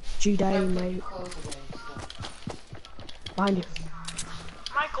G-Dynamite. Behind you.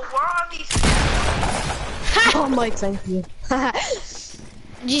 Michael, where are these? Oh, Mike, thank you.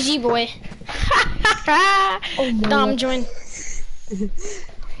 GG boy. Oh my Dom join.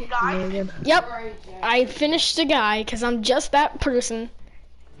 God. Yep. I finished the guy because I'm just that person.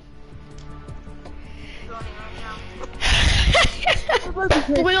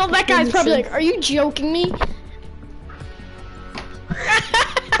 Well, that guy's probably like, are you joking me?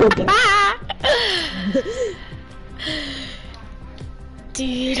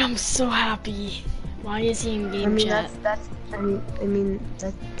 Dude, I'm so happy. Why is he in game chat?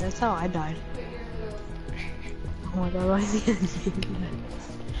 That's how I died. Oh my god, why is he in game chat?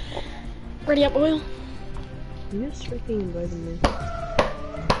 Ready up, Oil? You just freaking invited me.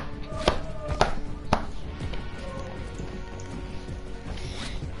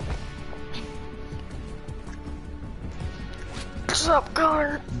 What's up,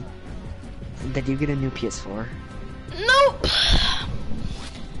 Connor? Did you get a new PS4? Nope.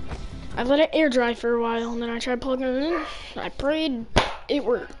 I let it air dry for a while, and then I tried plugging it in. I prayed, it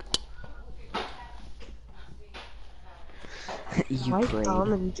worked. You prayed.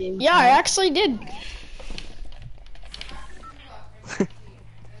 Yeah, I actually did.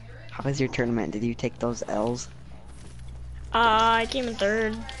 How was your tournament? Did you take those L's? I came in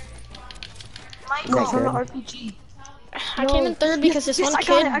third. No, it's on the RPG. I came in third because this one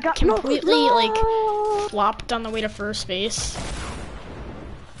kid completely like flopped on the way to first base.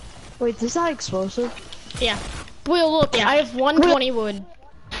 Wait, this is not explosive? Yeah. Well, look, I have 120 wood.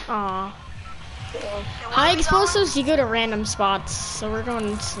 Aw. High explosives, you go to random spots, so we're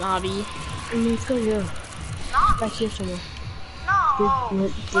going snobby. Let's go here. Back here somewhere.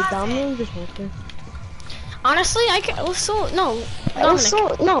 Did Domino just work there? Honestly, I can also no.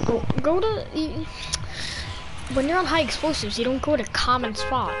 Dominic, go to. When you're on high explosives, you don't go to common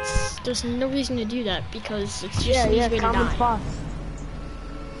spots. There's no reason to do that because it's just an easy way to die. Spots.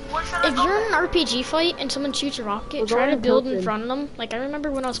 what should I If go you're with? in an RPG fight and someone shoots a rocket, We're try to going build in tilted. front of them. Like I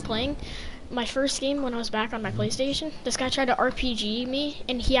remember when I was playing my first game when I was back on my PlayStation, this guy tried to RPG me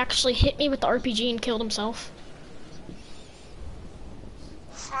and he actually hit me with the RPG and killed himself.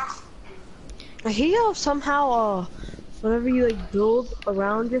 I hate how somehow, whenever you like build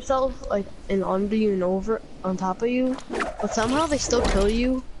around yourself, like and under you and over on top of you, but somehow they still kill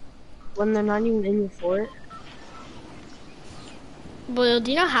you when they're not even in your fort. Well,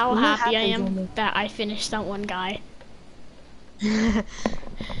 do you know how When that happy I happens, am I'm that I finished that one guy? like,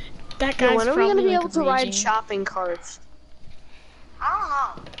 That yo, guy's when are we gonna probably be like able to ride raging. shopping carts?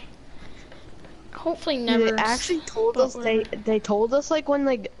 I don't know. Hopefully Dude, never. they actually told but us they told us like when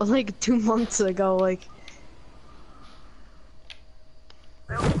like 2 months ago, like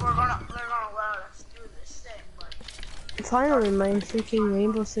They're gonna let us do this thing, but finally my freaking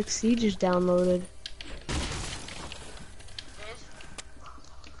Rainbow Six Siege is downloaded. it is.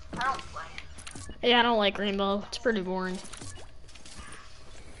 I don't play it. Yeah, I don't like Rainbow. It's pretty boring.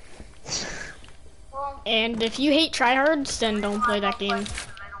 Well, And if you hate tryhards, then don't play that game. I don't have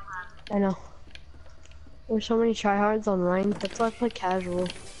it. I know. There's so many tryhards on ranked. That's why I play casual.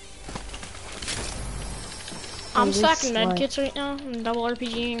 I'm this stacking slut. medkits right now and double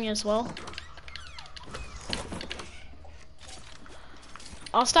RPGing as well.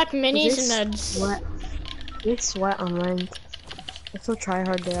 I'll stack minis and meds. Sweat. They sweat on ranked. That's so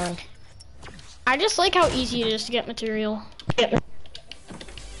tryhard they are. I just like how easy it is to get material.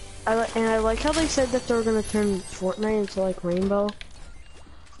 And I like how they said that they were gonna turn Fortnite into like Rainbow,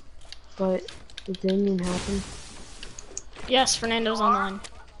 but it didn't even happen. Yes, Fernando's online.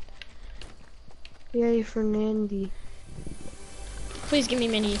 Yay, Fernandy. Please give me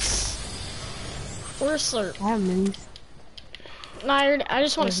minis. Or a slurp. I have minis. No, I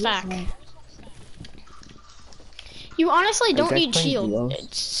just want to Yeah, stack. he's You honestly don't guys need playing shield. duos?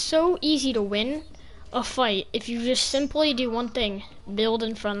 It's so easy to win a fight if you just simply do one thing: build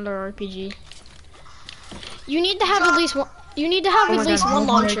in front of the RPG. You need to have at least one. You need to have Oh at my least God, one oh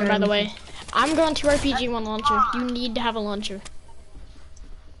my launcher, by God. the way. I'm going to RPG one launcher. You need to have a launcher.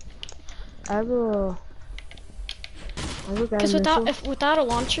 I have a Because missile. without a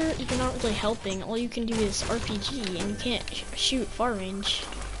launcher, you're not really helping. All you can do is RPG, and you can't shoot far range.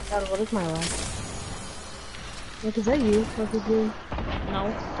 God, what is my life? What is that you? What is you? No.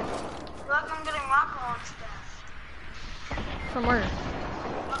 I feel like I'm getting rocket launch back. From where?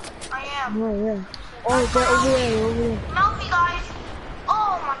 I am. Oh yeah. Oh, they're over there, over there. Help me, guys.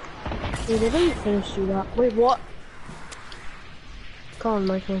 Oh my. Wait, they didn't finish you that. Wait, what? Come on,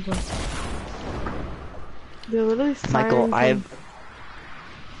 Michael. They're literally firing Michael, I have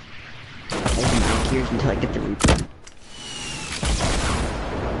gears until I get the Reaper.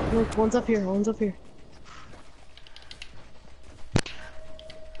 Look, one's up here, one's up here.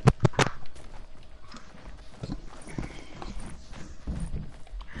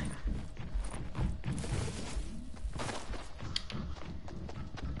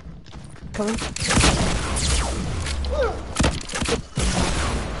 Coming.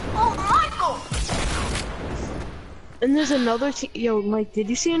 Oh, Michael. And there's another team. Yo, Mike, did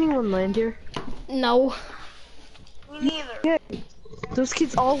you see anyone land here? No. Me neither. Yeah. Those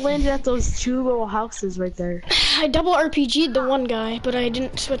kids all landed at those 2 little houses right there. I double RPG'd the one guy, but I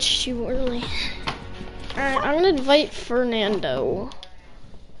didn't switch too early. Alright, I'm gonna invite Fernando.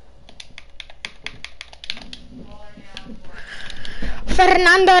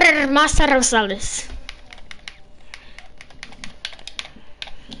 Fernando Massa Rosales.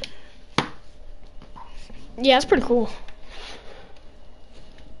 Yeah, it's pretty cool.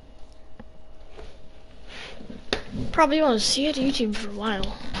 Probably want to see it on YouTube for a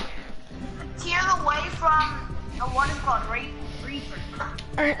while. Tear away from what is called Reaper.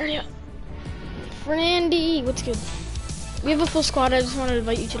 Alright, yeah. Fernandy, what's good? We have a full squad. I just want to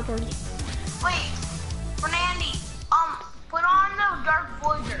invite you to the party. Wait, Fernandy, put on the Dark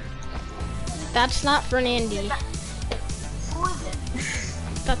Voyager. That's not Fernandy. Who is it?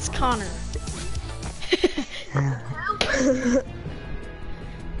 That's Connor.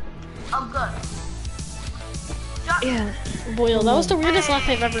 Oh, good. Yeah. Boyle, that was the weirdest laugh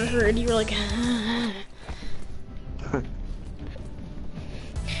I've ever heard. You were like,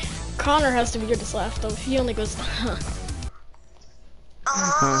 Connor has the weirdest laugh though. He only goes,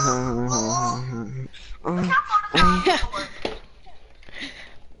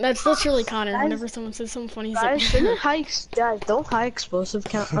 That's literally Connor. Whenever someone says something funny, he's Guys, like, shouldn't guys, don't high explosive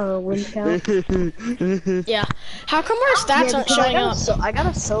count, win count. yeah. How come our stats aren't because showing up? I got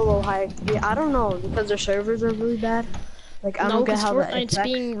a solo high. Yeah, I don't know, because their servers are really bad. Like, I No, don't get because how that Fortnite's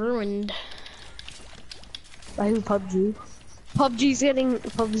affects. being ruined. By who, PUBG?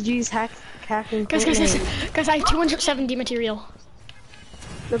 PUBG's hacking. Guys, I have 270 material.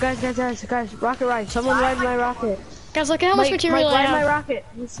 No, guys, rocket ride. Someone ride my rocket. Guys, look at how much material I Mike, have. ride my rocket.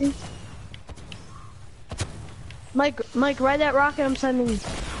 You see? Mike, ride that rocket I'm sending.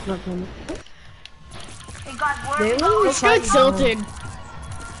 Not coming. Hey guys, They where literally Let's go tilted.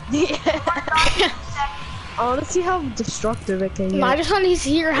 Yeah. I want to see how destructive it can get. No, I just want to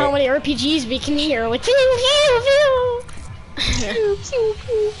hear how many RPGs we can hear with pew pew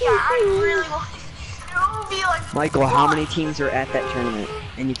pew. Yeah, I really want to be like. Michael, how many teams are at that tournament?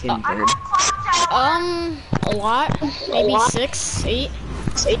 And you came third. A lot. Maybe 6, 8.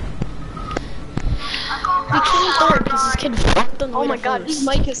 We came third because this kid fucked on the Oh way my to god, first. whose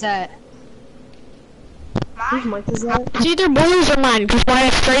mic is that? Whose mic is that? It's either boys or mine, because mine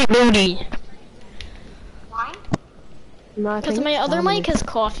is straight booty. No, I Because think my it's other Dominic. mic has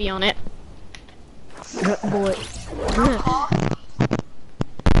coffee on it. Boy.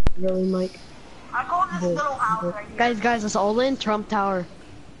 Really, Mike? I go in this little house right here. Guys, let's all in Trump Tower.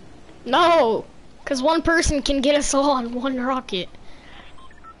 No! Because one person can get us all on one rocket.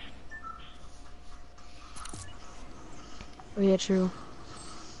 Oh yeah, true.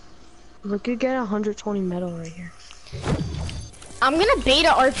 We could get 120 metal right here. I'm gonna beta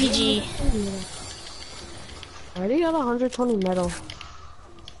RPG. I already got 120 metal.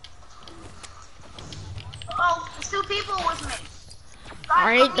 Oh, there's 2 people with me. Guys,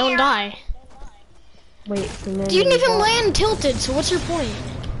 Alright, come don't here. die. Wait, and then You didn't even land tilted, so what's your point?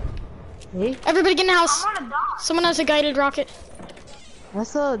 Me? Everybody get in the house. I'm gonna die. Someone has a guided rocket.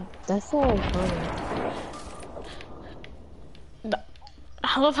 That's a funny.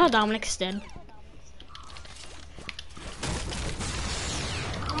 I love how Dominic's dead.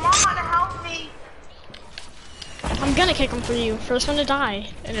 Come on, help me. I'm gonna kick him for you. First one to die,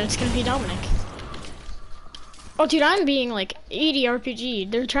 and it's gonna be Dominic. Oh, dude, I'm being like 80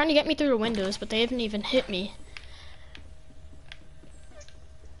 RPG. They're trying to get me through the windows, but they haven't even hit me.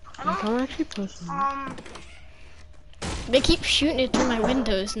 I'm actually pushing. They keep shooting it through my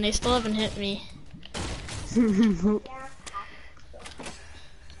windows, and they still haven't hit me.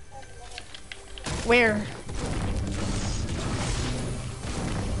 Where?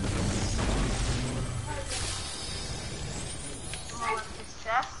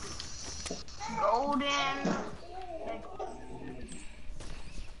 Golden.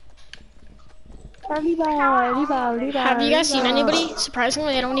 Have you guys seen anybody?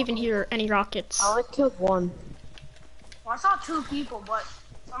 Surprisingly, I don't even hear any rockets. I only killed one. Well, I saw 2 people, but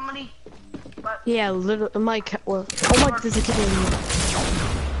somebody. But Yeah, literally, Mike. Well, oh my, there's a kid in here.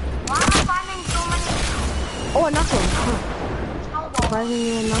 why am I finding so many Oh, I knocked one. Huh. snowballs?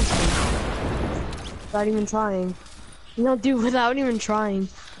 Surprisingly, I knocked one. Without even trying. No, dude, without even trying.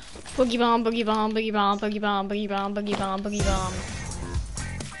 Boogie bomb, boogie bomb, boogie bomb, boogie bomb, boogie bomb, boogie bomb, boogie bomb.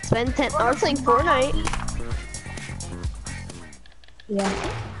 Spend 10 hours playing Fortnite. Yeah.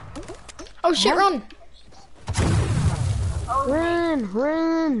 Oh shit, run!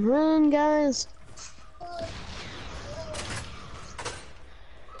 Run, guys.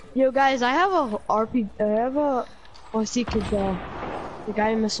 Yo, guys, I have a RP. I have a secret the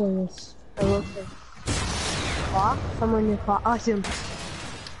guy missing this. I look for. Clock? Someone near clock. Oh, I see him.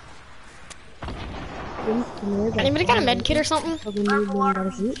 Anybody got a med kit or something?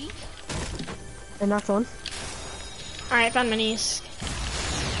 I knocked one. Alright, found minis.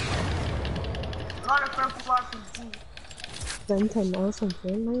 Got a purple RPG. Spend 10 hours on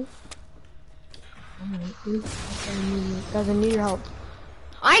Fortnite. Guys, I need your help.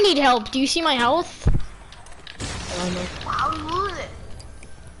 I need help. Do you see my health? How do you lose it?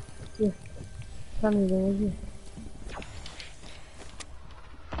 Here. Tell me there, here.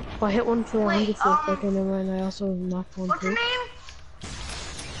 Oh, I hit one for 100 for a second, and then I also knocked one What's your too. name?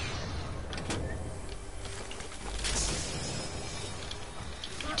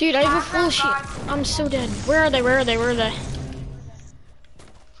 Dude, I have a full shield. I'm so dead. Where are they? Where are they? Where are they?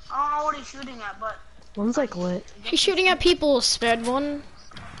 I don't know what he's shooting at, but One's like lit. He's shooting at people, sped one.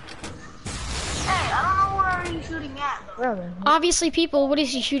 hey, I don't know where he's shooting at though. Where are they? Obviously people, what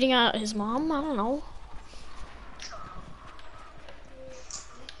is he shooting at? His mom? I don't know.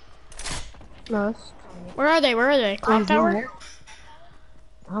 No, Where are they? Where are they? Clock tower?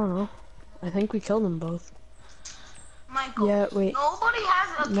 I don't know. I think we killed them both. Michael. Yeah, wait. Nobody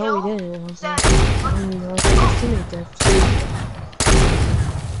has a No, kill. we didn't. I That- don't know. I think his teammate did.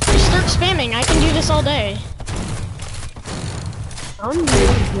 Just start spamming. I can do this all day. I'm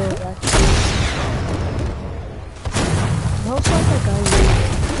really good at that. No, it's like that guy.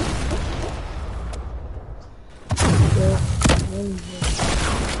 Yeah, really good.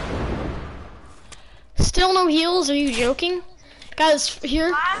 Still no heals? Are you joking? Guys,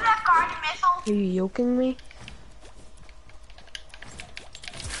 here. I have that guardian missile. Are you yoking me?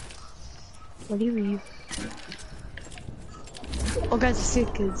 What do you mean? Oh, guys, I see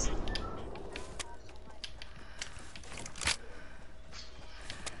it, kids.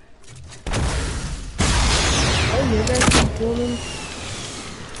 Oh, you guys are filming.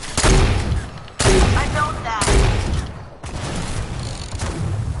 I built that.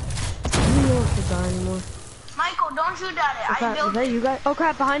 I don't know if it's on anymore. Michael, don't shoot at it. Okay, I is built that it. you guys? Oh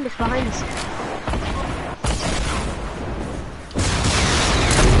crap, behind us, behind us.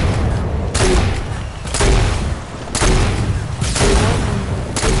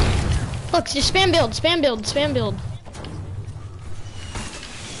 Look, just spam build, spam build, spam build.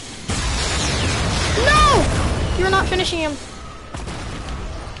 No! You're not finishing him.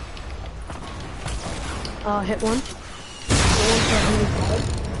 Hit one. Hit one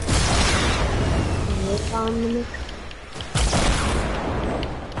for 105.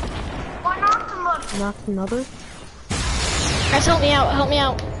 Why not somebody? Knocked another. Guys, help me out, help me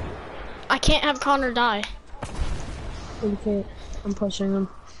out. I can't have Connor die. Okay, I'm pushing him.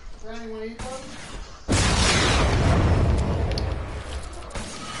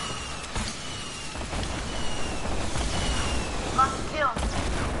 Got the kill.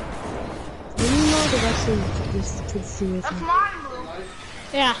 When you know the rest of this kids see with That's me. mine, Blue.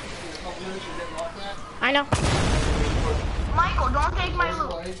 Yeah. I know. Michael, don't take my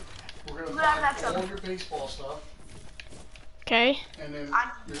loot. We're You gonna have that buy all trouble. your baseball stuff, Okay. and then I-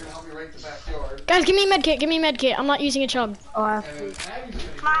 you're gonna help me rake the backyard. Guys, give me a med kit, give me a med kit. I'm not using a chug. Oh, I And then Abby's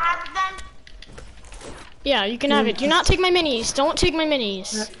gonna Can I have it then? Yeah, you can have it. Do not take my minis. Don't take my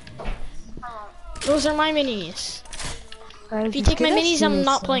minis. Those are my minis. guys, If you these take my kids have minis, I'm teammates,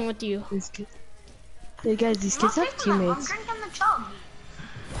 not though. playing with you. Hey guys, these I'm kids not have taking them. I'm teammates. drinking the chug.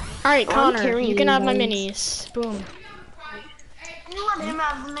 Alright, I'm Connor, carrying you can you have my guys. minis. Boom. Can you let him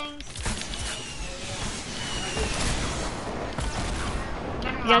have the minis?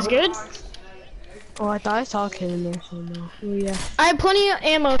 You guys good? Oh, I thought I saw a kid in there, so no. Oh yeah, I have plenty of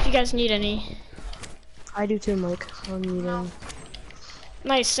ammo if you guys need any. I do too, Mike. I don't need any.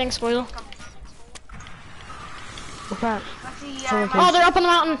 Nice, thanks, Boyle. Oh crap. Let's see. Someone Yeah, Oh, they're up on the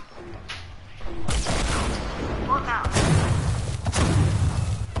mountain. what now?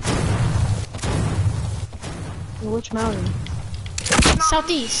 Which mountain?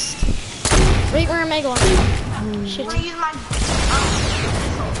 Southeast. Right where Mega launcher. I'm Shit. gonna use my.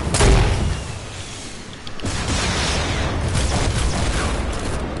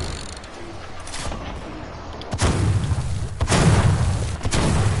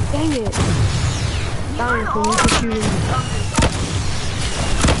 Dang it! Down, can you just shoot him?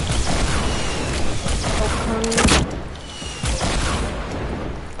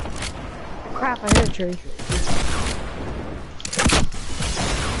 Crap, I hit a tree.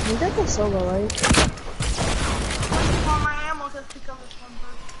 You got the solo, right? All my ammo just to kill this one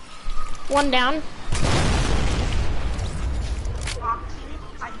person. One down. Roxy,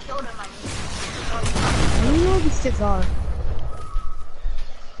 I killed him. I don't know where these kids are.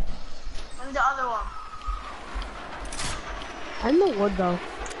 And the other one. I'm in the wood though.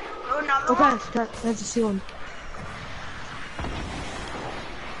 Oh, another Oh one. guys, that's a seal one.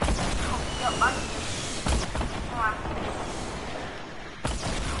 Yep, I see. Come on.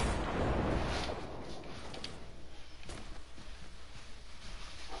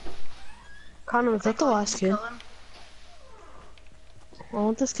 Connor, was that the last kid? Kill him. I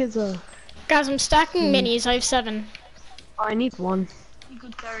want this kid's Guys, I'm stacking minis. I have 7. Oh, I need one. You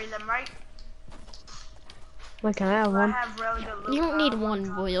could carry them, right? Like, can I have I one? have really good loot. You don't need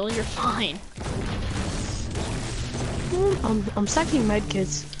one, Boyle. You're fine. I'm stacking med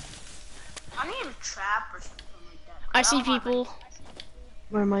kits. I need a trap or something like that. I see don't want people.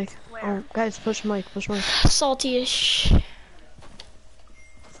 Where, Mike? Where? Oh, guys, push Mike, push Mike. Salty-ish.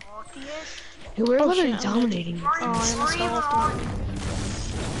 salty-ish. Hey, we're Oh, literally shit, dominating. Oh, I almost fell off the mountain.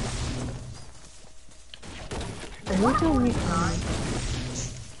 I want to meet I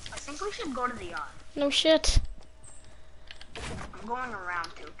think we should go to the yacht. No shit. I'm going around,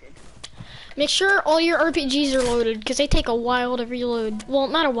 Tilted. Make sure all your RPGs are loaded, because they take a while to reload. Well,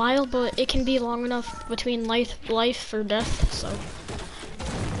 not a while, but it can be long enough between life or death, so.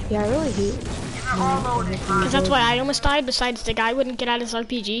 Yeah, I really hate. They're all loaded. Because that's why I almost died, besides the guy wouldn't get out his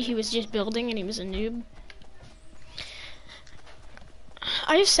RPG, he was just building and he was a noob.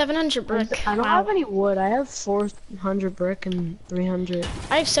 I have 700 brick. I don't Wow. have any wood. I have 400 brick and 300.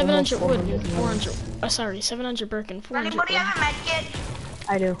 I have 700 wood and 400 400. Sorry, 700 brick and 400 Anybody wood. have a med kit?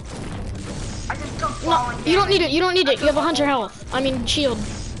 I do. I just took No, falling you don't need it. damage. You don't need it. You have 100 health. I mean, shield.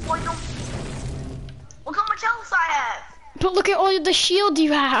 Boy, don't. Look how much health I have. But look at all the shield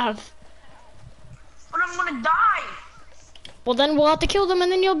you have. But I'm gonna die. Well, then we'll have to kill them and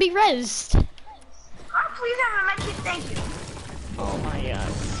then you'll be rezzed. God, please have a medkit, thank you. Oh my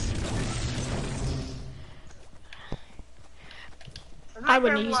god. I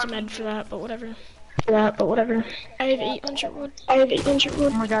wouldn't use the med for that, but whatever. I have 800 wood. Oh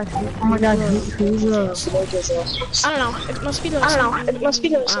my god, who's I don't know. It must be the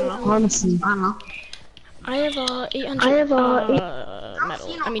Honestly. I have 800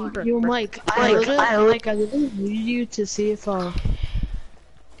 metal. I mean brick. Yo, Mike, I literally muted you to see if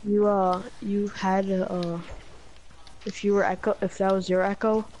you had if you were echo, if that was your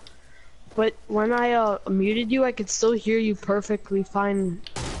echo. But when I muted you, I could still hear you perfectly fine.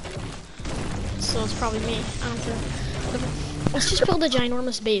 So it's probably me. I don't care. Whatever. Let's just build a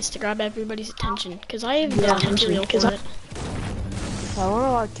ginormous base to grab everybody's attention, because I have the material for it. I want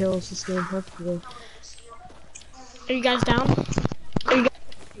a lot of kills this game. Hopefully. Are you guys down?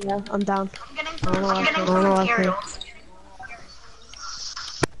 Yeah, I'm down. I'm getting some materials.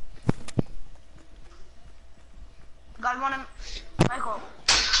 God, wanna... Michael.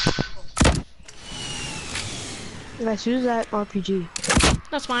 Guys, who's that RPG?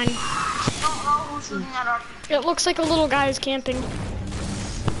 That's mine. I don't know who's shooting at RPG. It looks like a little guy is camping.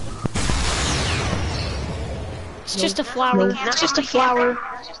 It's just a flower. It's just a flower.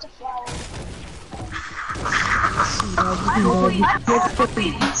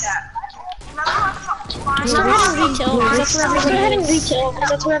 Start heading retail, because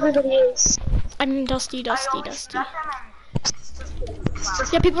that's where everybody is. I mean dusty. Yeah,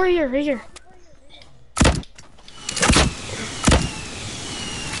 people are here, right here.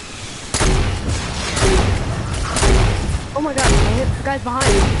 Oh my god, I hit the guys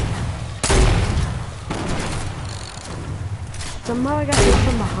behind me. Somehow I got hit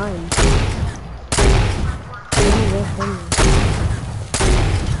from behind.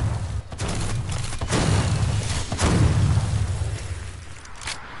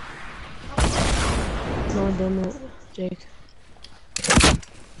 No, damn it, Jake.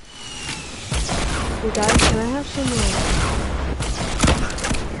 Hey guys, can I have some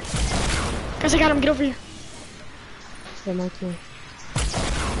Guys, I got him, get over here. Yeah, my turn.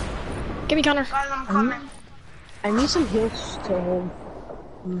 Give me Connor. Guys, I'm coming. I need some heals to hold.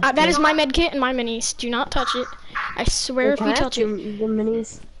 That is my med kit and my minis. Do not touch it. I swear if you touch it. The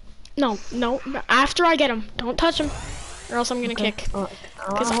minis? No. After I get them. Don't touch them. Or else I'm gonna kick.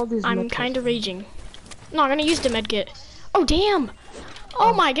 Because I'm kind of raging. No, I'm gonna use the med kit. Oh, damn.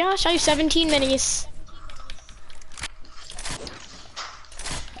 Oh my gosh, I have 17 minis.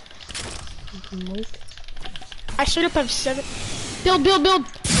 I straight up have 7. Build! What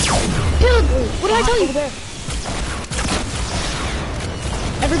did I tell you?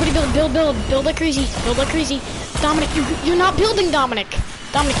 Everybody build like crazy. Dominic, you're not building, Dominic.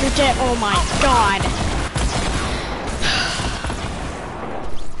 Dominic, you're dead. Oh my god.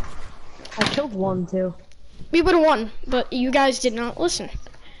 I killed one too. We would've won, but you guys did not listen.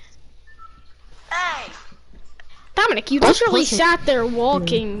 Hey! Dominic, you literally sat there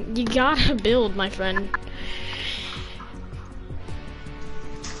walking. You gotta build, my friend.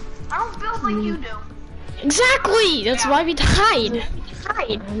 I don't build like you do. Exactly! That's why we died.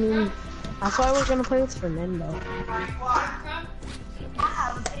 I mean, that's why we're gonna play with Fernando.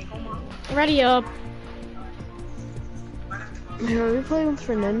 Ready up. Are we playing with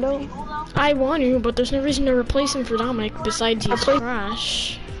Fernando? I want to, but there's no reason to replace him for Dominic besides he's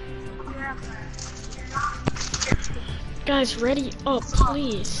trash. Guys, ready up,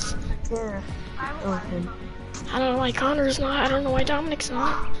 please. Yeah. Okay. I don't know why Connor's not. I don't know why Dominic's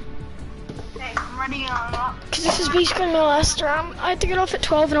not. Hey, I'm ready up. Cause this is basically my last round. I have to get off at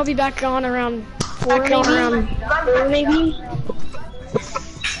 12 and I'll be back on around 4 maybe.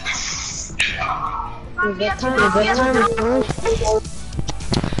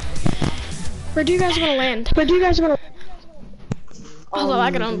 Where do you guys want to land? Although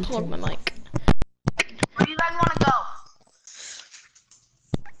I gotta unplug my mic. Where do you guys want to go?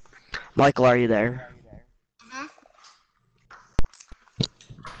 Michael, are you there?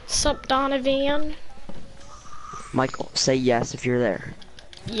 Sup, Donovan? Michael, say yes if you're there.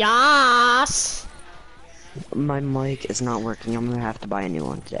 Yas. My mic is not working. I'm gonna have to buy a new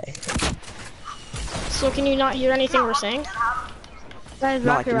one today. So can you not hear anything we're saying? Guys,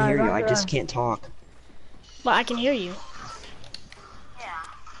 No, I can hear you. I just can't talk. But I can hear you.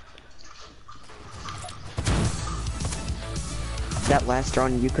 That last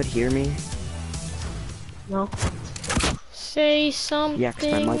round, you could hear me? No. Say something, Yeah,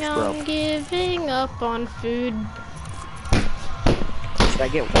 'cause my mic's I'm broke. giving up on food. Should I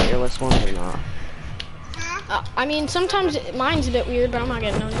get wireless ones or not? I mean, sometimes mine's a bit weird, but I'm not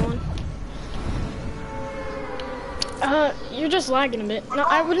getting another one. You're just lagging a bit. No,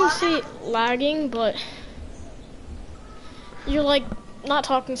 I wouldn't say lagging, but you're like not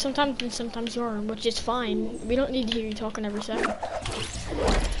talking sometimes and sometimes you are, which is fine. We don't need to hear you talking every second.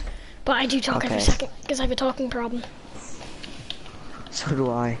 But I do talk every second because I have a talking problem. So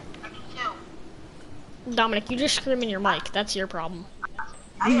do I. Dominic, you just scream in your mic. That's your problem.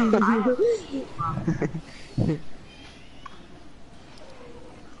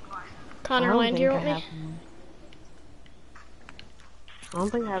 Connor, land here with me. I don't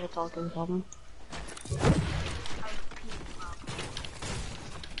think I have a talking problem.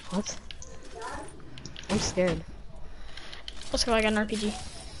 What? I'm scared. Let's go, I got an RPG.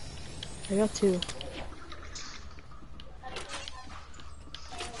 I got 2.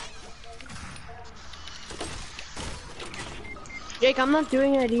 Jake, I'm not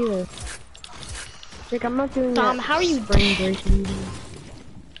doing it either. Jake, I'm not doing Dom, that. how are you brain breaking?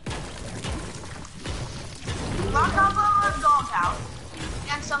 Locked up on a doghouse,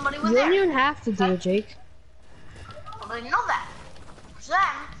 and somebody was You there. don't even have to do it, Jake. Well, I didn't know that. So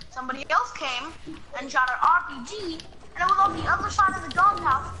then, somebody else came and shot an RPG, and it was on the other side of the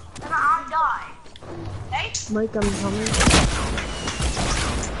doghouse, and I died. Okay? Mike, I'm coming. And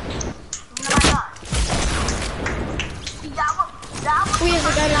then I died. See, that was Who is the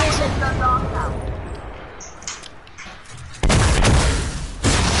guy that has it? the doghouse.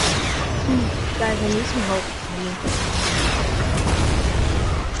 Guys, I need some help.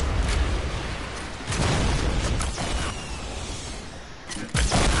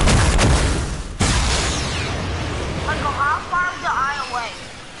 Michael, how far is the eye away?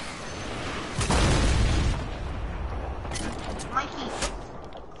 Mikey,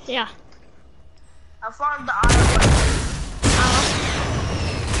 Yeah. how far is the eye away?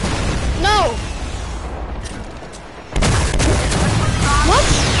 No! What?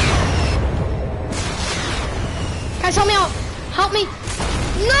 Guys, help me out! Help me!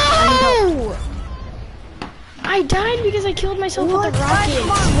 No! I died because I killed myself with a rocket. Come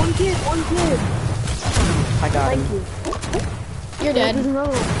on, one kid. I got him. You're dead. There's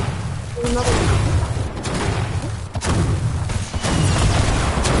another one. There's another one.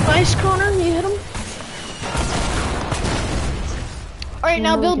 Nice, Connor. You hit him. Alright,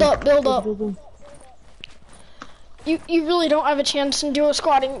 now build up, build up. You really don't have a chance in duo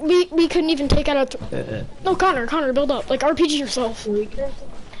squatting. We couldn't even take out a No, Connor, build up. Like, RPG yourself.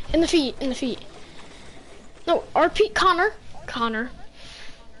 In the feet. No, Connor.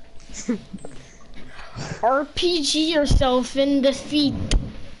 RPG yourself in the feet.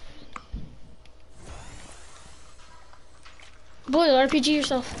 Boyle, RPG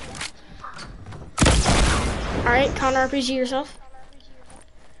yourself. Alright, Connor, RPG yourself.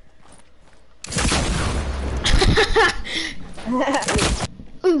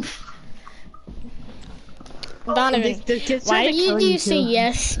 Oof. Donovan, why did you say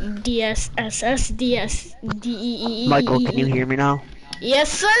yes, DSSS, DS, DEEE? Michael, can you hear me now? Yes,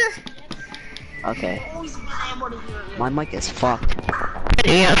 sir. Okay. Always been able to hear you. My mic is fucked. I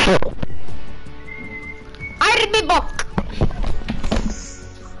be back.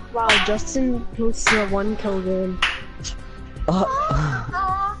 Wow, Justin posted a 1 kill game.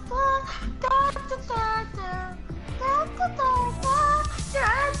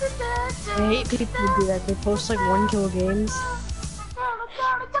 I hate people who do that. They post like 1 kill games.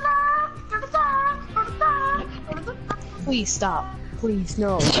 Please stop. Please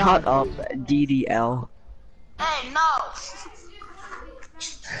no. Shut up, DDL. Hey, no.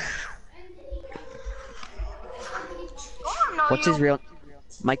 Oh, no, What's his real...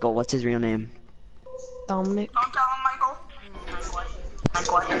 Michael, what's his real name? Dominic. Don't tell him, Michael.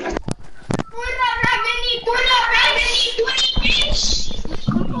 Michael.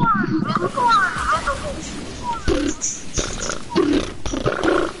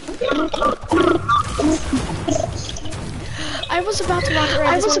 I was about to walk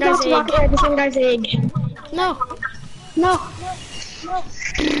around this one guy's egg. No.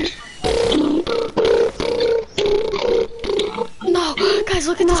 No, guys,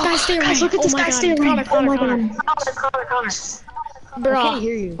 look at this guy's stairway. Oh my god. Bro. I can't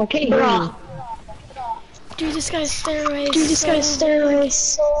hear you. Bro. Dude, this guy's stairway.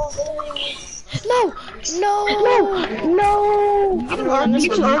 No. You can run this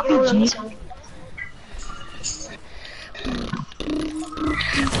one.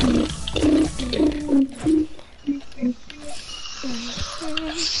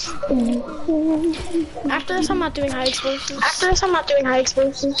 After this, I'm not doing high explosives.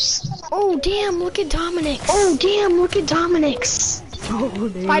 Oh, damn, look at Dominic's. Oh, damn.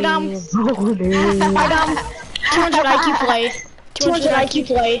 Bye, Dom. Bye, Dom. 200 IQ play. 200 IQ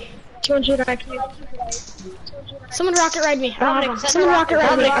play. 200 IQ. Someone rocket ride me. I don't have one. Someone rocket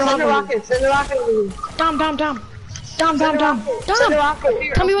ride me. I don't have one. Send the rocket. Dom.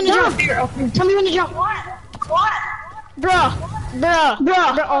 Tell me when to jump. Tell me when to jump. What? Bruh.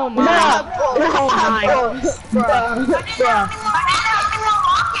 Oh my. Bruh.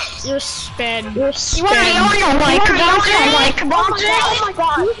 You're sped. You Oh my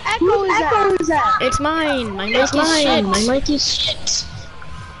god. Whose echo is that? It's mine. My mic is shit.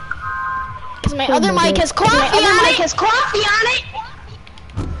 Cause my other mic has coffee on it.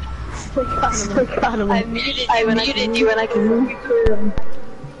 I muted you and I can move you through.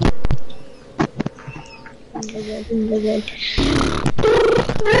 I'm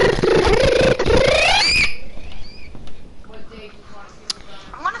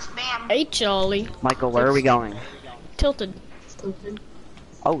gonna spam. Hey, Charlie. Michael, where are we going? Tilted.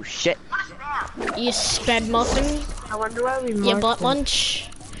 Oh shit. I'm gonna spam. You sped muffin. I wonder why we You butt lunch.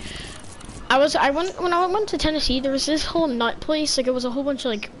 When I went to Tennessee, there was this whole nut place, like it was a whole bunch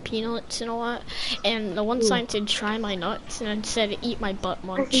of like peanuts and all that, and the one sign said try my nuts, and it said eat my butt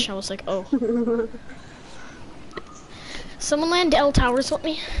munch. I was like, oh. Someone land L towers with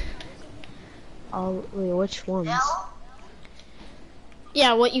me? Oh, wait, which ones?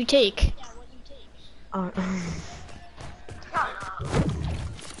 Yeah, what you take. I'm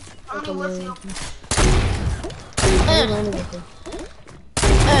gonna listen.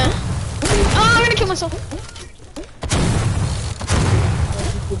 Oh, I'm gonna kill myself.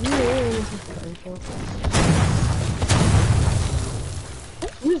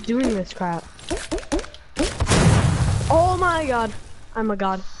 Who's doing this crap? Oh my god. I'm a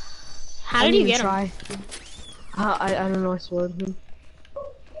god. How did you get him? I don't know, I sword him.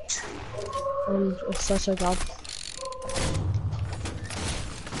 I'm such a god.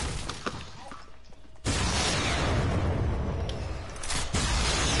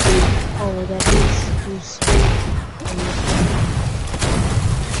 Oh my god, he's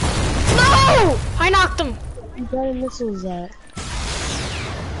No! I knocked him. What kind of missile is that?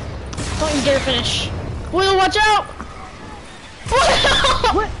 Don't you dare finish. Will, watch out!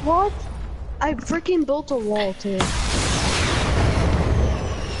 What? I freaking built a wall too.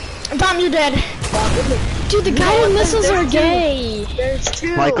 Tom, you're dead. Dude, the guided missiles are gay. There's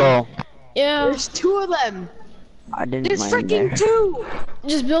two. Michael. Yeah. There's two of them. I didn't There's land freaking there. two.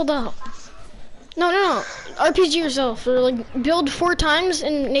 Just build up. No. RPG yourself, or like build 4 times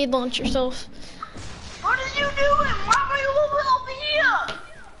and nade launch yourself. What are you doing? Why are you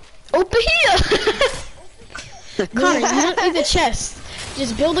over here? Connor, you don't need the chest.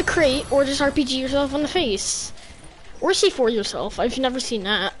 Just build a crate, or just RPG yourself on the face. Or C4 yourself. I've never seen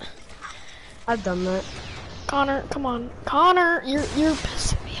that. I've done that. Connor, come on. Connor, you're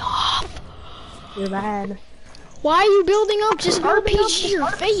pissing me off. You're bad. Why are you building up? Just RPG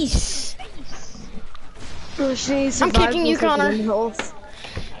your face. I'm kicking you, Connor.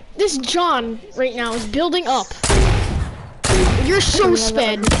 This John right now is building up. You're so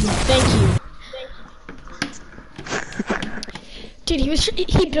sped. Thank you. Dude,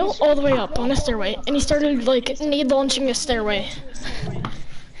 he built all the way up on a stairway, and he started like nade launching a stairway.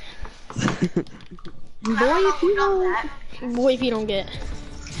 Boy, if you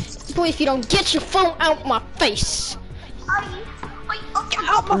don't get your phone out my face. Get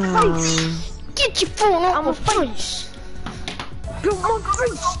out my face. Get your phone out my face. Get my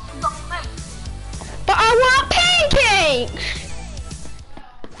face. But I want pancakes.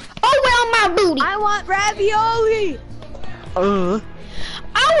 Oh well, my booty. I want ravioli. I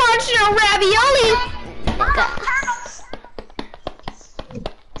want some ravioli.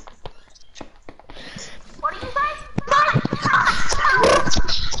 What do you say?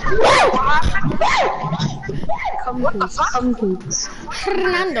 Come please.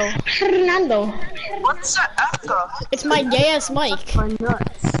 Fernando. What's that echo? It's my gay ass mic. My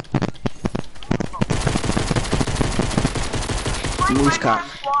nuts. Moose cop.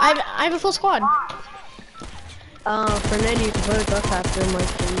 I have a full squad. Fernando, you can put us after my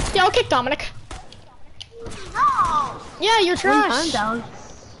please. Yeah, I'll kick Dominic. No! Yeah, you're trash. I'm down.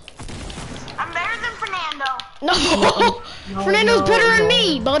 I'm better than Fernando. No, Fernando's better than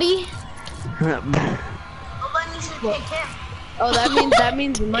me, buddy. Well, then you should pick him. Oh, that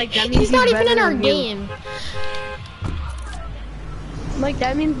means Mike. That means He's not even better in our than you. game. Mike,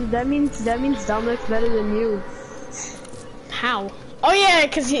 that means Dominic's better than you. How? Oh yeah,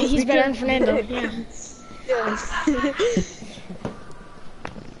 cause he's better than Fernando. Yeah.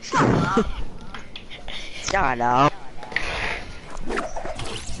 Shut up.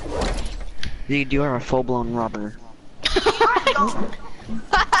 Dude, you are a full-blown rubber.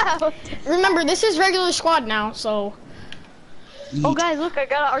 Remember, this is regular squad now, so. Oh guys, look, I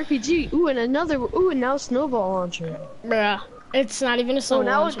got an RPG. Ooh, and another. Ooh, and now a snowball launcher. Bruh, it's not even a Oh, solo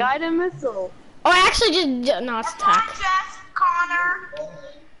now launcher. a guided missile. Oh, I actually did. No, it's attack. Jess, Connor.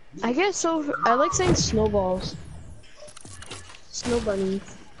 I guess so. I like saying snowballs. Snow bunnies.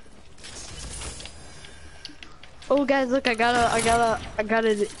 Oh guys, look, I got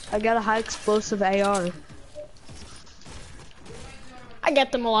a high explosive AR. I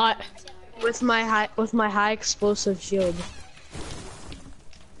get them a lot. With my high explosive shield.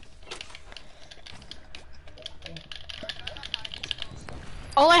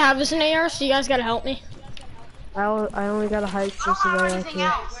 All I have is an AR, so you guys gotta help me. I only got a high explosive AR Anything here.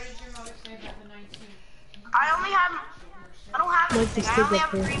 else? I don't have Like anything. this I kid only up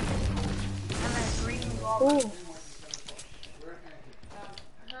have here. green. And then green ball. Oh.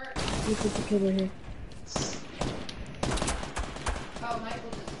 Look at the kid right here. Oh, Michael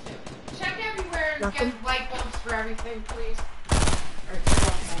does too. Check everywhere and Nothing? get light bulbs for everything, please.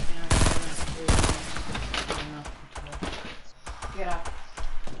 Get up.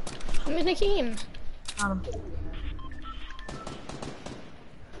 I'm in the game.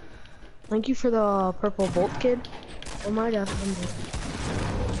 Thank you for the purple bolt, kid. Oh my god.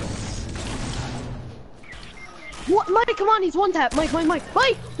 What? Mike, come on, he's one tap. Mike, what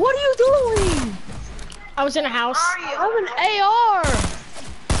are you doing? I was in a house. I have an AR.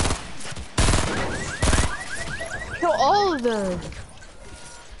 Kill all of them.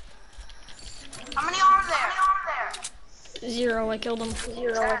 How many are there? 0, I killed him.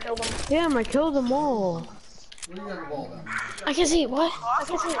 Damn, I killed them all. I can see, what?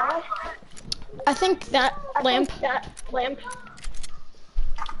 I think that lamp.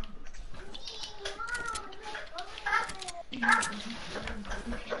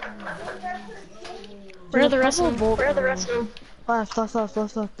 Where are the rest of them? Left,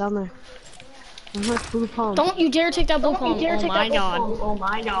 down there. I'm like blue palm. Don't you dare take that blue palm. Oh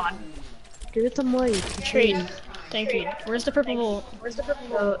my god. Give it to Mike. Trade. Thank you. Where's the purple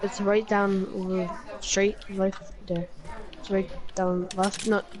bullet? It's right down, straight, right there. It's right down left.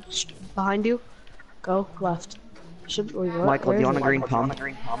 No, behind you. Go left. Should we what? Michael, do you want a green pump?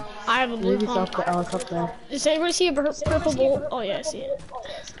 I have a blue Maybe it's palm. up there. Does anybody see a purple bullet? Oh yeah, I see it.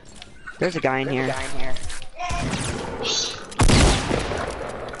 There's a guy in here.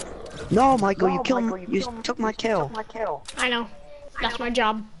 No, Michael, you killed me. You took my kill. I know. That's my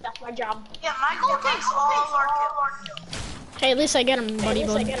job. Yeah, Michael takes all our kills. Hey, at least I get him, buddy. I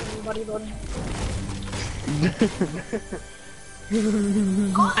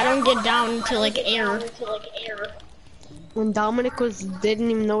don't get down to like air. When Dominic didn't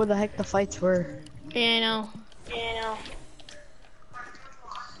even know where the heck the fights were. Yeah, I know.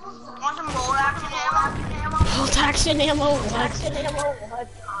 Want some gold action ammo? Bolt action ammo. What?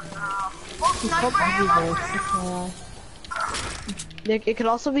 Well, sniper ammo? It could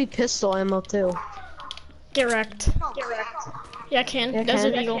also be pistol ammo too. Get wrecked. Yeah, I can. Yeah,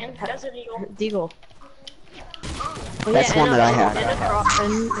 Desert can. Eagle. Deagle. That's one that I had.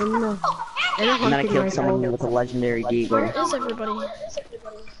 And then I killed someone with a legendary Where deagle. is everybody?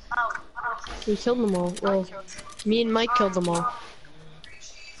 We killed them all. Well, me and Mike killed them all.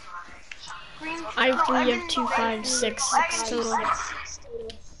 I have 3, you have 2, 5, 6 total.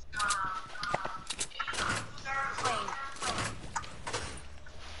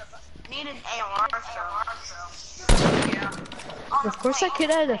 Need an AR, so. Yeah. Of course that kid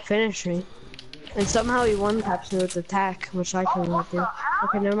had to finish me. And somehow he one-taps me with attack, which I couldn't do.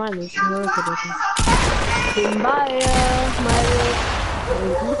 Okay, never mind, there's another kid with me. Kumbaya,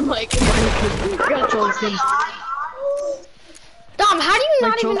 Mike, controls him. Dom, how do you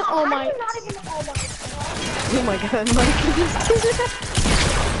not Like even? Joe- Oh my! Oh my god,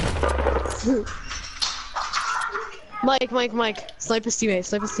 Mike, snipe his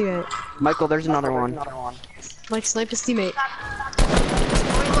teammate. Michael, there's another one. Mike, snipe his teammate.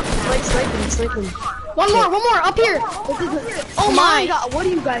 Mike, snipe him. One more, up here! Oh my! God, what are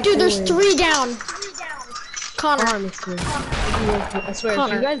you guys Dude, doing? there's 3 down. Connor. Honestly. I swear,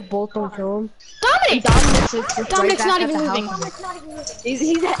 Connor. if you guys both don't kill him. Dominic! Dominic's not even moving. He's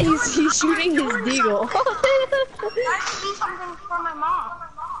shooting his deagle. I need something for my mom.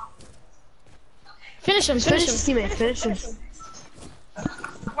 Finish him. Finish his teammate, finish him.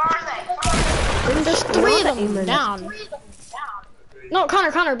 Where are they? There's 3 of them down. No,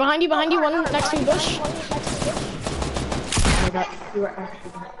 Connor, behind you, one next to the bush.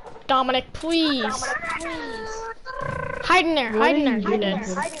 Dominic, please. Hide in there, you're dead.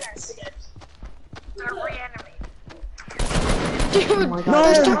 Dude,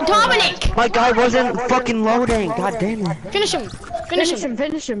 No! Dominic! My guy wasn't fucking loading. God damn it. Finish him. Finish him.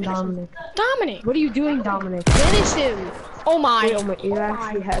 Finish him, Dominic. Dominic. What are you doing, Dominic? Finish him. Oh my. Wait, oh my, you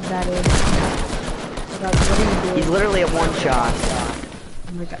actually had that in. Oh my God, what are you doing? He's literally a one shot.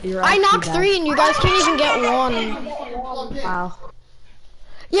 Oh my God, you're I actually knocked bad. 3 and you guys can't even get 1. Wow.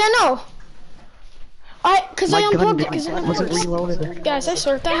 Yeah, no. Cause I My gun unplugged it, cause it wasn't works. reloaded. Guys, I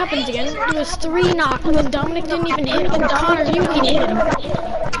swear if that happens again, it was 3 knocked and Dominic didn't even hit him. Connor, you didn't hit him.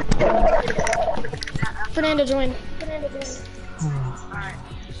 Fernando, join.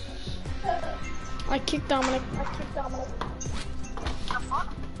 I kicked Dominic.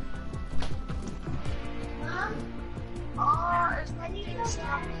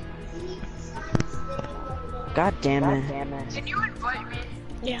 God damn it. Can you invite me?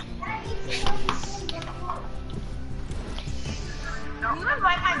 Yeah. Can you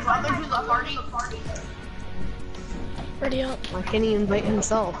invite my brother to the party? Ready up. Why can't he invite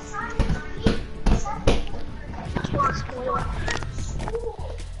himself?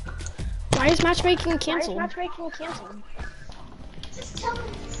 Why is matchmaking canceled?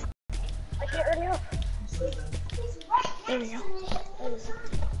 There we go.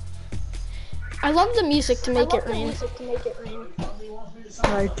 I love the music to make it rain.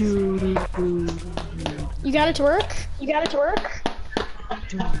 I do. You got it to work?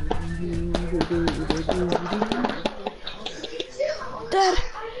 Dad.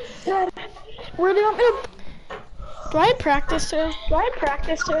 Where do you want me to... Do I have practice today?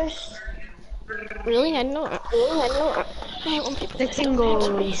 Really? I know it. I want people The to tingles.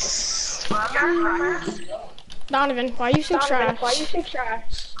 Donovan, why are you so trash?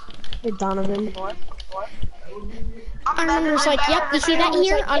 Hey, Donovan. I remember it's like, yep, you see that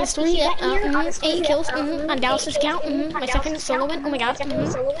here on his 3, 8 kills, on Dallas's account, my second solo win, oh my god,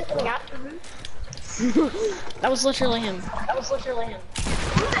 That was literally him.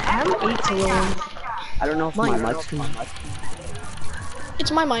 I'm 8 to 1. I don't know if my mic's coming.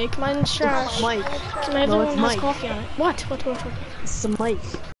 It's my mic, mine's trash. Mike. So my other No, one it's has Mike. coffee on it. What? It's the mic.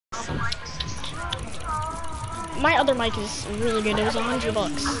 My other mic is really good, it was $100.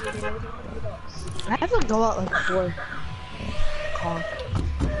 I have to go out like 4.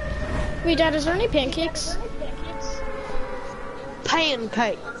 Wait, Dad, is there any pancakes?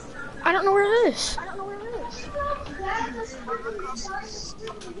 Pancake. I don't know where it is.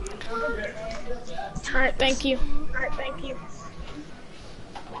 Alright, thank you.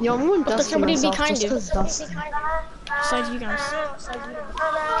 Yo, I'm going Dusty somebody to be myself kind just to. 'cause Dusty. Besides you guys.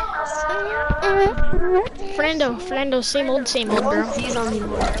 Fernando, same old, bro.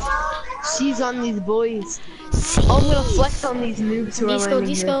 She's on these boys. Oh, I'm gonna flex on these noobs who are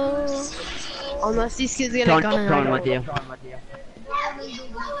landing here. Unless these kids get a gun and Going I with you.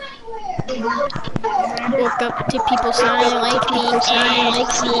 Woke up to people sounding like me.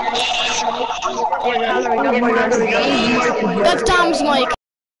 That's Tom's mic.